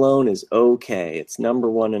Home Alone is okay. It's number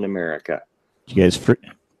one in America. You guys.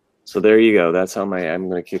 So there you go. That's how I'm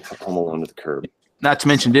going to kick Home Alone to the curb. Not to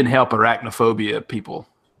mention, didn't help arachnophobia people.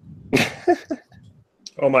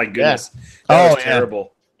 Oh my goodness! Yeah. That was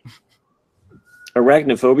terrible.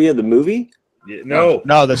 Arachnophobia, the movie? Yeah,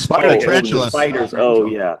 no, the spider tarantula. The spiders. Oh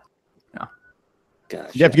yeah.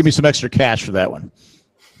 Gosh, you have to give me some extra cash for that one.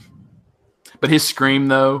 But his scream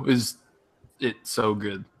though it's so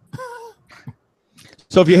good.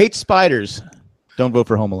 So if you hate spiders, don't vote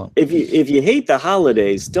for Home Alone. If you hate the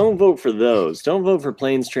holidays, don't vote for those. Don't vote for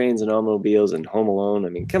Planes, Trains, and Automobiles and Home Alone. I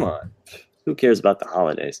mean, come on. Who cares about the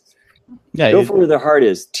holidays? Yeah, go for where their heart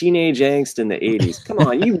is. Teenage angst in the 80s. Come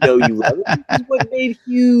on, you know you love it. This is what made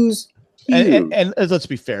Hughes huge. And let's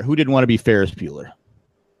be fair. Who didn't want to be Ferris Bueller?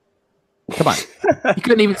 Come on. He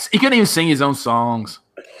couldn't even sing his own songs.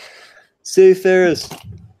 Say Ferris.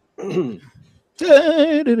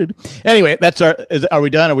 Anyway, are we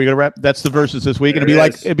done? Are we gonna wrap? That's the verses this week. And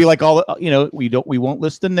it'd be like all we won't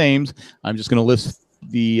list the names. I'm just gonna list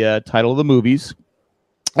the title of the movies.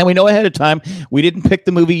 And we know ahead of time we didn't pick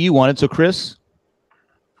the movie you wanted. So Chris,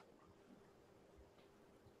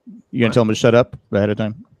 you gonna tell him to shut up ahead of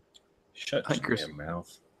time? Shut your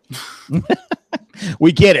mouth.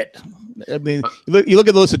 We get it. I mean, you look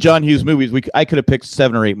at the list of John Hughes movies. I could have picked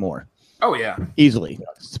 7 or 8 more. Oh yeah, easily.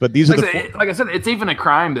 But these are like I said, it's even a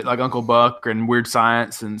crime that like Uncle Buck and Weird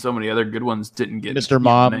Science and so many other good ones didn't get Mr.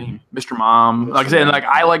 Mom. Mr. Mom. Like I said, like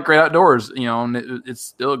I like Great Outdoors. And it's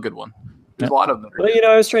still a good one. There's a lot of them. Well,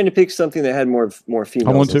 I was trying to pick something that had more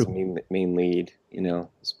females as the main lead.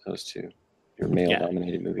 As opposed to your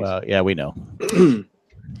male-dominated movies. Well, yeah, we know.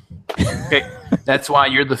 Okay, that's why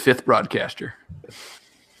you're the 5th broadcaster.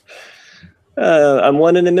 I'm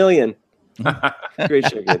 1 in a million. Great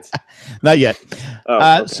show, kids. Not yet.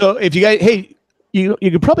 Okay. So if you guys, you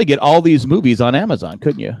could probably get all these movies on Amazon,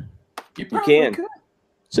 couldn't you? You can.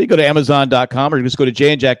 So you go to Amazon.com or just go to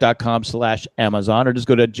jandjack.com/Amazon or just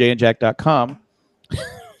go to jandjack.com.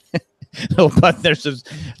 No, but there's just,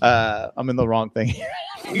 I'm in the wrong thing here.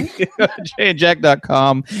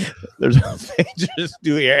 jandjack.com. There's a thing, just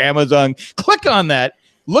do your Amazon. Click on that.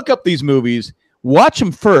 Look up these movies. Watch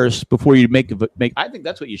them first before you make. I think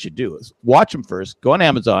that's what you should do. Is watch them first. Go on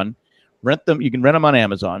Amazon, rent them. You can rent them on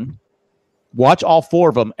Amazon. Watch all 4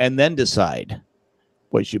 of them and then decide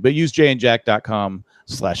what you should. But use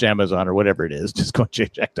jandjack.com/Amazon or whatever it is. Just go to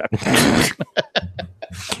jandjack.com.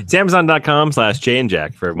 It's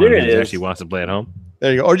Amazon.com/jandjack for everyone who actually wants to play at home.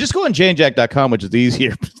 There you go. Or just go on jandjack.com, which is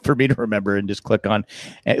easier for me to remember, and just click on.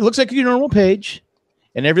 And it looks like your normal page.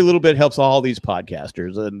 And every little bit helps all these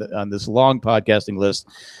podcasters on this long podcasting list.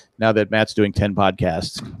 Now that Matt's doing 10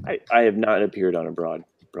 podcasts, I have not appeared on a broad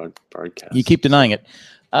broadcast. You keep denying it.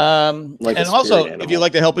 Like and a also, spirit animal. if you'd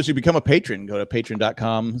like to help us, you become a patron. Go to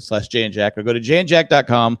patreon.com/JayandJack or go to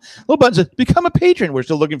jayandjack.com. Little button says become a patron. We're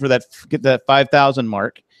still looking for that, get that 5,000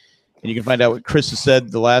 mark. And you can find out what Chris has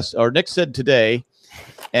said or Nick said today,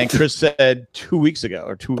 and Chris said 2 weeks ago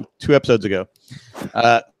or two episodes ago.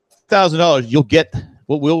 $1,000, you'll get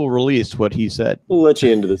we'll release what he said. We'll let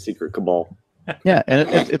you into the secret cabal. Yeah, and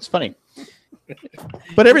it's funny.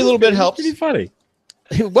 But every little bit helps. Pretty funny.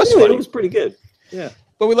 It was funny. It was pretty good. Yeah.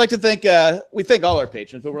 But we'd like to thank we thank all our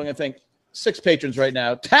patrons, but we're going to thank 6 patrons right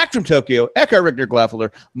now: Tack from Tokyo, Eckhart Richter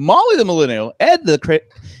Glaffler, Molly the Millennial, Ed the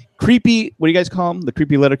creepy. What do you guys call him? The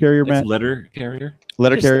creepy letter carrier man. Letter carrier.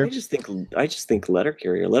 Letter carrier. I just think letter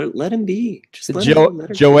carrier. Let him be. Just let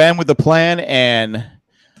Joanne with the plan and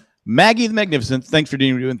Maggie the Magnificent. Thanks for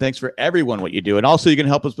doing. Thanks for everyone what you do, and also you can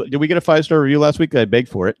help us. Did we get a 5-star review last week? I begged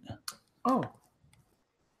for it. Oh,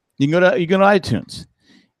 you can go to iTunes.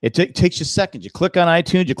 It takes you seconds. You click on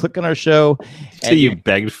iTunes. You click on our show. So you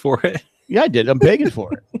begged for it? Yeah, I did. I'm begging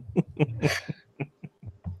for it.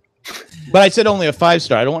 But I said only a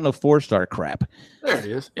 5-star. I don't want no 4-star crap. there it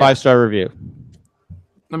is. 5-star review.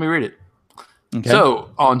 Let me read it. Okay. So,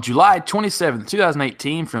 on July 27th,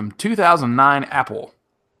 2018, from 2009 Apple.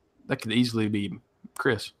 That could easily be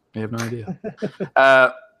Chris. I have no idea.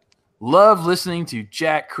 Love listening to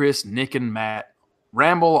Jack, Chris, Nick, and Matt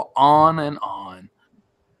ramble on and on.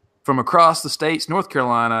 From across the states, North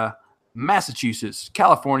Carolina, Massachusetts,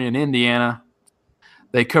 California, and Indiana.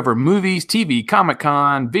 They cover movies, TV,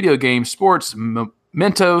 Comic-Con, video games, sports,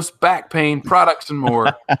 Mentos, back pain, products, and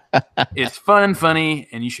more. It's fun and funny,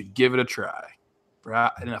 and you should give it a try.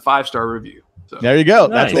 In a 5-star review. So. There you go.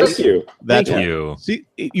 Nice. Thank you. Thank you. See,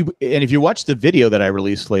 and if you watch the video that I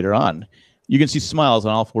released later on, you can see smiles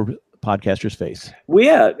on all 4 podcasters' face. Well,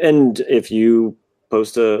 yeah, and if you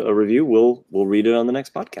post a review, we'll read it on the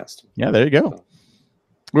next podcast. Yeah, there you go.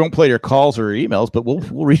 We won't play your calls or emails, but we'll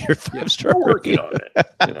read your 5-star We're working review. on it.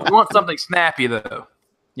 You know. You want something snappy, though.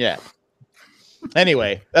 Yeah.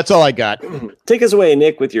 Anyway, that's all I got. Take us away,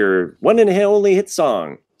 Nick, with your one and only hit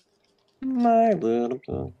song. My little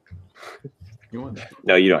song.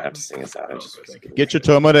 No, you don't have to sing us out. Get your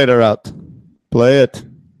Terminator out. Play it.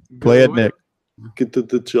 Play it, Nick. Get to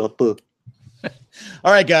the chopper.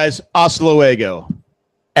 All right, guys. Hasta luego.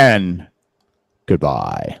 And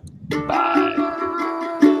goodbye.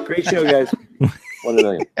 Bye. Great show, guys. 1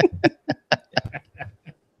 million.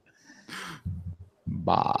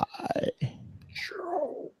 Bye.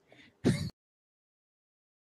 Sure.